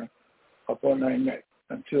iron upon thy neck,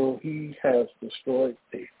 until he has destroyed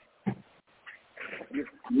thee.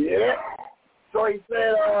 Yeah. So he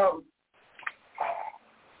said,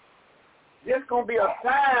 there's going to be a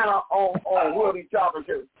sign on who he's talking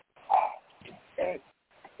to. And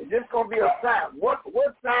it's just going to be a sign. What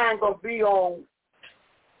sign going to be on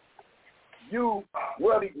you,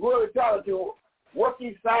 who he's talking to? What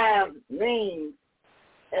these signs mean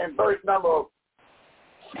in verse number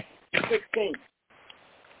 16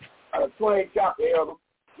 of the 28th chapter, Elder.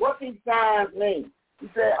 What these signs mean? He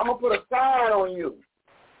said, I'm going to put a sign on you.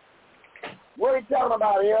 What are you talking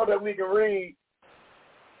about, Elder, that we can read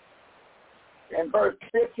in verse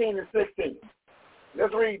 15 and 16?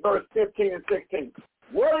 Let's read verse 15 and 16.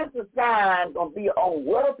 What is the sign going to be on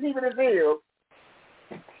what people is ill?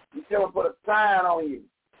 He said, I'm going to put a sign on you,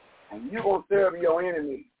 and you're going to serve your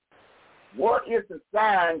enemies. What is the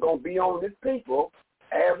sign going to be on this people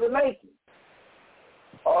as a nation?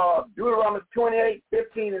 Deuteronomy 28,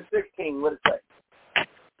 15, and 16. What does it say?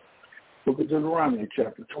 Book of Deuteronomy,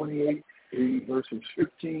 chapter 28, verses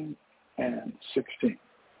 15 and 16.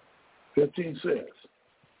 15 says,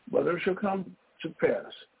 but it shall come to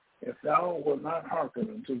pass, if thou wilt not hearken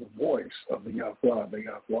unto the voice of the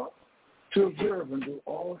Yahweh, to observe and do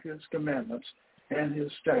all his commandments and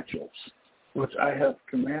his statutes, which I have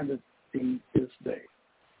commanded thee this day,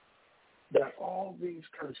 that all these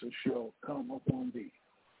curses shall come upon thee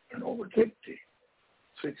and overtake thee.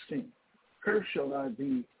 16. Cursed shall thy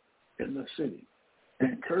be in the city,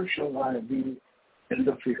 and cursed shall thy be in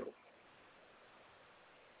the field.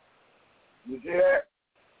 You see that?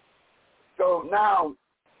 So now,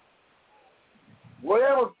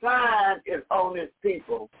 whatever sign is on this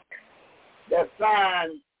people, that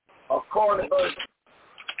sign, according to verse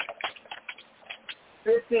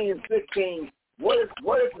 15 and 16, what is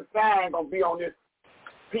the sign going to be on this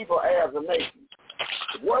people as a nation?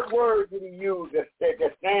 What word did he use that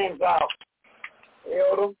stands out?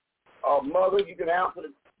 Elder or mother, you can answer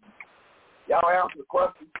y'all answer the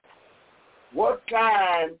question. What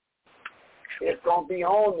sign is going to be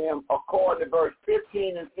on them according to verse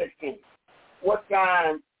 15 and 16? What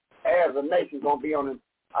sign as a nation is going to be on them?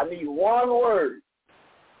 I need one word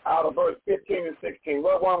out of verse 15 and 16.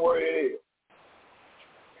 What one word it is?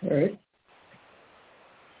 All right.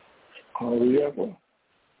 Hallelujah.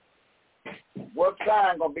 What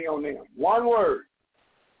sign going to be on them? One word.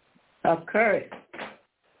 A curse.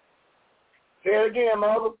 Say it again,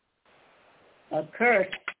 mother. A curse.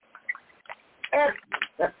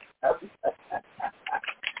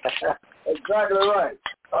 Exactly right.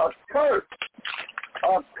 A curse.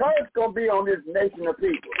 A curse going to be on this nation of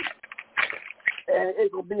people. And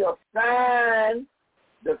it will be a sign.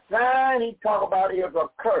 The sign he talk about is a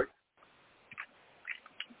curse.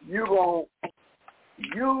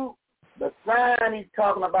 The sign he's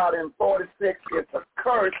talking about in 46 is a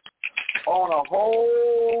curse on a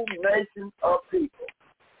whole nation of people.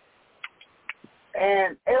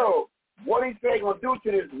 And what he say going to do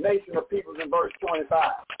to this nation of people in verse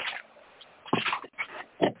 25?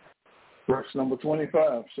 Verse number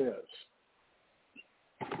 25 says,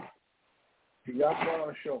 the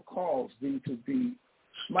Yahweh shall cause thee to be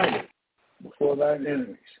smited before thine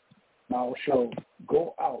enemies. Thou shalt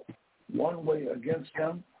go out one way against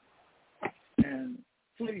them, and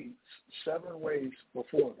flee 7 ways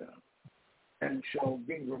before them, and shall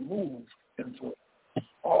be removed into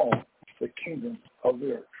all the kingdom of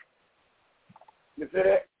the earth. You see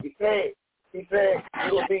that? He said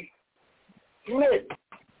you will be smitten.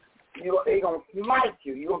 He's going to smite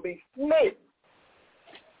you. You're going to be smitten.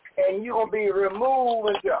 And you're going to be removed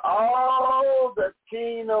into all the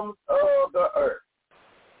kingdoms of the earth.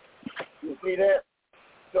 You see that?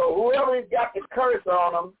 So whoever's got the curse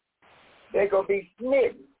on them, they're going to be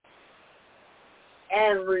smitten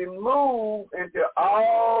and removed into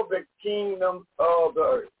all the kingdoms of the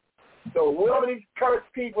earth. So whoever these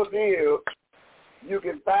cursed people is, you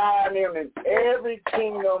can find them in every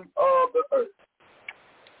kingdom of the earth.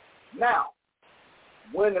 Now,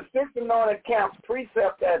 when the 6 anointed camps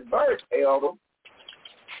precept that verse, Elder,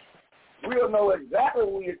 we'll know exactly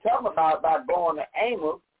what you're talking about by going to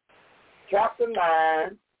Amos, chapter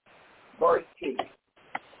 9, verse 10.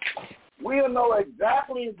 We'll know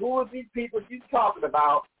exactly who these people you're talking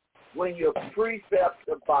about when you precept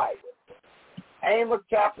the Bible. Amos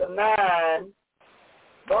chapter 9,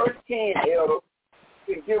 verse 10, Elder,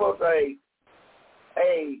 can give us a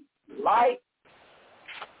light,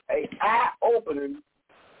 a eye-opening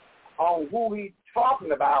on who he's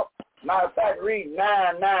talking about. Matter of fact, read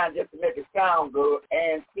 9:9 just to make it sound good,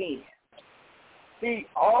 and 10. See,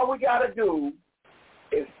 all we got to do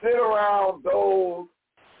is sit around those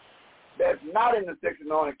that's not in the 6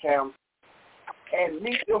 anointed camp and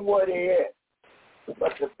meet them where they at.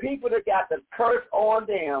 But the people that got the curse on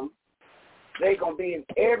them, they're going to be in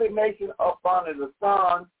every nation up under the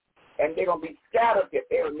sun, and they're going to be scattered to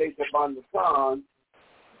every nation up under the sun.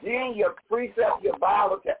 Then your precept, your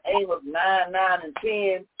Bible to Amos 9, 9, and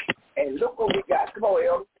 10, and look what we got. Come on,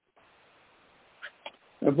 Elder.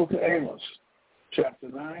 The book of Amos, chapter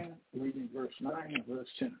 9, reading verse 9 and verse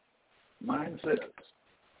 10. Mine says,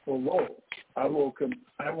 for lo, I will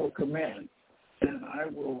command, and I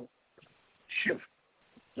will shift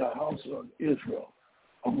the house of Israel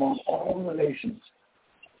among all the nations,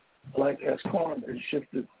 like as corn is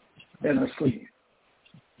shifted in a sleeve.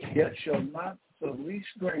 Yet shall not the least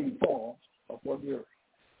grain fall upon the earth.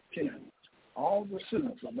 10. All the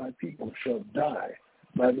sinners of my people shall die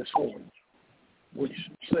by the sword, which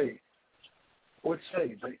say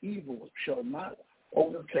the evil shall not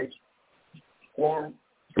overtake or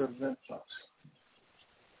prevent us.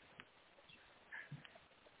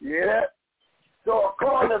 Yeah. So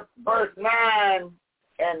according to verse 9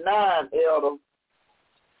 and 9, Elder,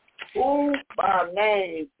 who by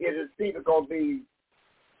name is his people going to be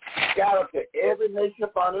scattered to every nation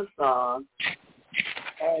upon the sun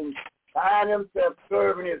and find himself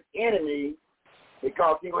serving his enemy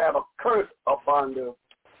because he will have a curse upon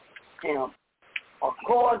him.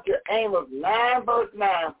 According to Amos 9, verse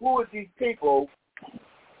 9, who is these people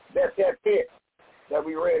that fit that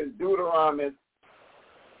we read in Deuteronomy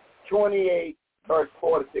 28, verse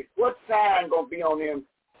 46? What sign going to be on them?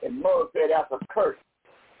 And Moses said that's a curse.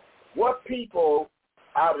 What people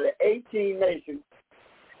out of the 18 nations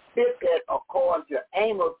fit that according to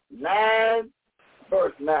Amos 9,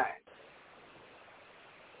 verse 9?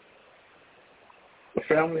 The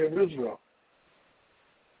family of Israel.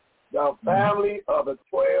 The family of the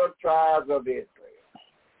 12 tribes of Israel.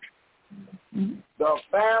 The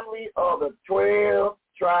family of the 12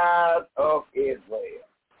 tribes of Israel.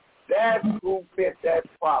 That's who fit that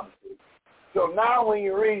prophecy. So now when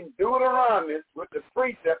you read Deuteronomy with the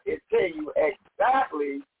precept, it tells you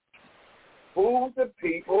exactly who's the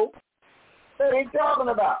people that he's talking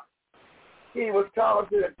about. He was talking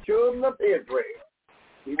to the children of Israel.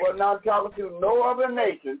 He was not talking to no other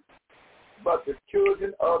nation but the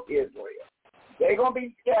children of Israel. They're going to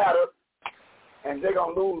be scattered, and they're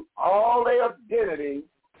going to lose all their identity.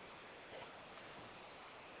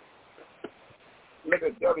 Look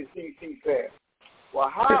at WCC said. Well,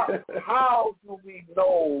 how do we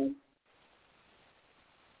know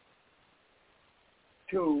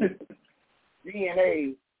to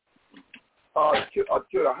DNA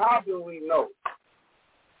children? How do we know?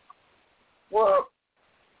 Well,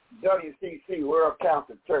 WCC, World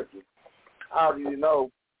Council Churches, how do you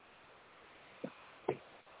know?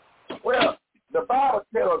 Well, the Bible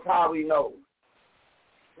tells us how we know.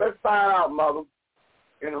 Let's find out, Mother,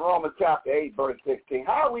 in Romans chapter 8, verse 16.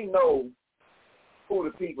 How we know who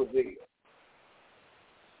the people is.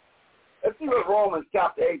 Let's see what Romans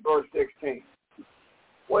chapter 8, verse 16.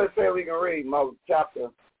 What it say we can read, Mother,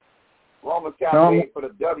 Romans chapter 8 for the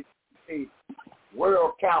WCC,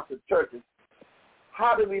 World Council Churches.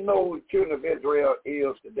 How do we know who the children of Israel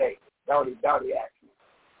is today? Dowdy asked me.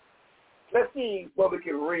 Let's see what we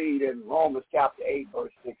can read in Romans chapter 8,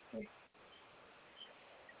 verse 16.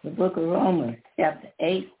 The book of Romans chapter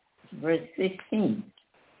 8, verse 16.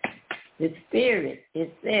 The Spirit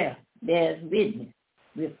itself bears witness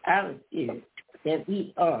with our spirit that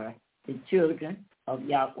we are the children of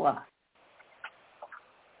Yahweh.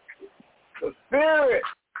 The Spirit.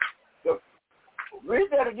 Read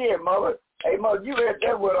that again, Mother. Hey, Mother, you read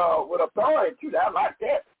that with authority, too. I like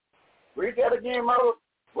that. Read that again, Mother.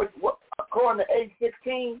 What, according to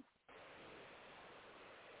 8:16?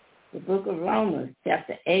 The book of Romans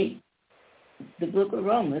chapter 8. The book of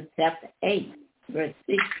Romans chapter 8, verse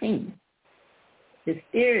 16. The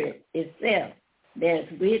Spirit itself bears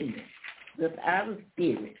witness with our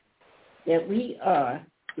spirit that we are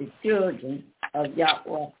the children of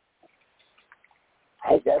Yahweh.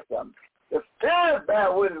 I got something. The Spirit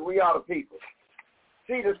bears witness we are the people.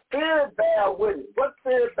 See, the Spirit bears witness. What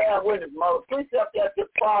Spirit bears witness, Mother? Precept that's in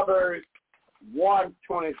Proverbs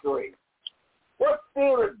 1:23. What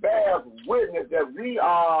Spirit bears witness that we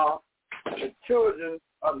are the children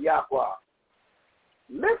of Yahweh?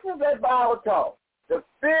 Listen to that Bible talk. The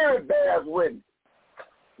Spirit bears witness.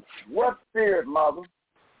 What Spirit, Mother?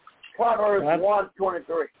 Proverbs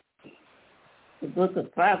 1:23. The book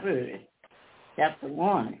of Proverbs, chapter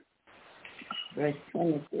 1, verse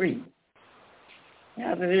 23.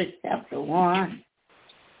 Proverbs chapter 1,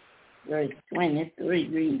 verse 23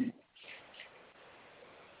 reads.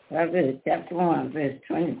 Proverbs chapter 1, verse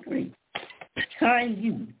 23. Turn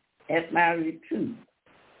you at my reproof.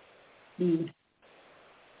 Be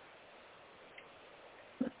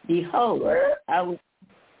Behold, I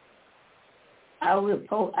will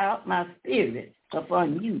pour out my spirit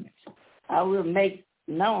upon you. I will make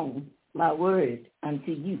known my word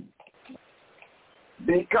unto you.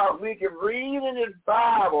 Because we can read in this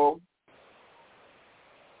Bible,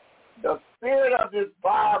 the spirit of this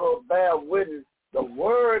Bible bear witness. The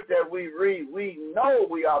words that we read, we know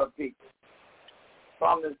we are the people.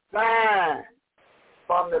 From the signs,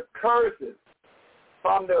 from the curses,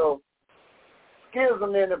 from the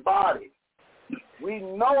schism in the body, we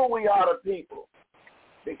know we are the people.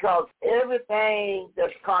 Because everything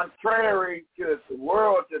that's contrary to the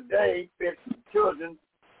world today fits the children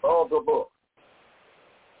of the book.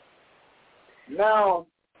 Now,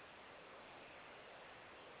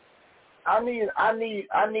 I need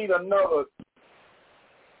another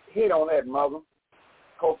hit on that, Mother.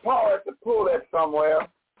 Because Paul has to pull that somewhere.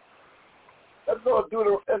 Let's go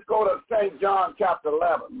to St. John chapter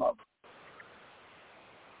 11, Mother.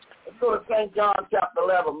 Let's go to St. John chapter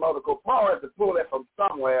 11, Mother, because Paul has to pull that from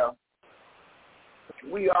somewhere.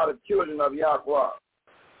 We are the children of Yahweh.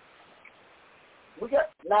 We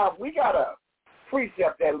got to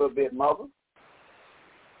precept that a little bit, Mother.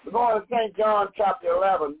 We're going to St. John chapter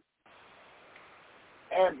 11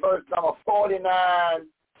 and verse number 49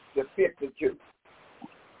 to 52.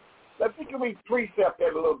 Let's see, can we precept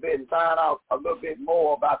that a little bit and find out a little bit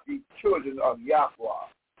more about these children of Yahweh,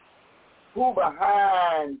 who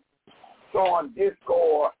behind sowing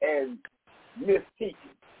discord and misteaching.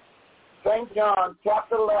 St. John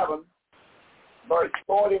chapter 11, verse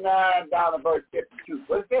 49 down to verse 52.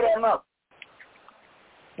 Let's say that up.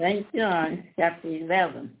 St. John chapter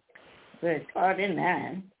 11, verse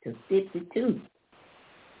 49 to 52.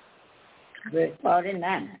 Verse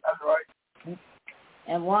 49. That's right.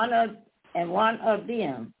 And one of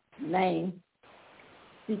them named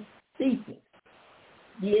Cephas,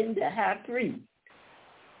 being the high priest,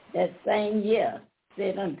 that same year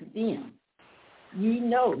said unto them, Ye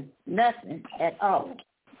know nothing at all.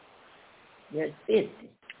 Verse 50.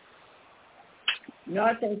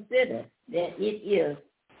 Nor consider that it is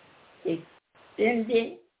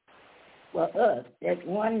extended for us that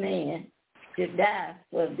one man should die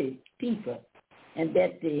for the people, and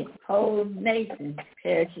that the whole nation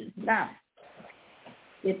perishes not.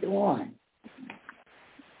 51.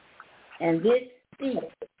 And this speaks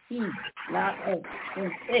he not of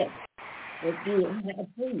himself, but being high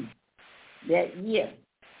priest that year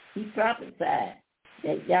he prophesied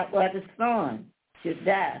that Yahweh the Son should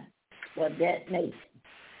die for that nation.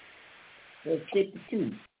 Verse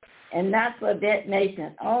 52. And not for that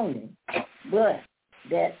nation only, but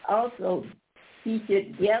that also he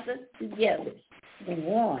should gather together in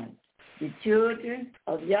one the children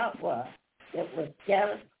of Yahweh that were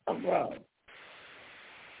scattered abroad.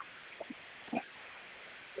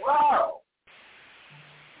 Wow.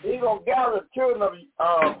 He's going to gather the children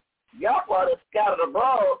of Yahweh that's scattered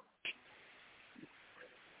abroad.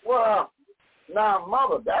 Well, now,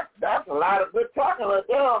 Mother, that's a lot of good talking right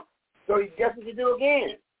there. So he guess what you do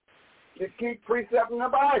again? You keep precepting the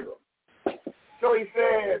Bible. So he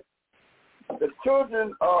says, the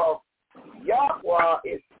children of Yahweh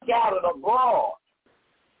is scattered abroad.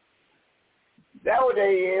 That's what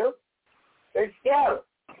they is. They scattered.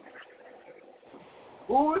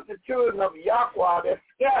 Who is the children of Yahweh that's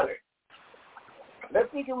scattered?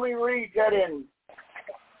 Let's see, can we read that in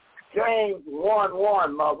James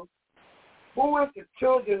 1:1, Mother? Who is the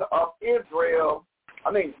children of Israel? I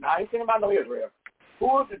ain't saying about no Israel.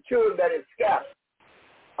 Who is the children that is scattered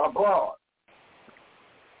abroad?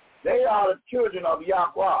 They are the children of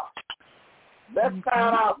Yahweh. Let's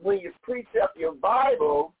find out when you precept your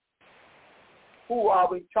Bible, who are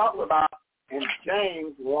we talking about in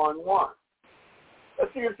James 1:1.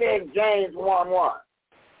 Let's see if it's in James 1:1.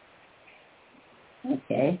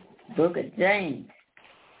 Okay. Book of James,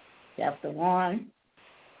 chapter 1,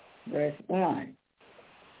 verse 1.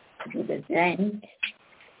 Book of James,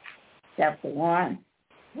 chapter 1,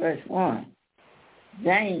 verse 1.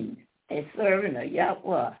 James, a servant of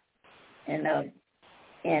Yahweh and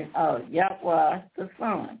of Yahweh the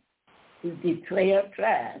Son, who the 12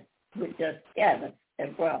 tribes which are scattered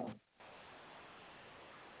abroad.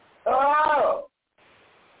 Oh!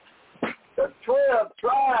 The 12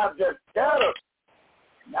 tribes are scattered.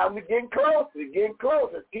 Now we're getting close.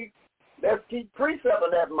 Let's keep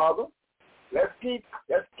precepting that, Mother. Let's keep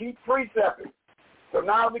precepting. So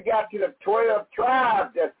now we got to the 12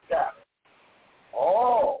 tribes that's scattered.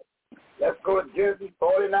 Oh, let's go to Genesis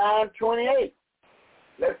 49:28.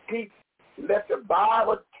 Let the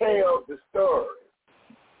Bible tell the story.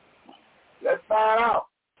 Let's find out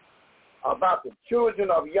about the children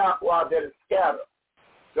of Yahweh that is scattered.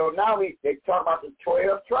 So now they talk about the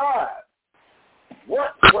 12 tribes.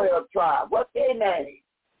 What 12 tribes? What's their name?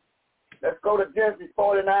 Let's go to Genesis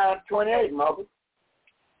 49:28, Mother.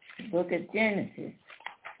 Book of Genesis,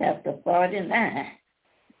 chapter 49,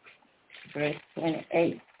 verse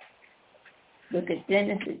 28. Book of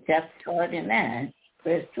Genesis, chapter 49,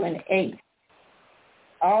 verse 28.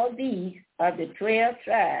 All these are the 12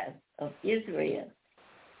 tribes of Israel,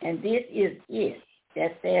 and this is it,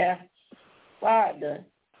 that their father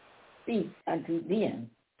speak unto them,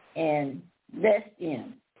 and bless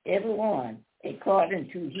them, everyone according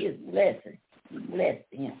to his blessing. Bless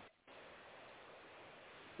them.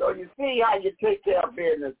 So you see how you take care of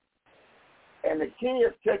business, and the key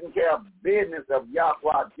is taking care of business of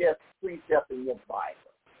Yahweh, just precept in your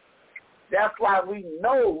Bible. That's why we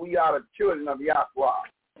know we are the children of Yahweh.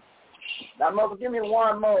 Now, Mother, give me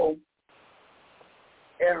one more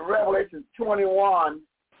in Revelation 21,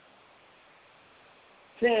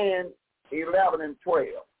 10, 11, and 12.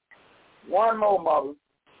 One more, Mother.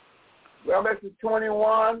 Revelation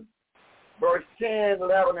 21, verse 10,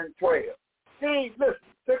 11, and 12. See, listen,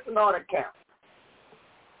 6 and on account.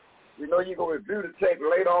 We know you're going to review the tape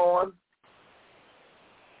later on.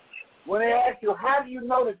 When they ask you, how do you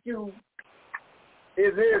know that you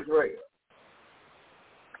is Israel?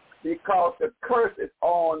 Because the curse is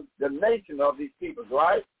on the nation of these people,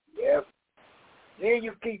 right? Yes. Then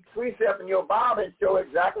you keep precept in your Bible and show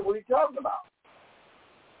exactly what he's talking about.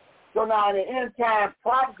 So now in the end time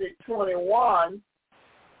prophecy 21,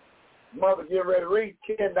 Mother, get ready to read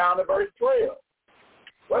 10 down to verse 12.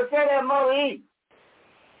 What say that, Mother E?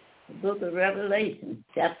 The book of Revelation,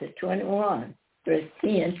 chapter 21, verse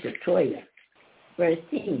 10 to 12. Verse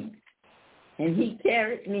 10. And he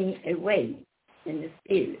carried me away in the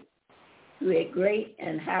spirit to a great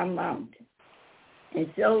and high mountain,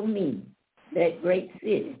 and showed me that great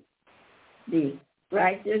city, the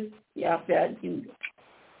righteous Yahweh Judah,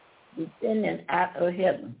 descending out of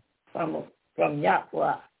heaven from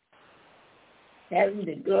Yahweh, having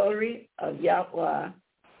the glory of Yahweh,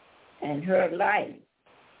 and her light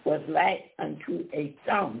was like unto a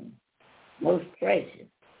stone, most precious,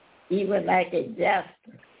 even like a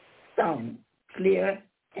jasper stone, clear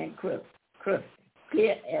and crystal,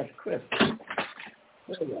 clear as crystal,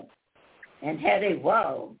 and had a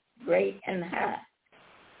wall great and high,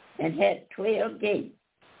 and had 12 gates,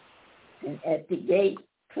 and at the gate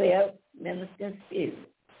 12 ministering spirits,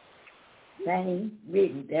 names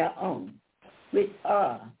written thereon, which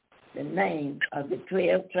are the names of the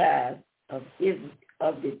 12 tribes of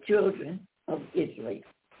the children of Israel.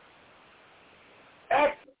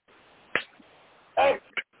 Excellent. Excellent.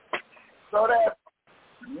 So that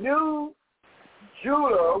New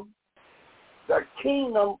Judah, the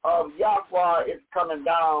kingdom of Yahweh, is coming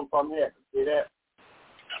down from heaven. See that?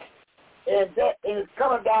 And it's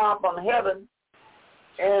coming down from heaven,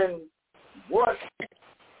 and what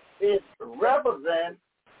it represents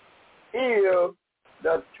is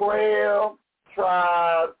the 12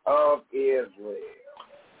 tribes of Israel.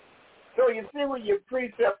 So you see when you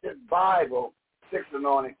precept this Bible, 6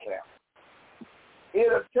 anointed camp,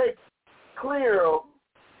 it'll take clear,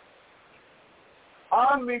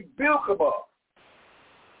 unrebukable,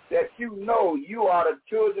 that you know you are the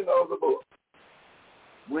children of the book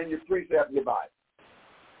when you precept your Bible.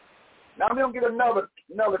 Now I'm going to get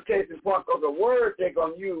another case in point, because the word they're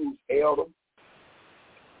going to use, elder,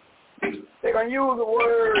 they're going to use the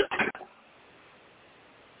word,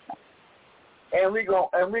 and we're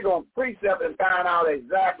going to precept and find out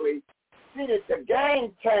exactly. See, that the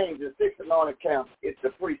game changes 6 anointed camps. It's the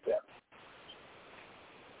precept.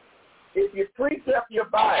 If you precept your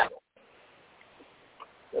Bible,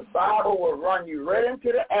 the Bible will run you right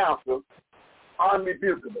into the answer,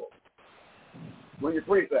 unrebukable, when you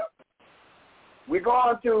precept. We're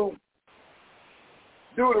going to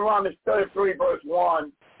Deuteronomy 33, verse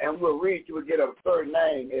 1, and we'll read till we get a third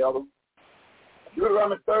name, elder.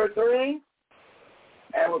 Deuteronomy 33,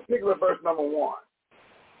 and we'll pick up verse number 1.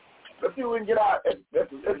 Let's see if we can get out.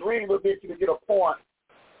 Let's read a little bit till we get a point.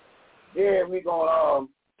 Then we're going to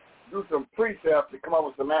do some precepts to come up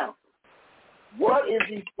with some answers. What is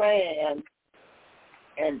he saying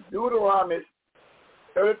in Deuteronomy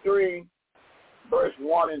 33, verse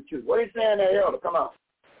 1 and 2? What is he saying there, elder? Come on.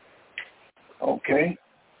 Okay.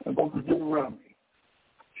 The book of Deuteronomy,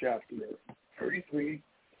 chapter 33,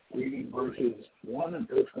 reading verses 1 and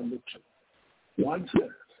verse number 2. 1 says,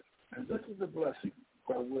 and this is the blessing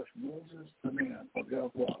by which Moses, the man of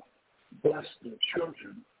Yahweh, blessed the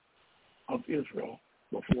children of Israel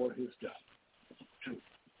before his death. 2.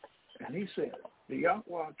 And he said, the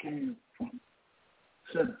Yahweh came from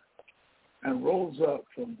Sinai and rose up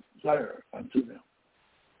from Zaire unto them,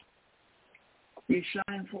 he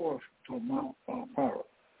shined forth from Mount Paran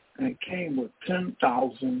and came with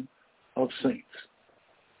 10,000 of saints.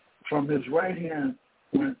 From his right hand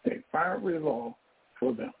went a fiery law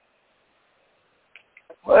for them.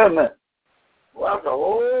 Wait a minute. Well, that's a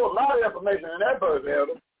whole lot of information in that verse,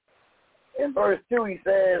 Elder. In verse 2, he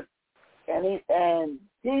says, and he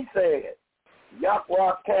said,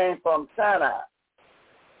 Yahweh came from Sinai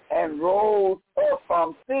and rose up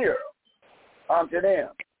from Seir unto them.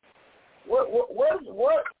 What was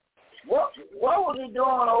he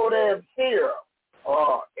doing over there in Seir,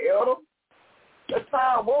 Elder? Let's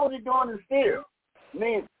find out what was he doing in Seir. I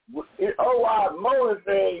mean, Moses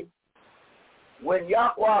said, when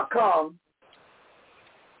Yahweh comes,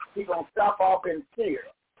 he's going to stop off in Seir.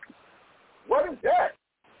 What is that?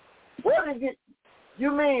 What is it?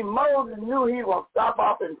 You mean Moses knew he was going to stop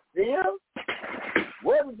off in Seir?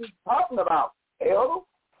 What is he talking about, Elder?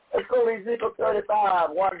 Let's go to Ezekiel 35,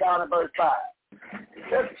 1 down to verse 5.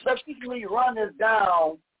 Let's keep me run this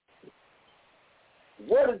down.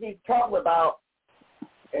 What is he talking about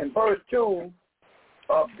in verse 2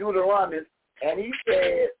 of Deuteronomy? And he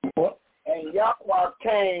said, and Yahweh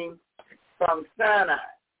came from Sinai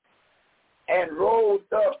and rose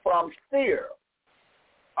up from Seir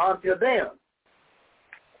unto them.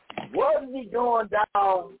 What is he doing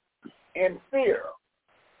down in Seir?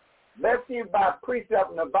 Let's see by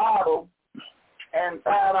precept in the Bible and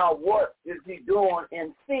find out what is he doing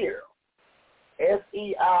in Seir.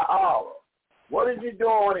 S-E-I-R. What is he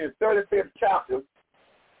doing in 35th chapter,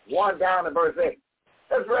 1 down to verse 8?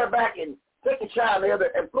 Let's read back and take a shot there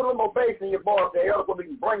and put a little more bass in your voice there, so we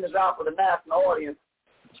can bring this out for the national audience.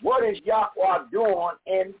 What is Yahweh doing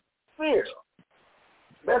in Seir?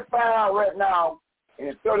 Let's find out right now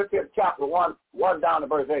in 35th chapter, 1 down to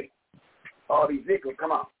verse 8. Oh, Ezekiel,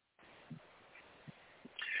 come on.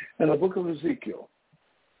 In the book of Ezekiel,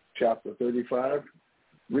 chapter 35,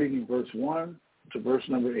 reading verse 1 to verse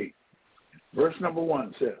number 8. Verse number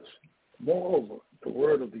 1 says, Moreover, the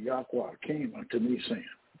word of the Yahweh came unto me, saying,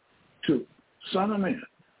 2, Son of man,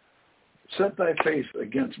 set thy face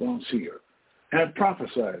against Mount Seir, and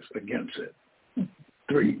prophesy against it.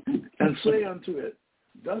 3, and say unto it,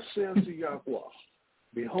 Thus says the Yahweh,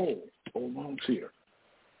 Behold, O Mount Seir,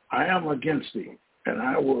 I am against thee, and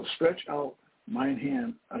I will stretch out mine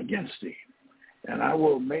hand against thee, and I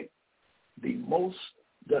will make thee most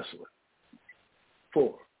desolate.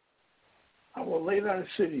 4, I will lay thy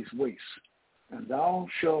cities waste, and thou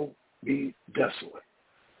shalt be desolate.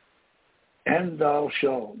 And thou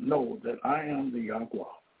shalt know that I am the Yahweh.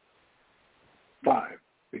 5,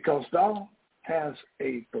 because thou hast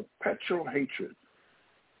a perpetual hatred,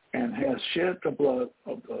 and hast shed the blood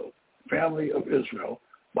of the family of Israel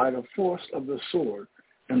by the force of the sword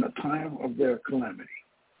in the time of their calamity,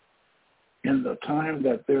 in the time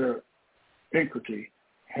that their iniquity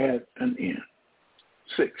had an end.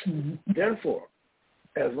 6, Therefore,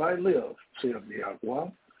 as I live, saith the Yahweh,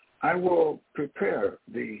 I will prepare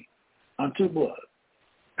thee unto blood,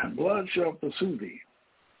 and blood shall pursue thee.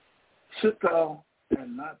 Sit thou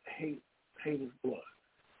and not hateth blood,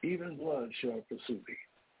 even blood shall pursue thee.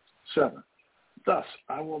 7, Thus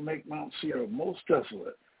I will make Mount Seir most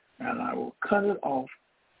desolate, and I will cut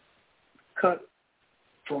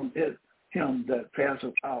from it him that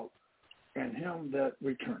passeth out, and him that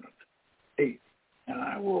returneth. 8, And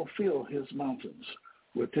I will fill his mountains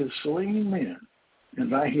with his slain men in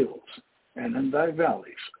thy hills, and in thy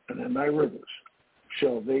valleys, and in thy rivers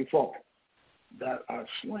shall they fall, that are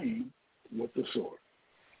slain with the sword.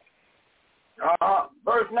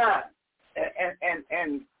 Verse 9.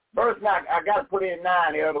 And verse 9, I got to put in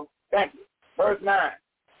 9, Elder. Thank you. Verse 9.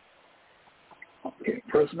 Okay,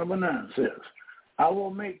 verse number 9 says, I will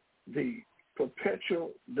make thee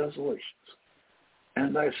perpetual desolations,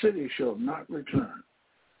 and thy city shall not return,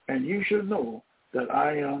 and you shall know that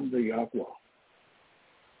I am the Yahweh.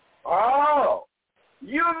 Oh,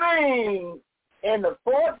 you mean in the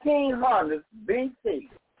 1400s BC,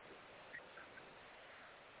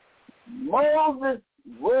 Moses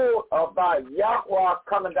wrote about Yahweh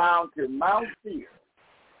coming down to Mount Seir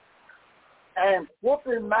and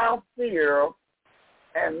whooping Mount Seir,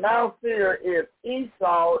 and Mount Seir is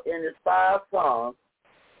Esau and his 5 sons,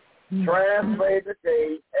 translated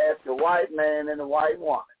today as the white man and the white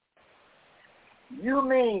woman. You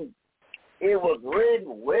mean it was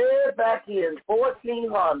written way back in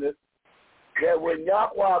 1400 that when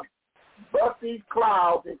Yahweh bust these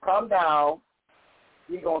clouds and come down,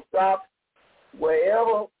 he's going to stop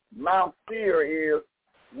wherever Mount Seir is,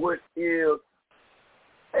 which is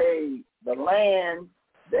the land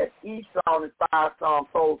that Esau and his 5 sons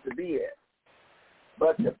supposed to be at.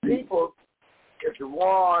 But the people is the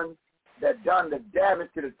one that done the damage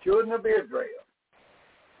to the children of Israel.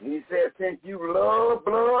 He said, since you love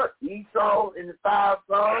blood, Esau and his 5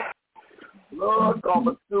 sons, blood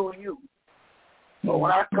gonna pursue you. But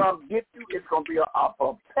when I come get you, it's gonna be a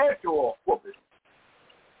perpetual whooping.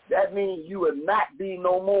 That means you will not be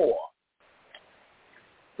no more.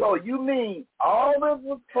 So you mean all this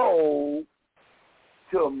was told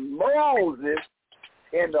to Moses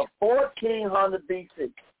in the 1400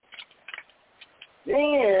 BC.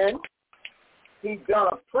 Then he done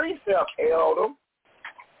a precept elder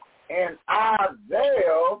in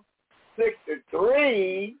Isaiah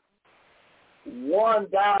 63, 1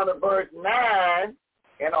 down to verse 9,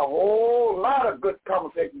 and a whole lot of good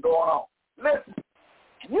conversation going on. Listen,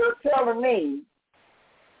 you're telling me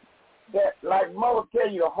that, like Mother tell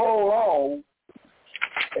you to hold on,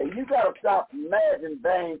 and you got to stop imagining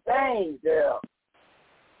vain things there,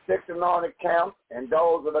 6 anointed camps and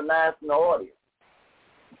those of the national audience.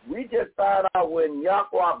 We just found out when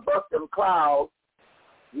Yahweh bust them clouds,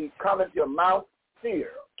 he's coming to Mount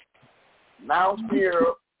Seir. Mount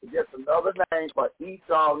Seir is just another name for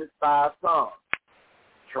Esau and his 5 sons,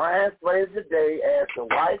 translated today as the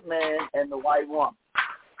white man and the white woman.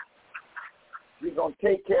 We're going to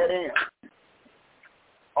take care of them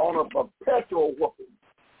on a perpetual whooping.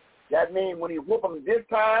 That means when he whoop them this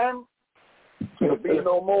time, there'll be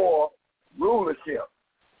no more rulership.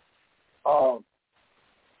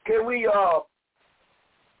 Can we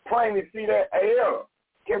plainly see that error?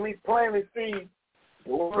 Can we plainly see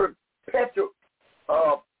the word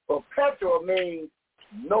perpetual means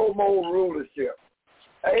no more rulership?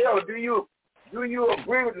 Hey, do you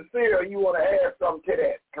agree with the seer, or you want to add something to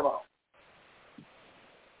that? Come on.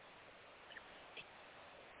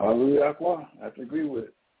 Hallelujah. I have to agree with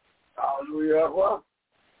it. Hallelujah. All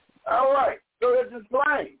right. So let's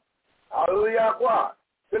explain. Hallelujah.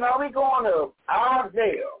 So now we go on to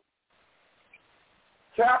Isaiah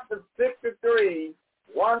chapter 63,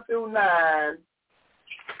 1 through 9,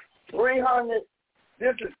 300.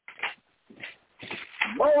 This is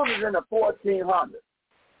Moses in the 1400s.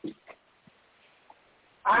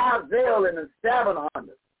 Isaiah in the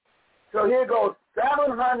 700s. So here goes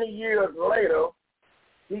 700 years later,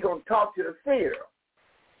 he's going to talk to the seer.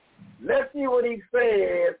 Let's see what he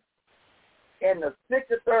says in the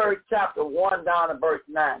 63rd chapter, 1 down to verse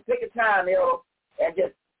 9. Take your time, Elder, and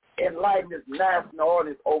just enlighten this national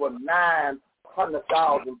audience over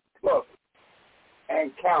 900,000 plus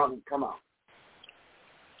and counting. Come on.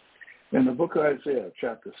 In the book of Isaiah,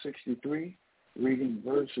 chapter 63, reading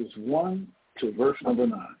verses 1 to verse number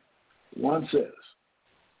 9, 1 says,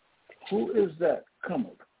 "Who is that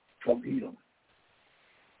cometh from Edom,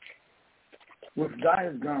 with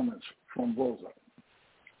dyed garments from Bozrah?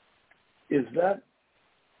 Is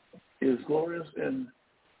glorious in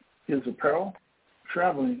his apparel,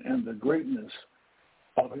 traveling in the greatness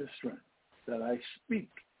of his strength, that I speak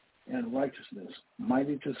in righteousness,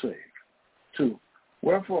 mighty to save. 2,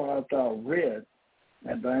 wherefore art thou red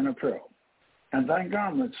in thine apparel, and thy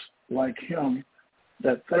garments like him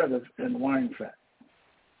that treadeth in wine fat?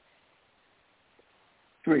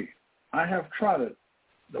 3, I have trodden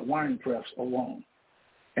the winepress alone,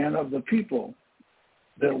 and of the people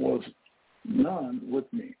there was none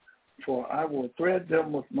with me. For I will thread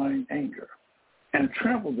them with mine anger, and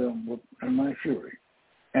trample them in my fury.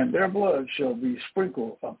 And their blood shall be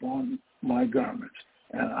sprinkled upon my garments,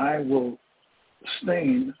 and I will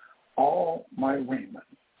stain all my raiment.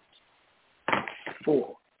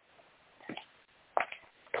 4,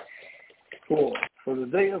 for the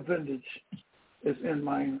day of vengeance is in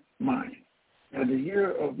my mind, and the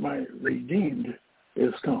year of my redeemed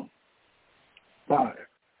is come. 5,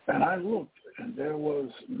 and I looked, and there was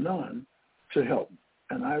none to help,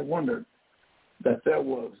 and I wondered that there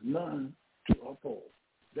was none to uphold.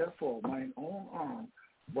 Therefore mine own arm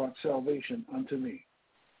brought salvation unto me,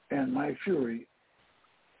 and my fury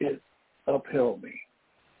it upheld me.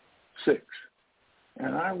 6,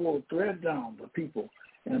 and I will thread down the people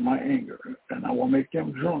in my anger, and I will make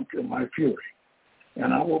them drunk in my fury,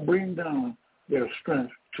 and I will bring down their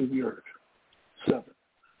strength to the earth. 7,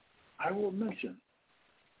 I will mention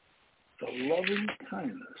the loving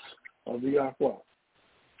kindness of the Yahweh,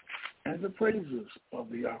 and the praises of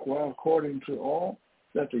the Yahweh according to all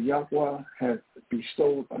that the Yahweh had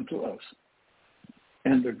bestowed unto us,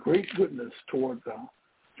 and the great goodness toward the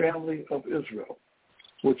family of Israel,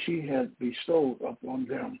 which he had bestowed upon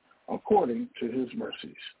them according to his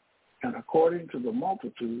mercies, and according to the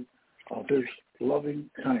multitude of his loving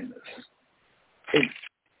kindness. 8,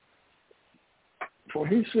 for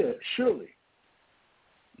he said, surely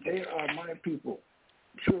they are my people,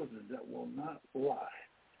 children that will not lie.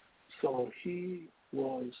 So he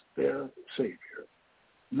was their Savior.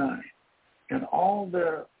 9. In all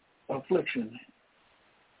their affliction,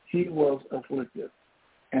 he was afflicted,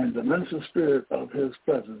 and the minister spirit of his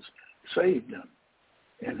presence saved them.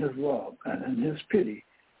 In his love and in his pity,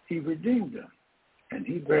 he redeemed them, and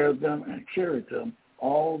he bare them and carried them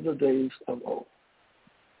all the days of old.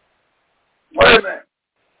 Wait a minute.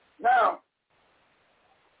 Now,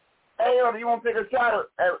 do you want to take a shot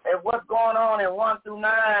at what's going on in 1 through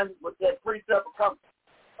 9 with that precept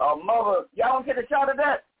of mother? Y'all want to take a shot at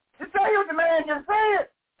that? To tell you what the man just said.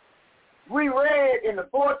 We read in the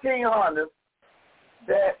 1400s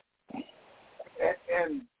that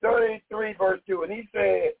in 33 verse 2, and he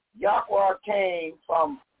said, Yahweh came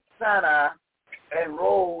from Sinai and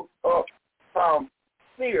rose up from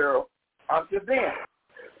Seir unto them.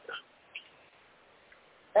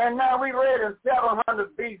 And now we read in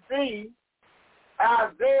 700 BC,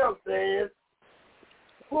 Isaiah says,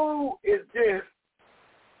 who is this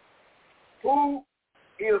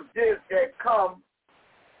that comes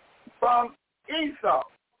from Esau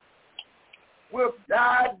with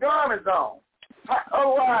dyed garments on?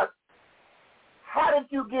 Otherwise, how did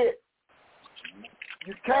you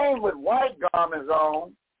came with white garments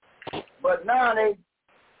on, but now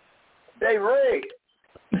they red.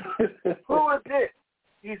 Who is this?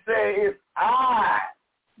 He said, it's I,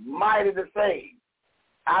 mighty to save.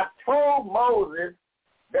 I told Moses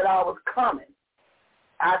that I was coming.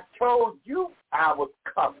 I told you I was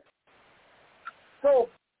coming. So,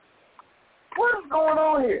 what is going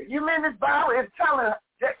on here? You mean this Bible is telling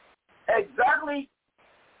exactly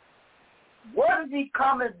what is he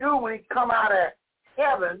come to do when he come out of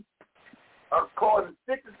heaven, according to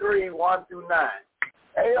 63, 1 through 9.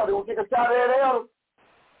 Hey, Elder, you want to take a shot at that, Elder?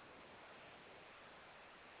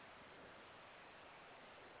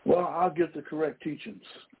 Well, I'll get the correct teachings.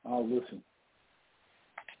 I'll listen.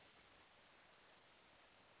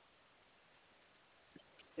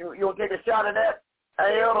 You want to take a shot at that?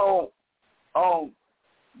 Hey, Elder,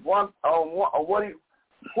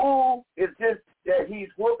 who is this that he's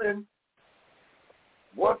whooping?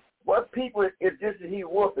 What people is this that he's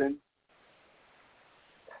whooping?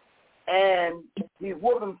 And he's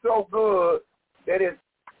whooping so good that his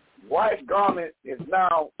white garment is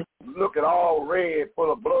now looking all red,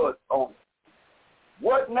 full of blood on it.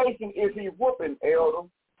 What nation is he whooping, Elder?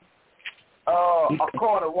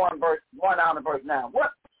 According to 1 out of verse 9.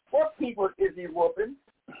 What people is he whooping?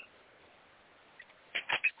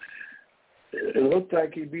 It looked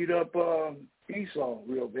like he beat up Esau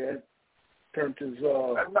real bad. Turned his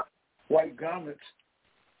white garments.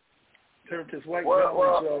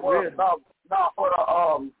 Red. No, for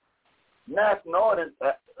the national ordinance,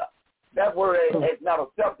 that word is not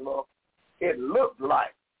acceptable. It looked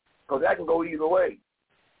like, because that can go either way.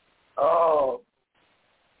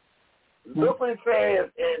 Look what it says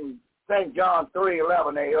in St. John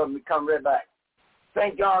 3:11. They help me come right back.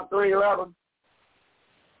 St. John 3:11.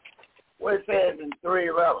 What it says in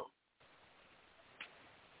 3:11.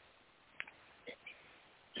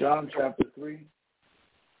 John chapter 3,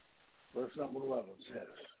 verse number 11 says,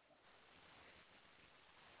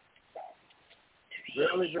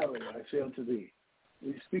 Verily, verily, I say unto thee,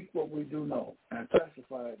 we speak what we do know, and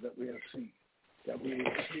testify that we have seen, that we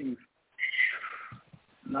receive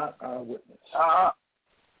not our witness.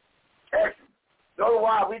 So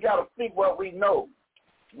why we got to speak what we know.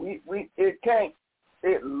 It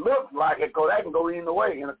looks like it, because that can go either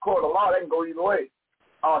way. In a court of law, that can go either way.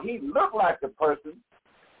 He looked like the person.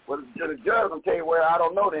 Well, the judge will tell you, well, I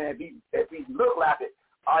don't know then. If he looked like it,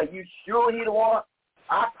 are you sure he the one?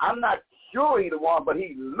 I'm not sure he the one, but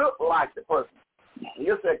he looked like the person.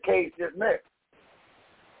 You said case dismissed.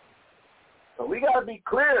 So we got to be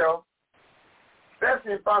clear,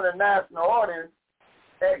 especially in front of the national audience,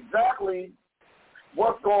 exactly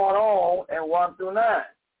what's going on in 1 through 9.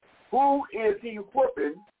 Who is he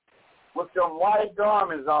whooping with some white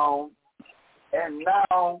garments on, and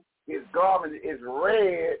now his garment is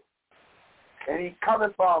red, and he's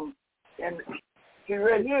coming from, and see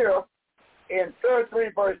right here, in 33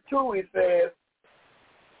 verse 2, he says,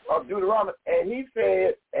 of Deuteronomy, and he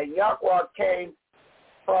said, and Yahweh came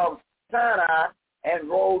from Sinai and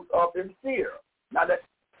rose up in Seir. Now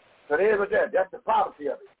so there's that. That's the prophecy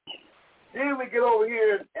of it. Then we get over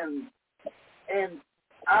here in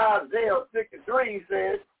Isaiah 63, he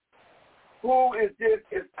says, who is this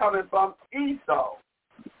is coming from Esau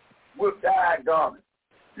with dyed garments?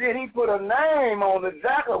 Then he put a name on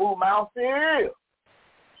exactly who Mount Seir is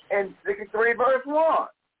in 63 verse 1.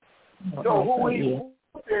 So who he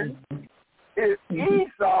whooping is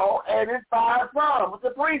Esau and his 5 sons with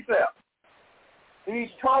the precept.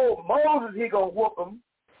 He told Moses he going to whoop him,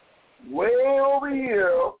 way over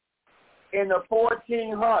here in the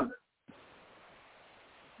 1400s.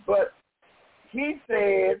 But he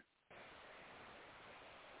said,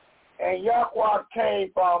 and Yahweh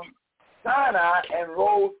came from Sinai and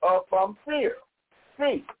rose up from Seir.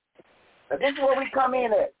 See, now this is where we come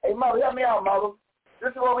in at. Hey, Mother, help me out, Mother.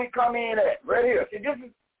 This is where we come in at, right here. See, this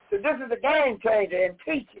is the game changer in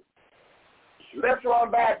teaching. Let's run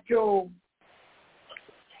back to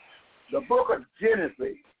the book of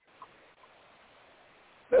Genesis.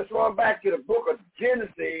 Let's run back to the book of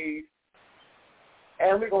Genesis,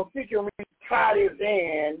 and we're going to see can we tie this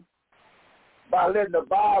in by letting the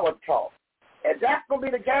Bible talk. And that's going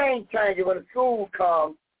to be the game changer when the school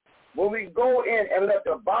comes, when we go in and let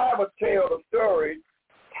the Bible tell the story.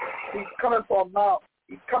 He's coming from Mount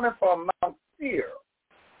Seir.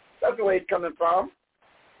 That's where he's coming from.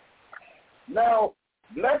 Now,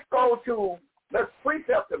 let's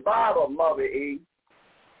precept the Bible, Mother E.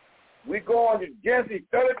 We go on to Genesis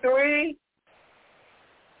 33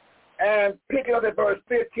 and pick it up at verse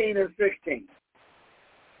 15 and 16.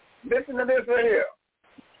 Listen to this right here.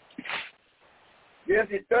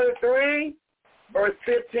 Genesis 33, verse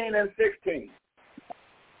 15 and 16.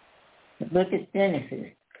 The book of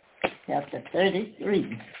Genesis, chapter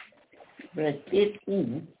 33, verse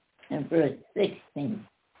 15 and verse 16.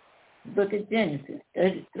 The book of Genesis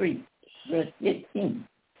 33, verse 15.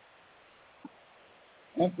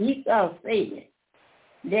 And Esau said,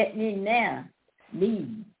 let me now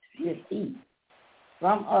leave with thee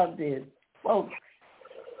some of the folks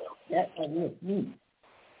that are with me.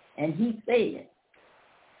 And he said,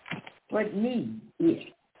 what need is,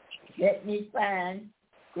 let me find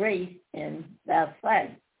grace in thy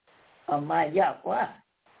sight of my Yahweh.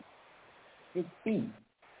 16.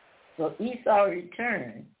 So Esau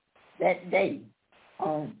returned that day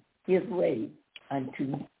on his way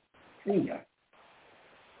unto Seir.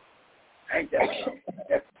 Ain't that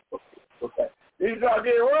okay. Esau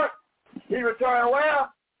did what? He returned where?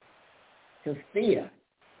 To Seir.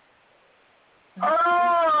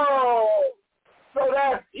 Oh, so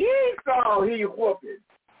that's Esau he whooping.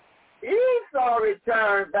 Esau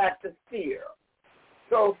returned back to Seir.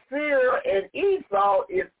 So Seir and Esau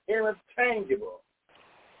is interchangeable.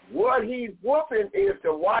 What he's whooping is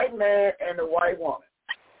the white man and the white woman.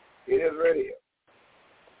 It is right here.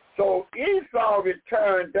 So Esau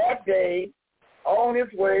returned that day on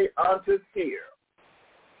his way unto Seir.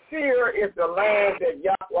 Seir is the land that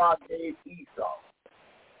Yahweh gave Esau.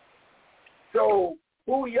 So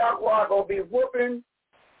who Yahweh gonna be whooping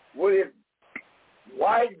with his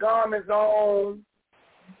white garments on,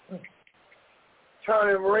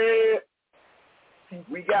 turning red?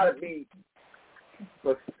 We gotta be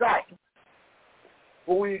precise.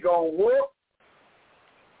 Who he gonna whoop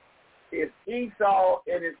is Esau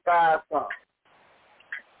and his 5 sons.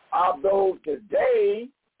 Although today,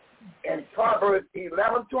 in Proverbs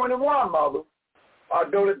 11:21, Mother,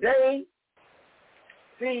 although today,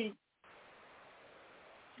 see,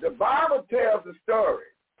 the Bible tells the story.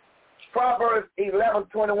 Proverbs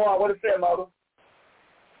 11:21. What it say, Mother?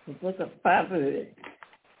 The book of Proverbs,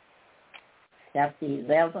 chapter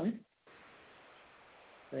 11,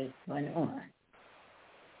 verse 21.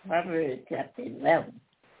 Proverbs chapter 11,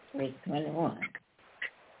 verse 21.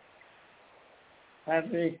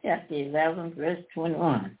 Proverbs chapter 11, verse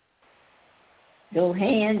 21. Though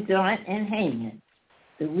hand joint in hand,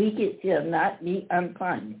 the wicked shall not be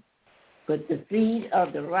unpunished, but the seed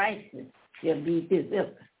of the righteous shall be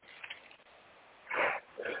delivered.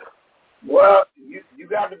 Well, you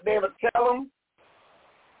got to be able to tell them,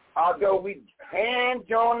 although we hand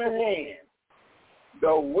join in hand,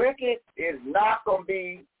 the wicked is not going to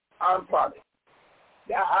be unpunished.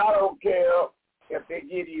 Now, I don't care if they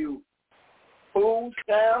give you food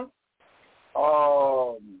stamps,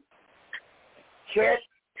 checks,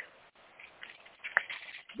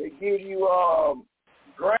 they give you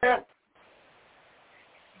grants,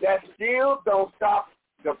 that still don't stop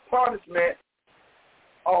the punishment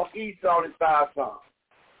on Esau and his 5 sons.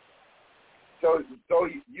 So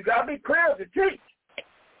you got to be clear to teach.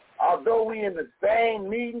 Although we in the same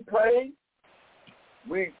meeting place,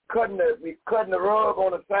 we cutting the rug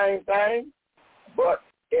on the same thing, but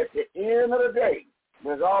at the end of the day,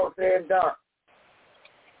 when it's all said and done,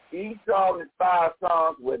 Esau and his 5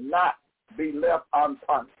 sons would not be left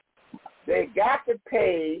unpunished. They got to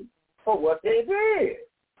pay for what they did.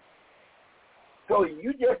 So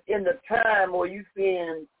you just in the time where you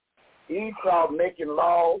seeing Esau making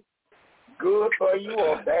laws good for you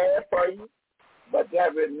or bad for you, but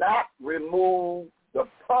that will not remove the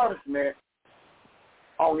punishment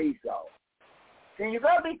on Esau. See, you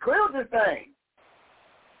got to be clear with this thing,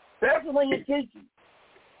 especially when you're teaching.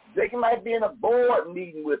 They might be in a board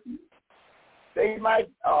meeting with you. They might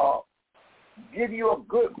give you a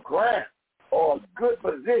good grant or a good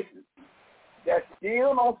position. That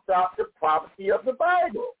still don't stop the prophecy of the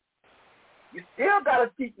Bible. You still got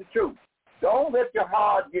to teach the truth. Don't let your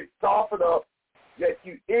heart get softened up that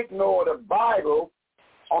you ignore the Bible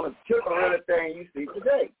on a temporary thing you see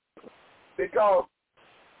today. Because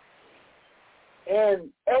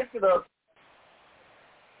in Exodus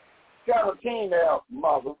 17 now,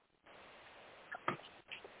 mother,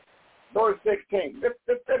 verse 16. Let's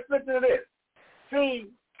listen to this. See,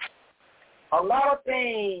 a lot of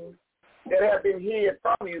things that have been hid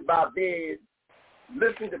from you by being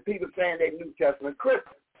listening to people saying they're New Testament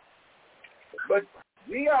Christians. But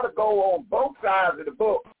we ought to go on both sides of the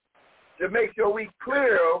book to make sure we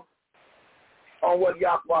clear on what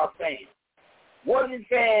Yahweh is saying. What is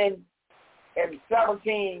he saying in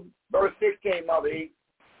 17, verse 16, Mother E?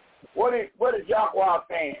 What is Yahweh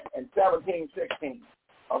saying in 17:16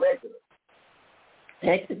 of Exodus?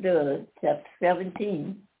 Exodus chapter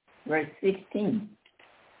 17, verse 16.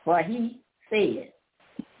 For he said,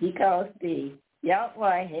 because the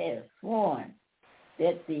Yahweh has sworn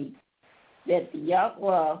that the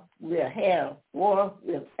Yahweh will have war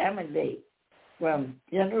with Amalek from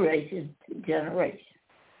generation to generation.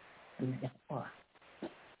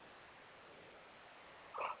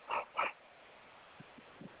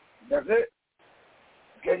 That's it?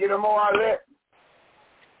 Can you get more out of that?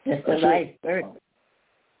 That's the life verse.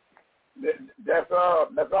 That's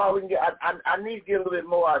all we can get. I need to get a little bit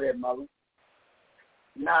more out of that, Mother.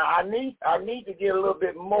 Now I need to get a little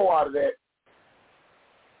bit more out of that.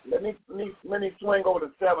 Let me swing over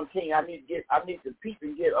to 17. I need to peep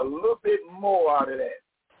and get a little bit more out of that.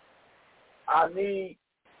 I need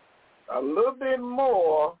a little bit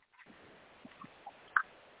more,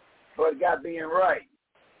 but it got being right.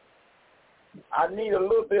 I need a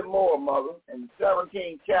little bit more, Mother, in the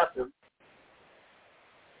 17th chapter.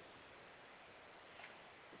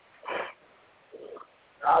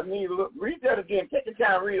 I need a little, read that again. Take the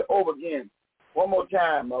time, read it over again. One more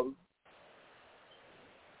time, Mother.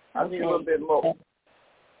 I need a little bit more.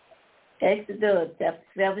 Exodus chapter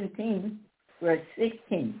 17, verse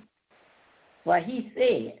 16. For he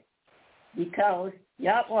said, because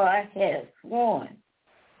Yahweh has sworn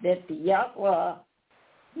that the Yahweh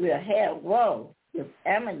will have war with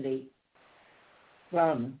Amalek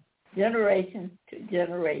from generation to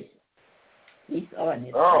generation. He's on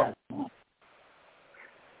his side.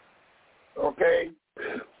 Okay.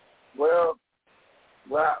 Well,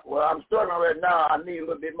 I'm struggling right now. I need a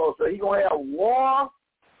little bit more. So he's going to have war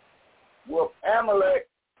with Amalek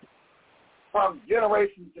from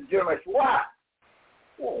generation to generation. Why?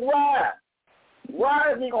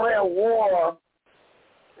 Why is he going to have war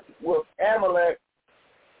with Amalek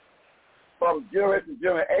from generation to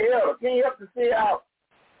generation? Hey, can you help to see out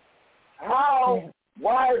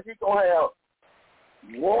why is he going to have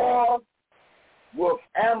war with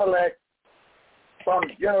Amalek from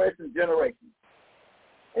generation to generation?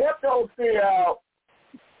 Help those see out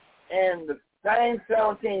in the same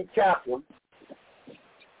 17th chapter.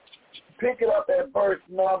 Pick it up at verse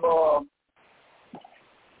number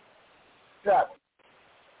 7.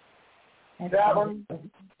 7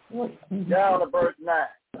 down to verse 9.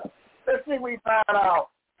 Let's see if we find out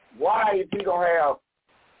why is he going to have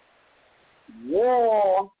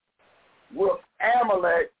war with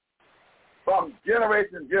Amalek from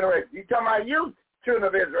generation to generation. You talking about you, children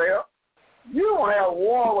of Israel. You don't have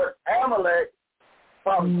war with Amalek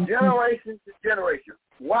from generation to generation.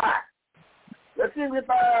 Why? Let's see if we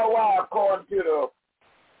find out why according to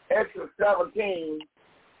the Exodus 17,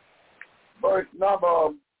 verse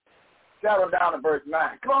number 7 down to verse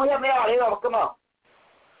 9. Come on, help me out here. Come on.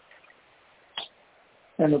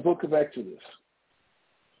 In the book of Exodus,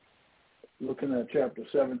 looking at chapter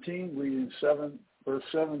 17, reading 7, verse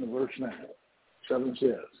 7 to verse 9. 7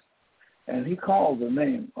 says, and he called the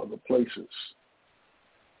name of the places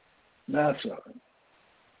Massa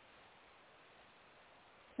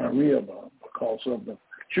and Rehoboam, because of the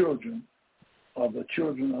children of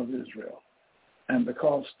Israel, and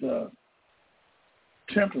because the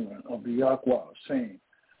temperament of the Yahweh, saying,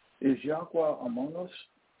 is Yahweh among us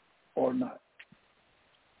or not?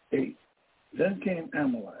 8. Then came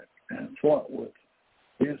Amalek and fought with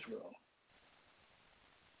Israel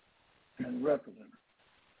and Rephidim.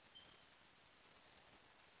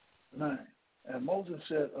 9. And Moses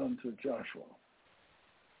said unto Joshua,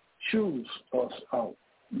 choose us out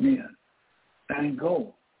men and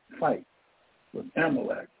go fight with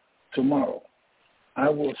Amalek tomorrow. I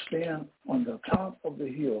will stand on the top of the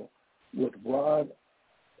hill with the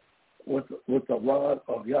rod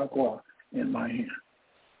of Yahweh in my hand.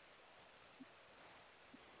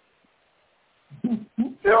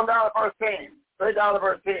 Still down to verse 10. Straight down to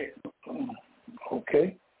verse 10.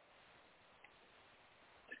 Okay.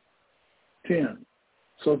 10.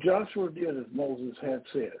 So Joshua did as Moses had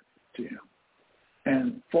said to him,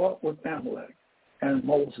 and fought with Amalek, and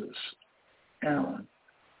Moses, Aaron,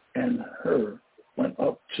 and Hur went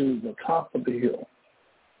up to the top of the hill.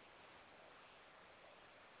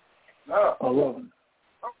 11.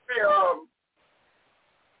 Okay,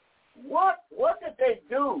 what did they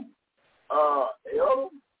do, Elder?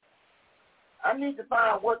 I need to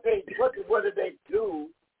find what did they do?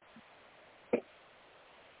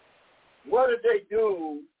 What did they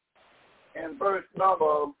do in verse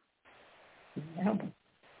number 6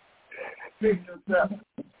 and 7?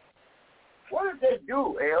 What did they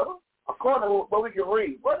do, Elder? According to what we can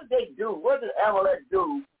read, what did they do? What did Amalek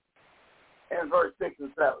do in verse 6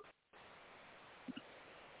 and 7?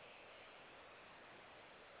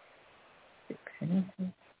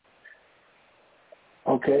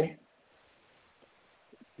 Okay.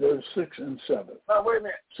 There's 6 and 7. Now, wait a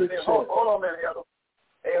minute. 6, hold on a minute, Elder.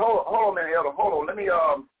 Hey, hold on a minute, Elder. Hold on. Let me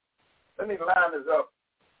line this up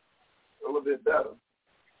a little bit better.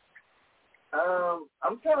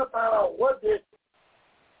 I'm trying to find out what did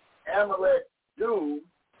Amalek do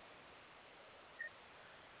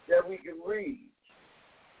that we can read.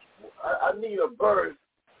 I need a verse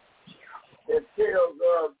that tells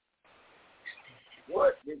us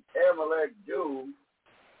what did Amalek do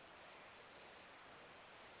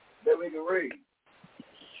that we can read.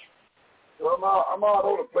 So I'm all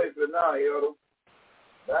over the place right now, Elder.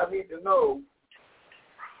 But I need to know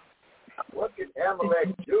what did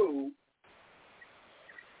Amalek do.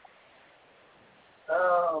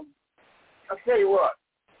 I'll tell you what.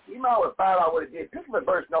 You might want to find out what it did. This is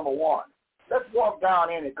verse number 1. Let's walk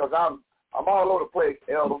down in it because I'm all over the place,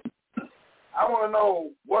 Elder. I want to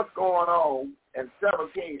know what's going on in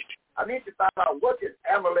 17. I need to find out what did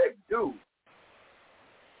Amalek do.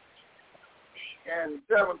 And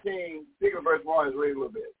 17, particular verse 1 is read a little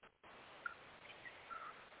bit.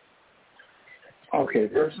 Okay,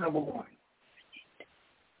 verse number 1.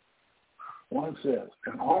 1 says,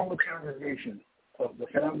 and all the congregation of the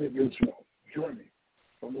family of Israel journeyed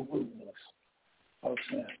from the wilderness of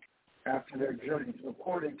Sin after their journeys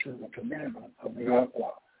according to the commandment of the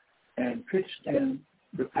Yahweh, and pitched in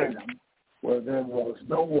Rephidim, where there was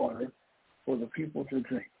no water for the people to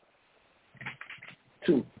drink.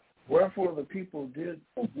 2. Wherefore the people did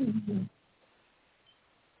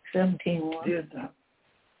 17:1.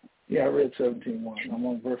 I read 17:1. I'm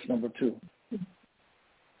on verse number 2.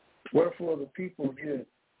 Wherefore the people did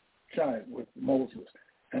chide with Moses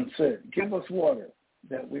and said, give us water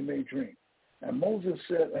that we may drink. And Moses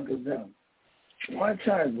said unto them, why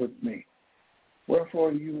chide with me?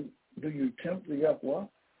 Wherefore do you tempt the Yahweh?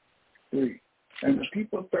 3. And the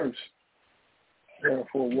people thirst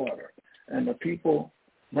therefore water. And the people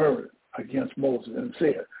murmured against Moses and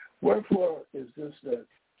said, wherefore is this that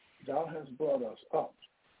thou hast brought us up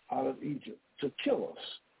out of Egypt to kill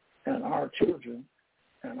us and our children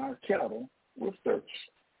and our cattle with thirst?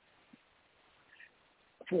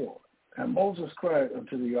 4. And Moses cried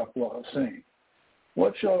unto the Yahweh, saying,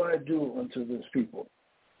 what shall I do unto this people?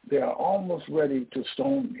 They are almost ready to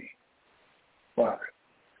stone me. 5.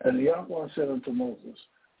 And the Yahweh said unto Moses,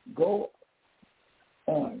 go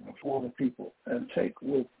on before the people, and take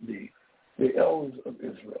with thee the elders of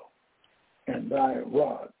Israel, and thy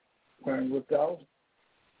rod, wherewith thou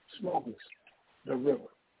smokest the river.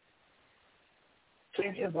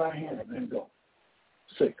 Take in thy hand and go.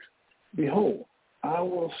 6. Behold, I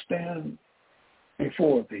will stand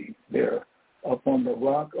before thee there upon the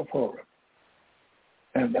rock of Horeb,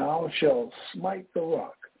 and thou shalt smite the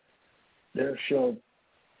rock. There shall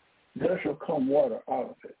come water out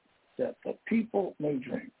of it, that the people may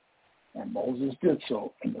drink. And Moses did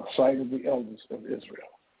so in the sight of the elders of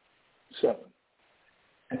Israel. 7.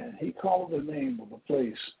 And he called the name of the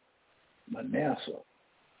place Manasseh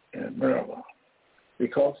and Meribah,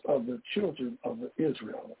 because of the children of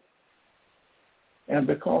Israel, and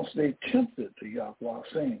because they tempted the Yahweh,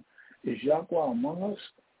 saying, is Yahweh among us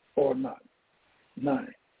or not?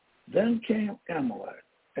 9. Then came Amalek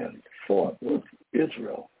and fought with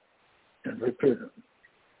Israel and Rephidim.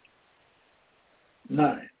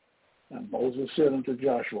 9. And Moses said unto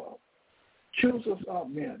Joshua, choose us out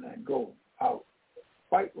men and go out,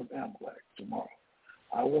 fight with Amalek tomorrow.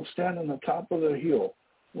 I will stand on the top of the hill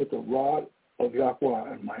with the rod of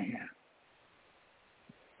Yahweh in my hand.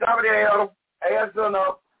 Stop it there, Elder. Hey, that's good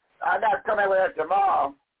enough. I got to come in with that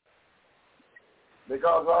tomorrow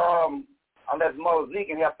because unless Moses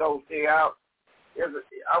can help those things out.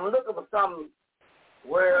 I'm looking for something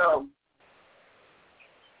where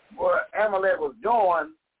Amalek was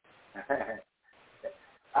doing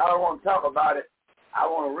I don't want to talk about it. I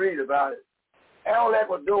want to read about it. Amalek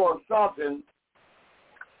was doing something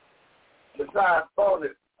besides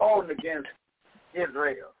folding against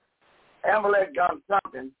Israel. Amalek done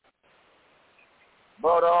something,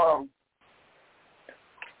 but I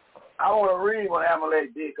want to read what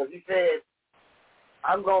Amalek did, because he said,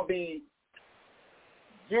 I'm going to be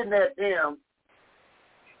getting at them.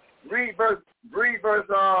 Read verse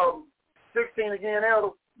 16 again,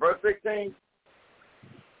 Elder. Verse 16.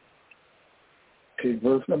 Okay,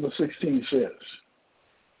 verse number 16 says,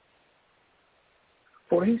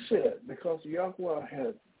 for he said, because Yahweh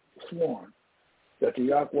had sworn that the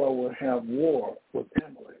Yahweh would have war with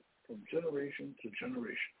Amalek from generation to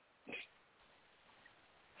generation.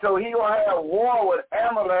 So he will have war with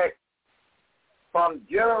Amalek from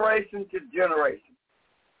generation to generation.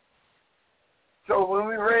 So when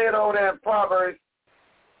we read over there in Proverbs,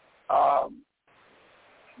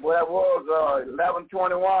 where it was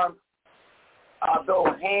 11:21, although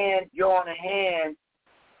hand join hand,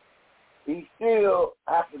 he still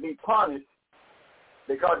has to be punished,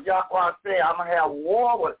 because Yahweh said, I'm going to have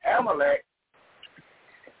war with Amalek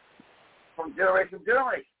from generation to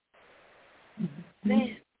generation.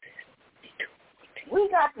 See, we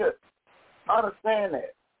got to understand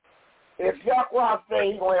that. If Yahweh says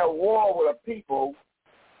he's going to have war with a people,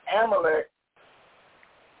 Amalek,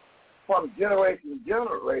 from generation to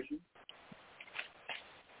generation,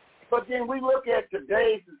 but then we look at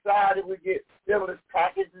today's society, we get stimulus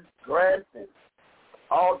packages, grants, and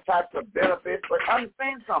all types of benefits. But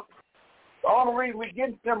understand something. The only reason we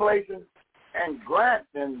get stimulations and grants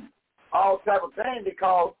and all type of things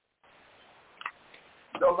because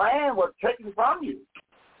the land was taken from you.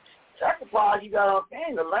 That's the part you got to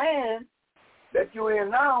understand. The land that you're in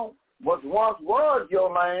now once was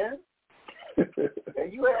your land,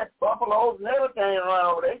 and you had buffaloes and everything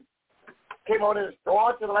around over there. Came on and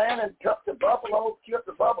destroyed the land and took the buffalo, killed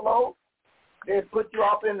the buffalo, then put you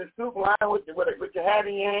off in the soup line with your hat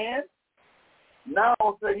in your hand. Now,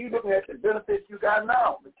 so you looking at the benefits you got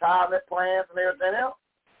now, retirement plans and everything else.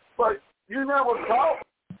 But you never thought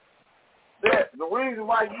that the reason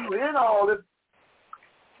why you in all this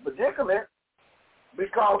predicament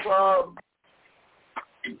because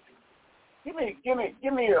give me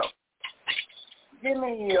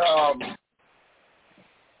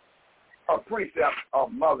a precept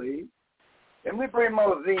of Mother Eve, and we bring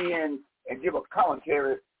Mother Z in and give a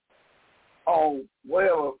commentary on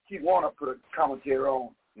whatever she want to put a commentary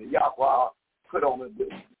on, and Yahweh put on the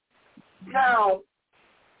book. Now,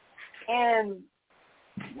 in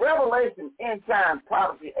Revelation End Time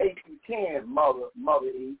Prophecy 8-10, Mother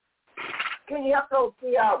Eve, can you help us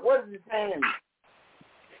see out what is it saying?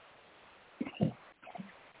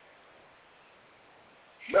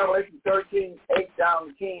 Revelation 13, 8 down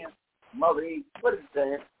to 10. Mother Eve, what is it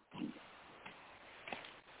saying?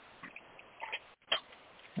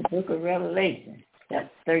 The book of Revelation,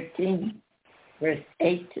 chapter 13, verse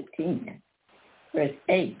 8 to 10. Verse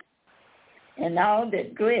 8. And all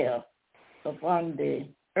that dwell upon the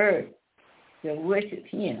earth shall worship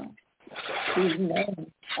him, whose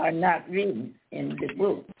names are not written in the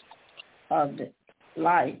book of the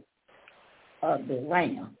life of the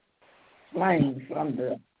Lamb, slain from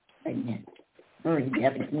the again.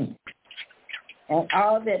 And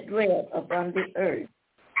all that dwell upon the earth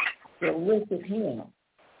shall worship him,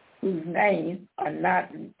 whose names are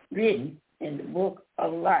not written in the book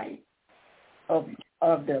of life of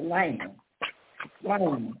the Lamb,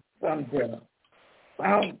 slain from the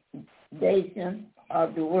foundation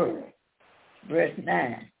of the world. Verse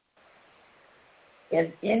 9.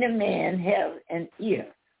 If any man have an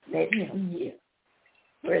ear, let him hear.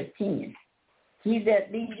 Verse 10. He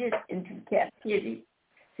that leadeth into captivity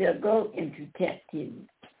shall go into captivity.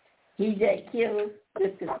 He that kills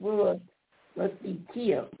with the sword must be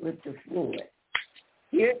killed with the sword.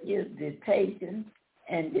 Here is the patience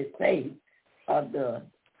and the faith of the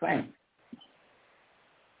saints.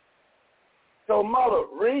 So, Mother,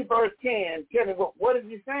 read verse 10. Tell me, what is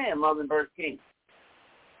he saying, Mother, in verse 10?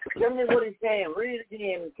 Tell me what he's saying. Read it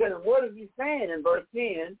again and tell me what is he saying in verse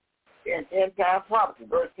 10 in End Time Prophecy,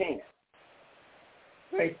 verse 10.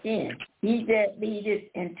 Verse 10, he that leadeth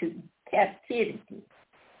into captivity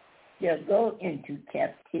shall go into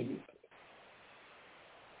captivity.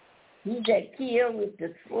 He that kill with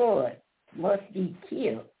the sword must be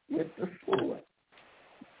killed with the sword.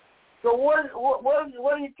 So what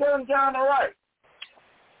are you telling John to write?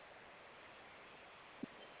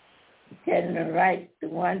 Telling him to write, the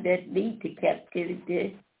one that lead to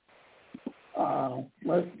captivity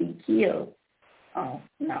must be killed.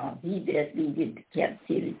 No, he that lead into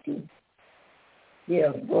captivity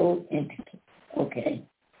they'll go into, okay.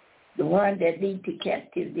 The one that lead to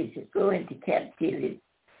captivity should go into captivity,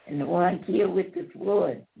 and the one killed with the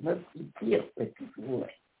sword must be killed with the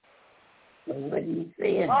sword. So what are you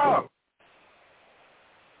saying?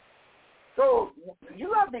 So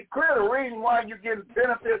you have to be clear the reason why you get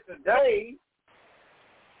benefits today,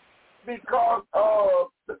 because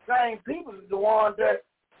the same people is the ones that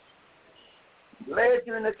led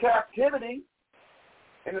you into captivity,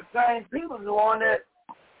 and the same people is the one that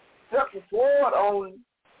took the sword on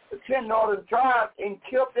the 10 northern tribes and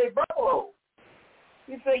killed their buffalo.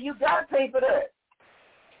 You say you got to pay for that.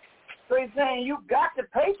 So he's saying you got to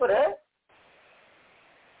pay for that.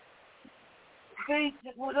 See,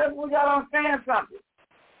 we got to understand something.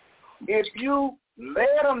 If you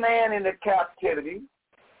led a man into captivity,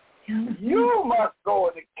 you must go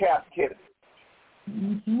into captivity.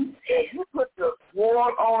 Mm-hmm. If you put the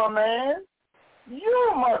sword on a man,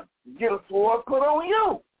 you must get a sword put on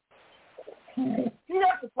you. See,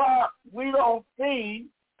 that's the part we don't see,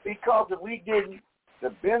 because if we getting the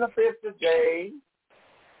benefits today,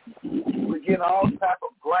 we get all type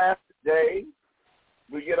of grants today,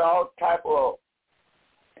 we get all type of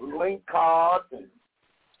link cards and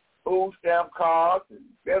food stamp cards and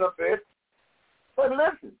benefits. But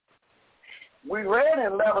listen, we read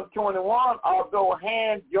in 11:21, although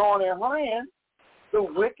hand join in hand, the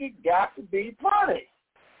wicked got to be punished.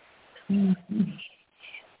 Mm-hmm.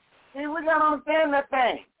 See, we got to understand that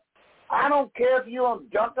thing. I don't care if you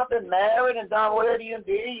jumped up and married and done whatever you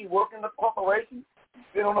did, you work in the corporation,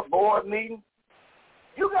 sit on a board meeting.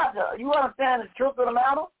 You understand the truth of the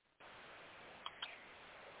matter?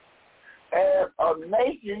 As a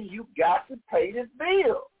nation, you got to pay this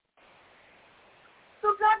bill.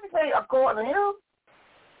 You got to pay according to him.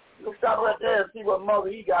 We'll stop right there and see what Mother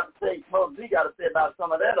E got to say. Mother Z got to say about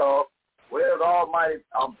some of that, or whatever the Almighty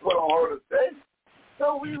put on her to say.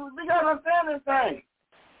 So we got to understand this thing.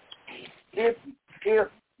 If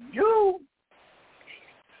you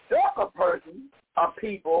stuck a person, a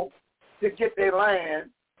people, to get their land,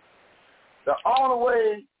 the only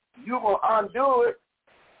way you will undo it,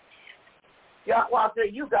 Yahweh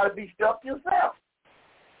said, you got to be stuck yourself.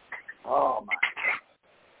 Oh, my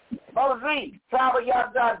God. Mother Z, tribe of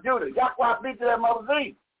Yahweh Judah. Yahweh beat to that Mother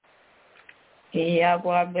Z.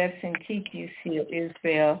 Yahweh bless and keep you, seal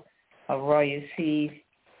Israel, a royal seed.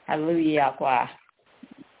 Hallelujah, Yahweh.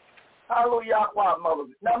 Hallelujah, Yahweh, Mother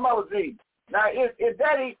Z. Now, Mother Z. Now, is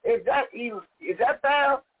that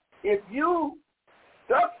fair? If you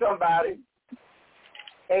stuck somebody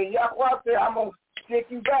and Yahweh said, I'm going to stick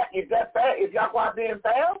you back, is that fair? Is Yahweh being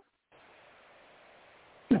fair?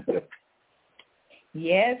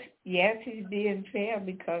 Yes, he's being fair,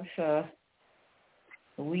 because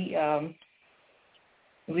we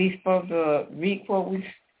supposed to reap what we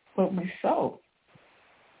sow.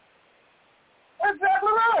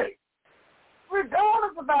 Exactly right.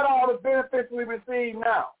 Regardless about all the benefits we receive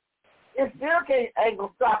now, it still ain't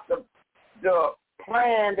gonna stop the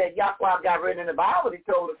plan that Yahweh got written in the Bible. He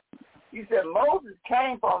told us. He said Moses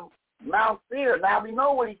came from Mount Seir. Now we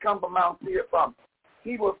know where he come from Mount Seir from.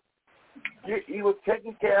 He was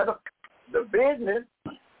taking care of the business,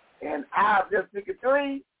 and Isaiah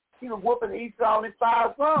 63, he was whooping Esau and his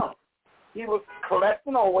 5 sons. He was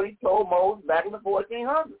collecting on what he told Moses back in the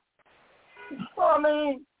 1400s. So, I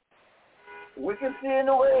mean, we can see in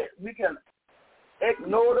a way, we can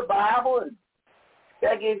ignore the Bible and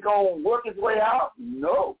think it's going to work its way out.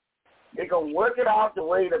 No. It's going to work it out the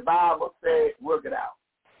way the Bible said work it out.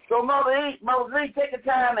 So, Mother Z, take the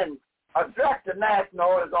time and address the national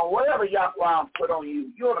orders on whatever Yahweh put on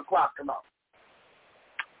you. You're the clock, come on.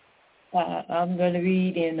 I'm going to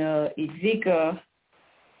read in Ezekiel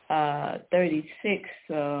 36,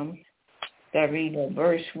 I read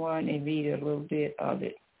verse 1 and read a little bit of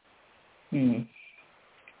it.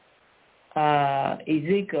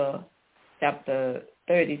 Ezekiel chapter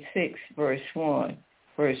 36, verse 1.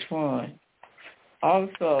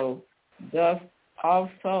 Also,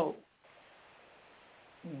 also,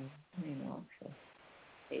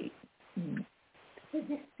 8.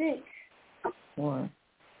 36. 1.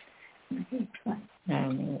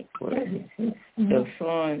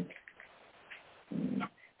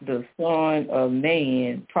 The Son of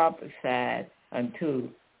Man prophesied unto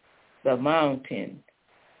the mountain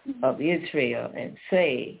of Israel, and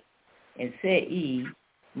say ye,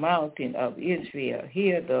 mountain of Israel,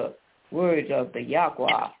 hear the words of the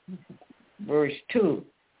Yahweh. Verse 2,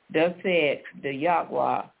 thus said the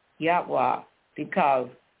Yahweh, because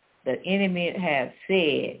the enemy has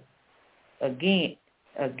said against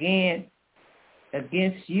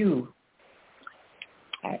you.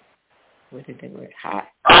 What is the word? Hot.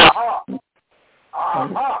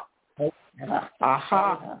 Aha.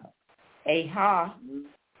 Aha.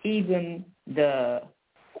 Even the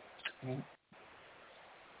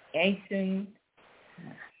ancient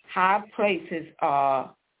high places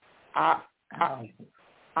are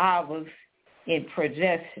ours in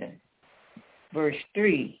possession. Verse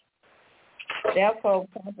 3. Therefore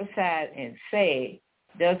prophesied and said,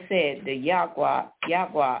 thus said the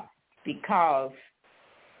Yahweh, because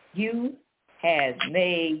you have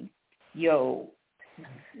made your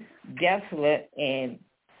desolate and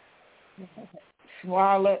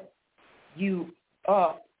swallowed you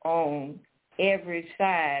up on every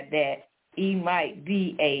side, that he might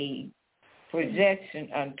be a projection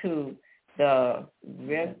unto the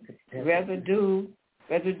residue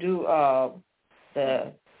of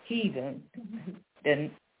the heathen, the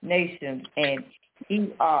nations, and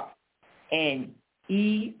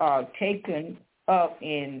ye are taken up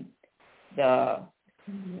in the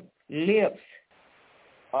lips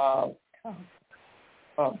of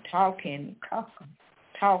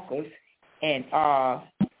talkers, and are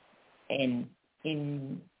in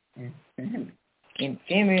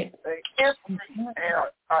infamy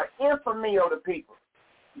of the people.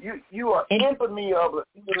 You are infamy of the,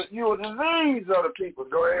 you are disease of the people.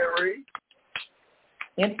 Go ahead, read.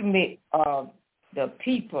 Infamy of the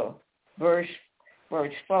people. Verse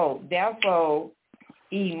 4. Therefore,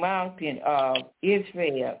 ye mountain of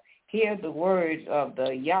Israel, hear the words of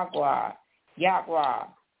the Yahweh.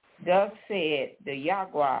 Thus said the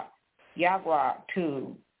Yahweh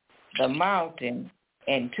to the mountain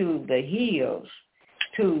and to the hills,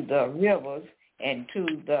 to the rivers and to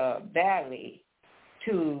the valley,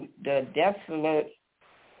 to the desolate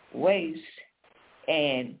waste,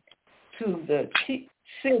 and to the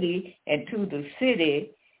city, and to the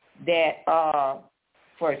city that are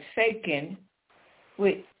forsaken,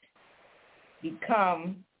 which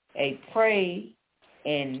become a prey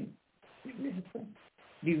and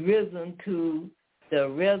be risen to the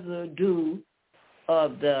residue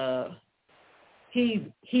of the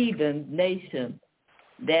heathen nation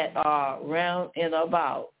that are round and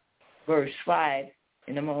about. Verse 5,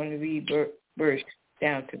 and I'm going to read verse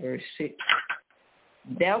down to verse 6.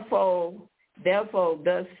 Therefore,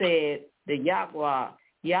 thus said the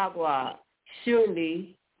Yahweh,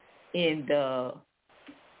 surely in the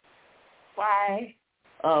fire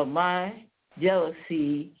of my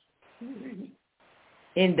jealousy,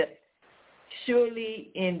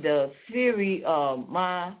 surely in the fury of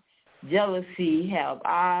my jealousy have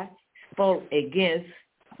I spoke against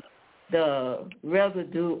the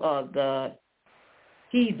residue of the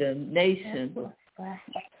heathen nation,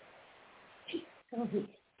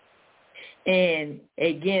 and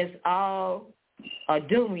against all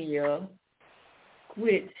Adumia,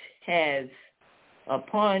 which has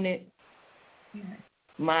appointed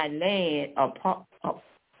my land upon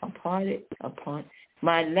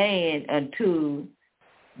my land unto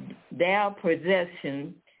their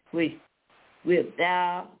possession, with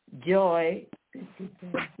the joy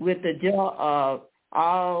of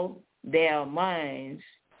all their minds,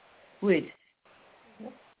 which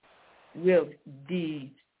with the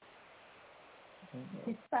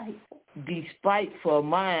despiteful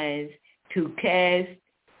minds, to cast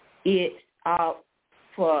it out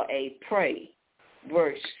for a prey.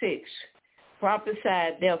 Verse 6.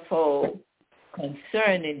 Prophesy therefore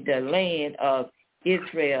concerning the land of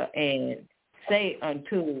Israel, and say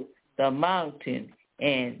unto the mountain,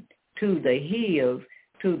 and to the hills,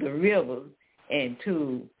 to the rivers, and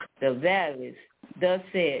to the valleys, thus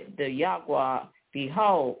said the Yahweh,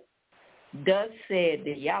 behold, thus said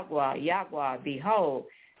the Yahweh, behold,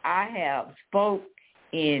 I have spoke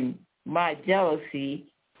in my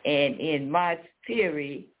jealousy and in my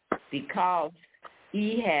fury, because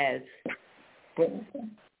he has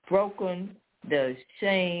broken the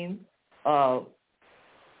shame of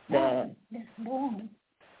the born,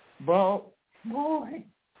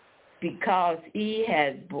 because he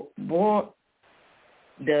has borne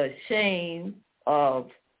the shame of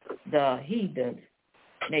the heathen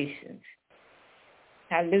nations.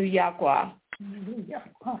 Hallelujah. Hallelujah.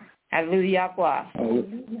 Hallelujah.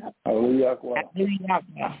 Hallelujah. Hallelujah.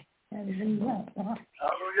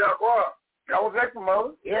 That was excellent,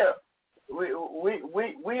 Mother. Yeah. We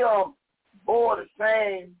bore the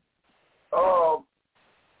same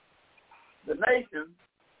the nation,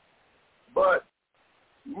 but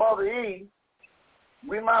Mother E,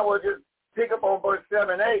 we might well just pick up on verse 7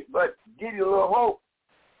 and 8, but give you a little hope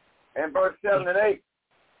in verse 7 and 8.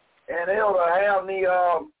 And Elder have the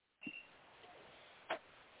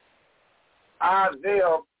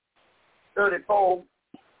Isaiah 34,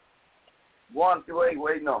 1 through 8,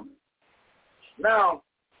 wait numbers. Now,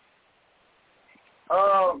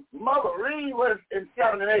 Mother, read what is in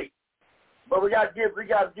 7 and 8. But we got to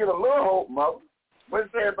give a little hope, Mother. What does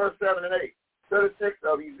it say in verse 7 and 8? 36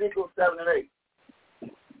 of Ezekiel 7 and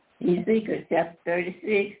 8. Ezekiel chapter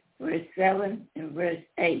 36, verse 7 and verse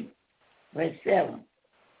 8. Verse 7.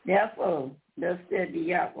 Therefore, thus said the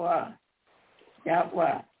Yahweh,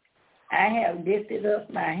 I have lifted up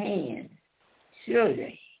my hand.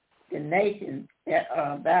 Surely the nations that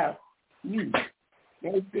are about you,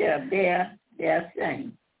 they shall bear their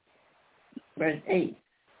shame. Verse 8.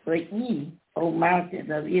 But ye, O mountains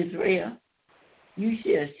of Israel, you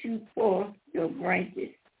shall shoot forth your branches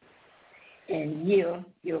and yield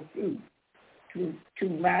your fruit to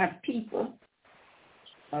my people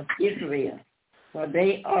of Israel, for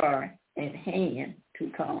they are at hand to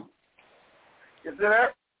come. You see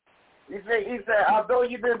that? He said, although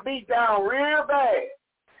you've been beat down real bad,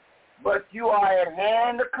 but you are at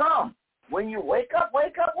hand to come. When you wake up,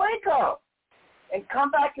 and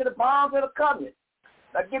come back to the bonds of the covenant.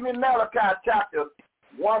 Now give me Malachi chapter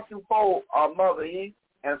 1 through 4, Mother Eve,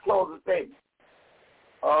 and close the statement.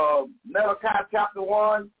 Malachi chapter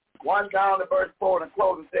 1 down to verse 4, and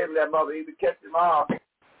closing statement that Mother Eve. We catch them all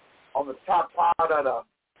on the top part of the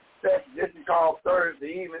session. This is called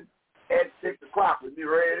Thursday evening at 6 o'clock. We'll be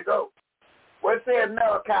ready to go. Well, it says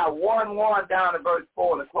Malachi 1 down to verse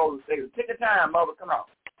 4 and the closing statement. Take your time, Mother. Come on.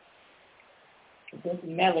 This is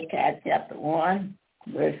Malachi chapter 1,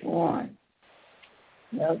 verse 1.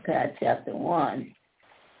 Malachi chapter 1.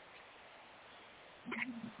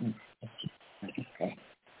 Okay.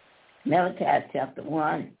 Malachi chapter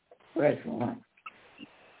 1, verse 1.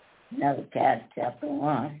 Malachi chapter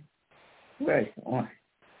 1, verse 1.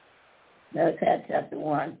 Malachi chapter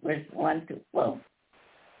 1, verse 1 to 4.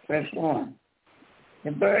 Verse 1.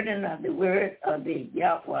 The burden of the word of the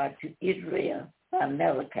Yahweh to Israel by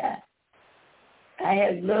Malachi. I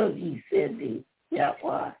have loved you, said the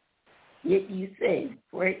Yahweh. Yet you say,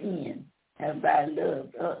 wherein have thou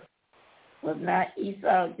loved us? Was not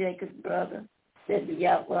Esau Jacob's brother, said the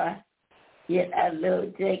Yahweh? Yet I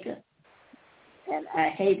loved Jacob, and I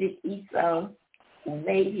hated Esau, and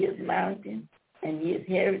made his mountain and his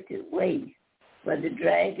heritage ways for the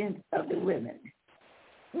dragons of the women.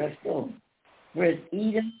 Verse 4. Verse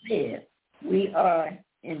Edom said, we are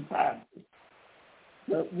in poverty,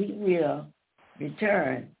 but we will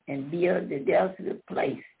return and build the desolate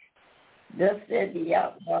place. Thus said the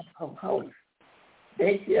Yahweh of hosts,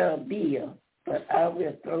 they shall build, but I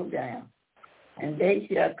will throw down, and they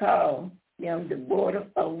shall call them the border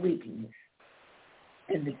of wickedness,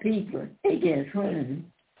 and the people against whom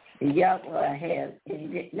the Yahweh has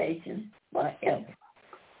indignation forever.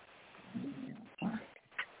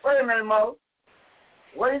 Wait a minute, Mo.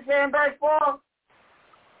 What are you saying, verse 4?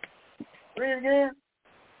 Read again.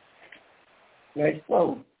 Verse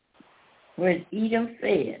 4. Where Edom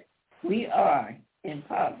said, we are in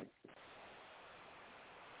poverty,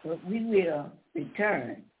 but we will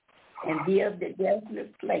return and build the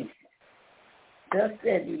desolate places. Thus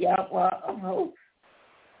said the Yahweh of hosts,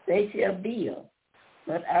 they shall build,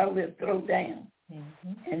 but I will throw down,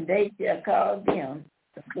 and they shall call them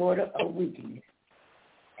the border of wickedness,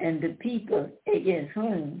 and the people against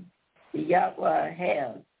whom the Yahweh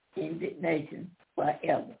has indignation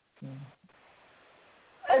forever.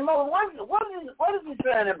 Hey, Mo, what is he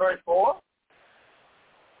saying in verse 4?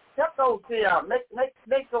 Help those here out.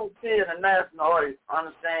 Make those here in the national audience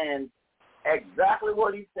understand exactly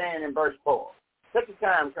what he's saying in verse 4. Take your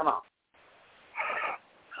time. Come on.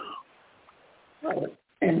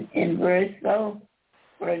 In verse 4,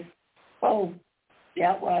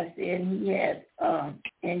 Yahweh said he had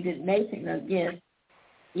indignation against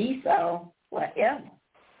Esau forever.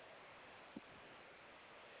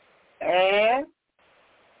 And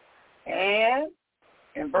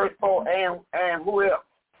in verse 4, and who else?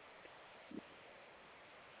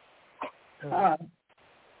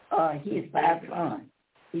 His 5 sons.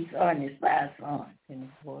 Esau and his 5 sons.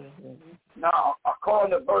 Now,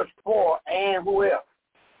 according to verse 4, and who else?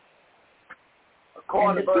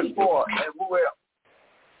 According to verse 4, and who else?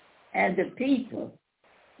 And the people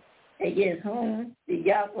against whom the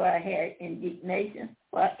Yahweh had indignation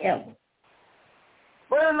forever.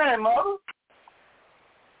 Wait a minute, Mother.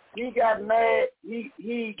 He got mad.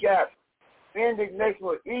 He got indignation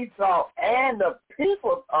with Esau and the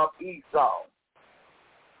people of Esau.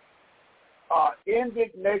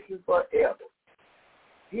 Indignation forever.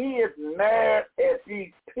 He is mad at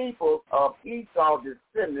these people of Esau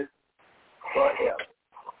descendants forever.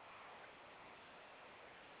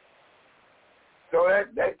 So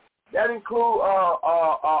that includes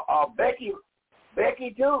Becky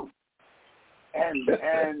too,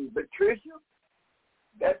 and Patricia,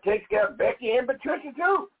 that takes care of Becky and Patricia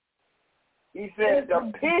too. He said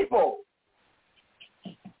the people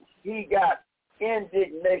he got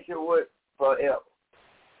indignation with forever.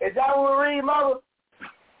 Is that what we read, Mother?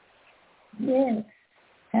 Yes.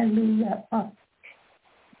 Hallelujah.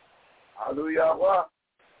 Hallelujah. Well,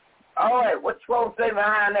 all right, what you supposed to say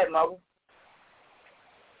behind that, Mother?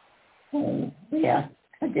 Yeah,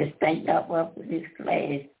 I just thank God for this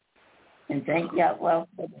class. And thank God for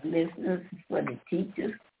the listeners, for the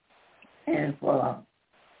teachers, and for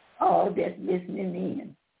all that's listening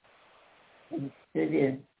in. And to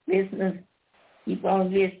the listeners, keep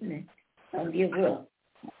on listening. Don't give up.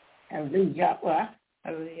 Hallelujah.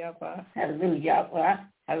 Hallelujah. Hallelujah.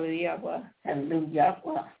 Hallelujah. Hallelujah.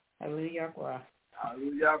 Hallelujah.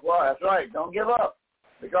 Hallelujah. That's right. Don't give up.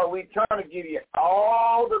 Because we're trying to give you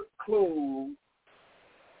all the clues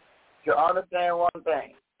to understand one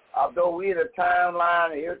thing. Although we're in a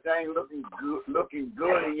timeline and everything looking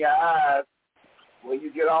good in your eyes, where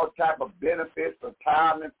you get all type of benefits,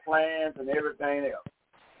 retirement plans, and everything else.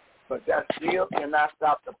 But that still cannot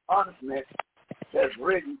stop the punishment that's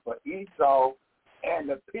written for Esau and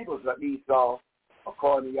the peoples of Esau,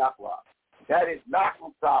 according to Yahweh. That is not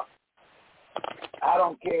going to stop. I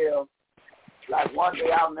don't care. Like one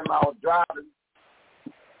day I was driving,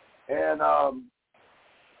 and I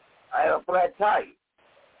had a flat tire.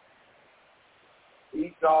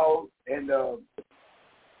 Esau and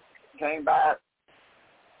came by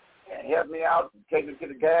and helped me out and take me to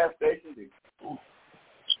the gas station to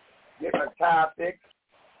get my tire fixed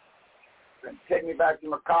and take me back to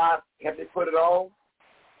my car, help me put it on.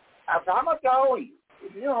 I said, how much I owe you? He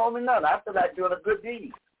said, you don't owe me nothing. I feel like doing a good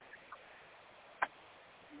deed.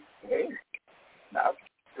 Hey, now,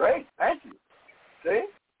 great, thank you. See?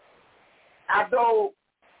 Although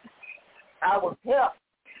I was helped,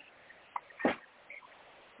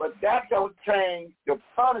 but that don't change the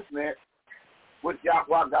punishment which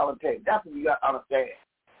Yahweh God will take. That's what you got to understand.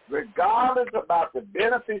 Regardless about the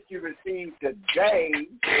benefits you receive today,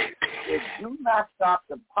 it do not stop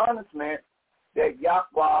the punishment that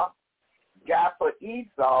Yahweh got for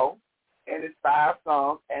Esau and his 5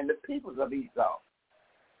 sons and the peoples of Esau.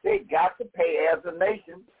 They got to pay as a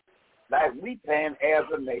nation like we paying as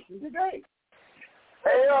a nation today.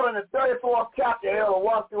 Hey, in the 34th chapter,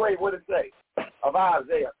 1 through 8, what did it say of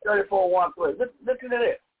Isaiah? 34, 1 through 8. Listen to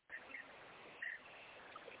this.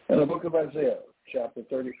 In the book of Isaiah, chapter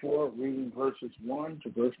 34, reading verses 1 to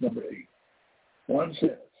verse number 8. 1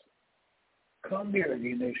 says, come near,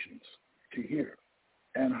 ye nations, to hear,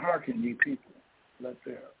 and hearken, ye people. Let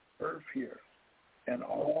the earth hear, and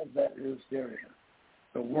all that is therein,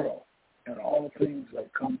 the world, and all things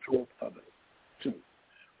that come forth of it. 2.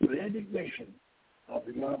 The indignation of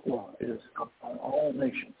the Yahweh is upon all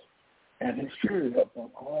nations, and his fury upon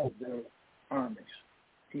all their armies.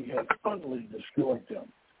 He has utterly destroyed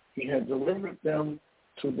them. He has delivered them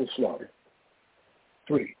to the slaughter.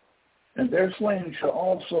 3. And their slain shall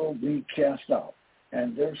also be cast out,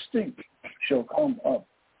 and their stink shall come up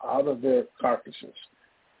out of their carcasses,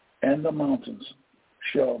 and the mountains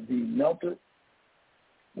shall be melted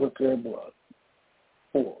with their blood.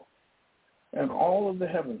 4. And all of the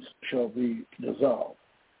heavens shall be dissolved,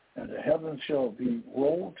 and the heavens shall be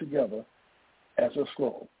rolled together as a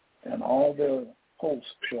scroll, and all their hosts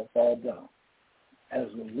shall fall down, as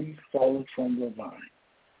the leaf falleth from the vine,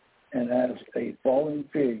 and as a falling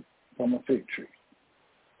fig from a fig tree.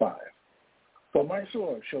 5. For my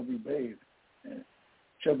sword shall be bathed in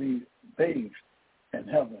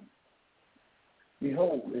heaven.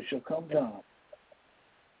 Behold, it shall come down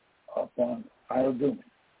upon Iodum,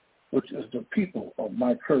 which is the people of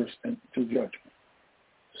my curse and to judgment.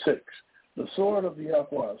 6. The sword of the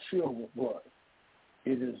Yahweh is filled with blood.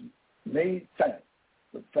 It is made fat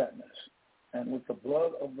with fatness, and with the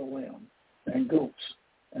blood of the lamb and goats,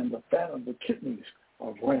 and the fat of the kidneys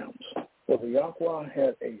of rams. For the Yahweh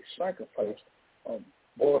had a sacrifice of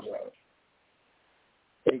Borzah,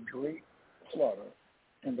 a great slaughter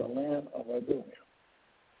in the land of Idumea.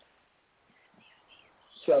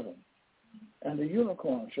 7. And the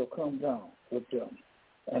unicorn shall come down with them,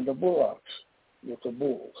 and the bullocks with the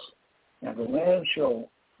bulls, and the land shall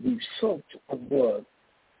be soaked with blood,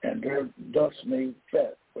 and their dust made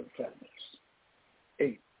fat with fatness.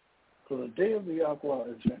 8. For the day of the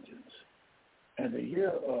Yahweh is vengeance, and the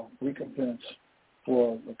year of recompense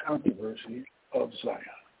for the controversy of Zion.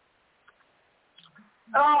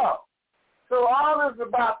 Oh, so all this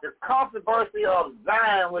about the controversy of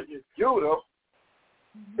Zion, which is Judah,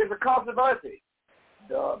 is a controversy.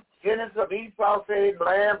 The descendants of Esau say the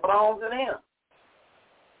land belongs to them.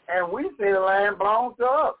 And we say the land belongs to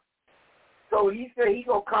us. So he said he's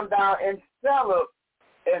going to come down and settle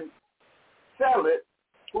and sell it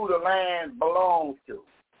who the land belongs to.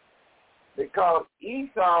 Because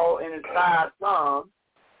Esau and his 5 sons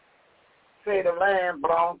say the land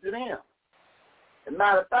belongs to them. As a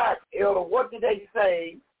matter of fact, Elder, what did they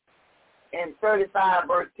say in 35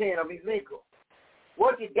 verse 10 of Ezekiel?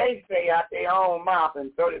 What did they say out their own mouth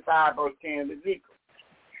in 35 verse 10 of Ezekiel?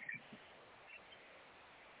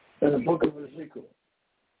 In the book of Ezekiel,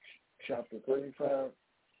 chapter 35,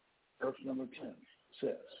 verse number 10,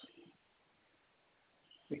 says,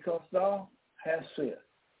 because thou hast said,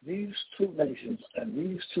 these 2 nations and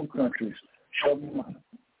these 2 countries shall be mine,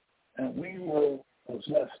 and we will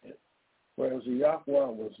possess it, whereas the Yahweh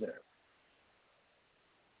was there.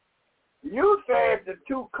 You said the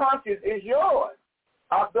 2 countries is yours,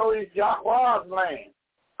 although it's Yahweh's land.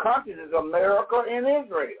 Countries is America and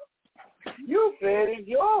Israel. You said it's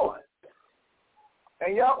yours.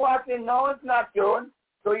 And Yahweh said, no, it's not yours.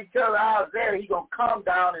 So he tells Isaiah he's going to come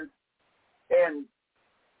down and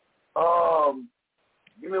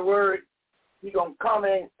give me a word, he's going to come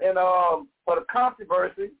in and for the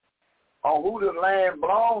controversy on who the land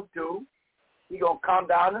belongs to, he's going to come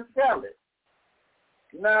down and sell it.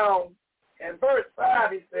 Now, in verse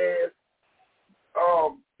 5, he says,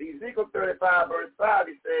 Ezekiel 35, verse 5,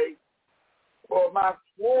 he says, for my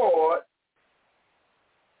sword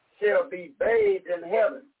shall be bathed in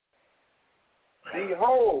heaven.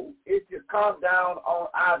 Behold, it shall come down on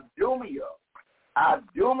Idumea.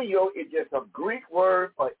 Idumea is just a Greek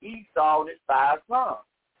word for Esau and his 5 sons.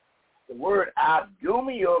 The word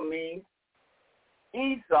Idumea means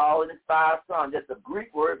Esau and his 5 sons. That's a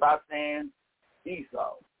Greek word by saying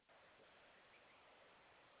Esau.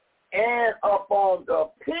 And upon the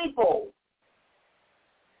people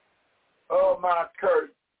of my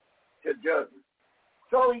curse to judgment.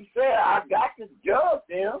 So he said, I got to judge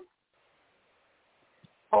them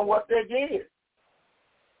for what they did.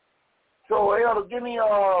 So, Elder, give me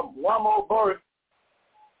one more verse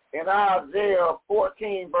in Isaiah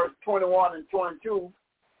 14, verse 21 and 22,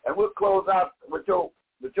 and we'll close out with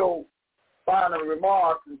your final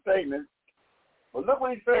remarks and statements. But look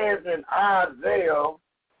what he says in Isaiah,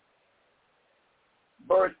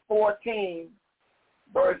 verse 14,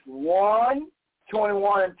 verse 1,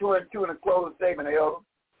 21 and 22 in the closing statement, Elder.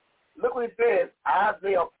 Look what it says,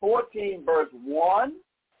 Isaiah 14, verse 1,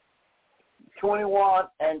 21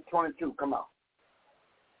 and 22. Come on.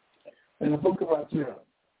 In the book of Isaiah,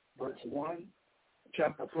 verse 1,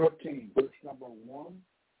 chapter 14, verse number 1,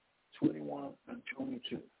 21 and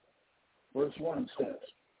 22. Verse 1 says,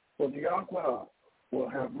 for the Yahweh will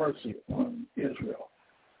have mercy on Israel,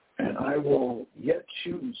 and I will yet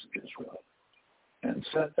choose Israel, and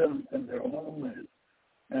set them in their own land,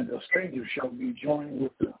 and the strangers shall be joined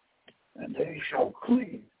with them, and they shall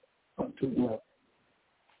cleave unto the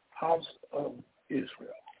house of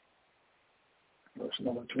Israel. Verse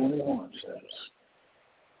number 21 says,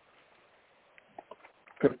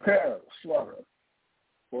 prepare slaughter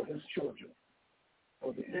for his children,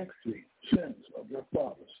 for the extreme sins of their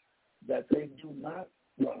fathers, that they do not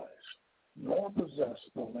rise, nor possess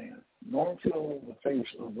the land, nor fill the face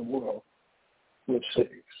of the world with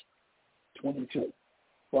cities. 22.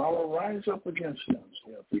 For I will rise up against them,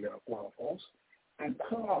 saith the Yahweh, and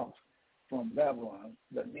cut off from Babylon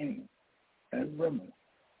the name and Rimmon,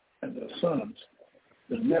 and the sons,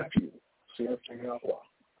 the nephew, saith the Yahweh.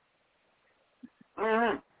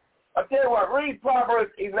 Mm-hmm. I tell you what, read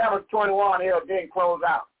Proverbs 11:21 here, then close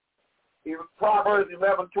out. Proverbs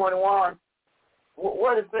 11:21.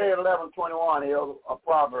 What does it say in 11:21 here of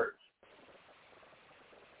Proverbs?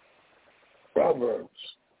 Proverbs,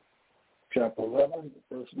 chapter 11,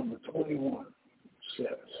 verse number 21 says,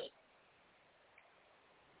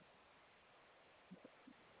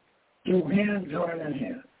 do hand join in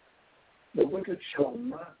hand, the wicked shall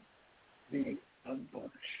not be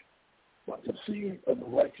unpunished, but the seed of the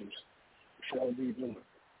righteous shall be delivered.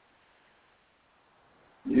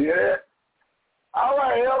 Yeah. All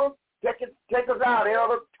right, Elder. Take us out,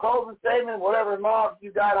 Elder. Closing statement, whatever remarks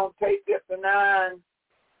you got on tape 59.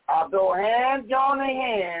 Although hand join in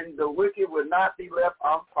hand, the wicked will not be left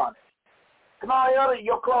unpunished. Come on, Elder,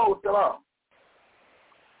 your close. Come on.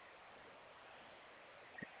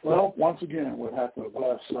 Well, once again, we'll have to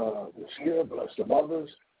bless this year, bless the mothers,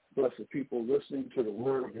 bless the people listening to the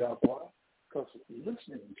word of Yahweh, because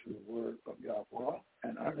listening to the word of Yahweh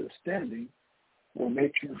and understanding will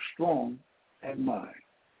make you strong in mind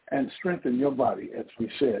and strengthen your body, as we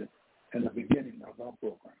said in the beginning of our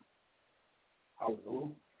program.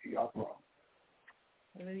 Hallelujah, Yahweh.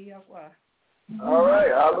 Hallelujah. All right,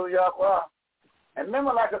 hallelujah. And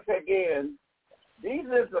remember, like I said again, these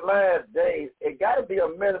is the last days. It got to be a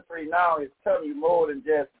ministry now. It's telling you more than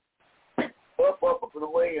just up and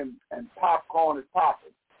away and popcorn is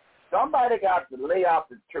popping. Somebody got to lay out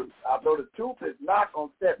the truth. Although the truth is not going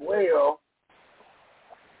to set well,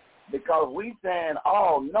 because we saying,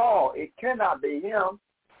 oh, no, it cannot be him,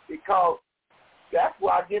 because that's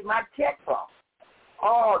where I get my check from.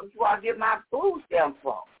 Oh, this is where I get my food stamps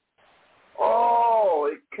from. Oh,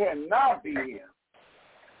 it cannot be him.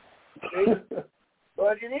 See?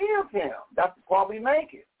 But it is him. That's the point we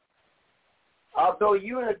make it. Although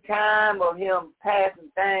you're in a time of him passing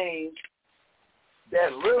things that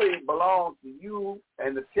really belong to you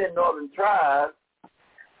and the 10 northern tribes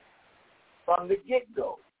from the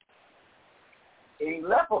get-go. He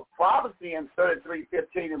left a prophecy in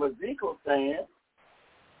 33:15 of Ezekiel saying,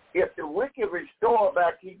 if the wicked restore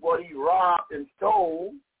back what he robbed and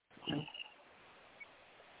stole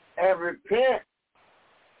and repent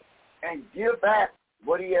and give back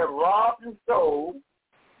what he had robbed and stole,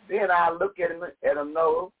 then I look at him at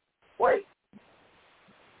another way.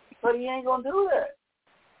 But he ain't going to do that.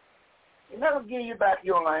 He's not going to give you back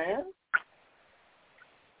your land.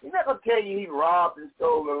 He's not going to tell you he robbed and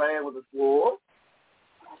stole the land with a sword.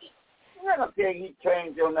 He's not going to tell you he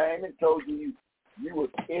changed your name and told you you was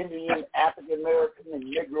Indian, African American, and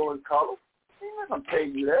Negro in color. He's not going to tell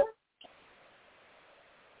you that.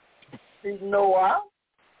 You know why?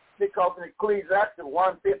 Because in Ecclesiastes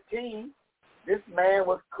 1:15, this man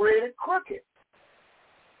was created crooked.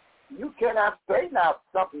 You cannot straighten out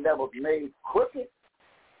something that was made crooked.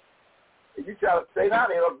 If you try to straighten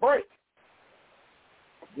out, it'll break.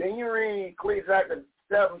 Then you read Ecclesiastes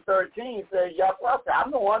 7:13, says, Yahweh,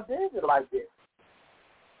 I'm the one that did it like this.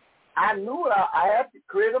 I knew I had to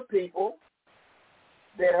create a people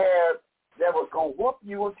that was going to whoop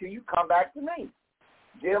you until you come back to me.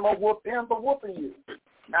 Then I'm going to whoop them for whooping you.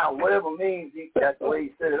 Now, whatever means, that's the way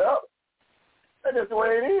he set it up. That's just the way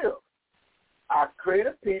it is. I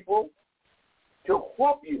created people to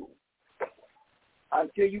whoop you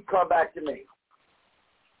until you come back to me.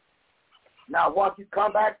 Now, once you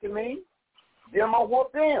come back to me, then I'm going to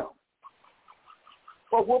whoop them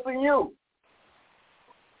for whooping you.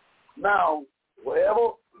 Now,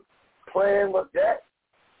 whatever plan was that,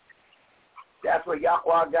 that's what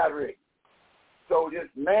Yahweh got ready. So this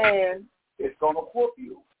man is going to whoop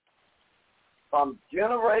you from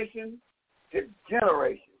generation to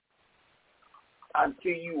generation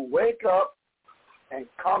until you wake up and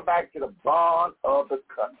come back to the bond of the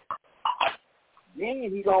covenant. Then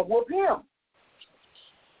he's going to whoop him.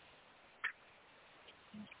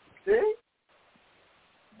 See?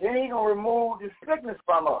 Then he's going to remove the sickness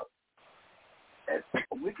from us. And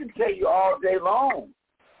we can tell you all day long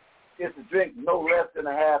is to drink no less than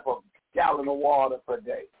a half a gallon of water per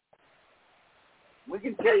day. We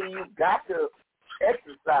can tell you you've got to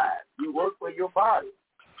exercise. You work for your body.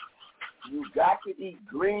 You got to eat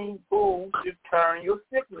green food to turn your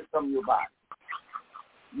sickness from your body.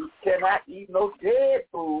 You cannot eat no dead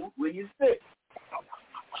food when you're sick.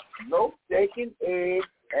 No steak and eggs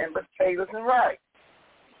and potatoes and rice.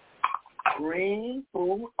 Green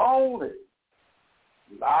food only.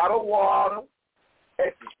 A lot of water,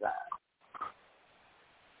 exercise.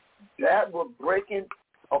 That will break it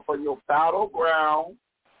up on your battleground.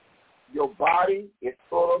 Your body is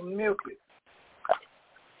full of mucus.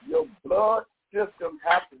 Your blood system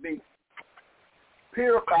has to be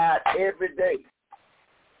purified every day.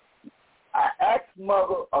 I asked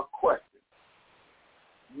Mother a question.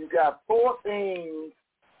 You got 4 things,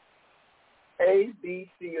 A, B,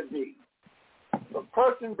 C, or D. The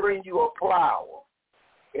person brings you a flower,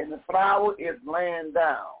 and the flower is laying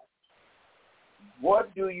down.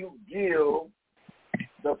 What do you give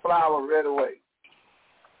the flower right away?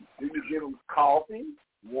 Do you give them coffee?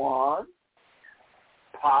 1.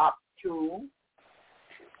 Pop, 2.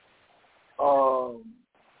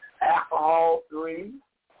 Alcohol, 3.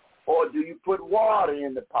 Or do you put water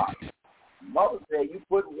in the pot? Mother said you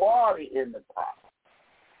put water in the pot.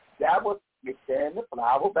 That would stand the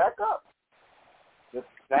flower back up. The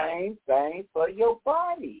same thing for your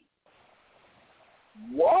body.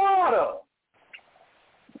 Water.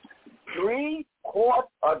 3 quarts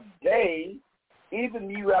a day, even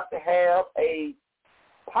you have to have a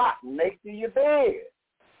pot next to your bed.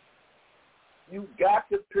 You got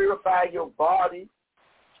to purify your body.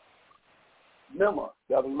 Remember,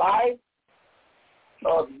 the life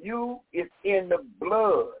of you is in the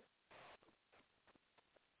blood.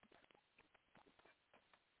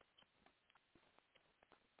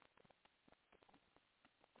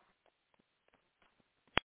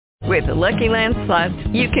 With the Lucky Land Slots,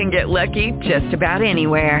 you can get lucky just about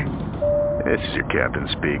anywhere. This is your captain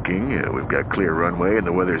speaking. We've got clear runway and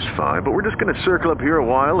the weather's fine, but we're just going to circle up here a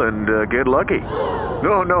while and get lucky.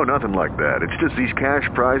 No, nothing like that. It's just these cash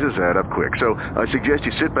prizes add up quick. So I suggest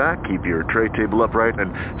you sit back, keep your tray table upright,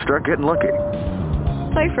 and start getting lucky.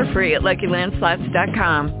 Play for free at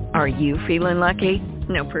LuckyLandSlots.com. Are you feeling lucky?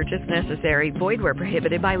 No purchase necessary. Void where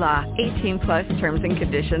prohibited by law. 18+ terms and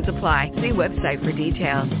conditions apply. See website for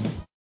details.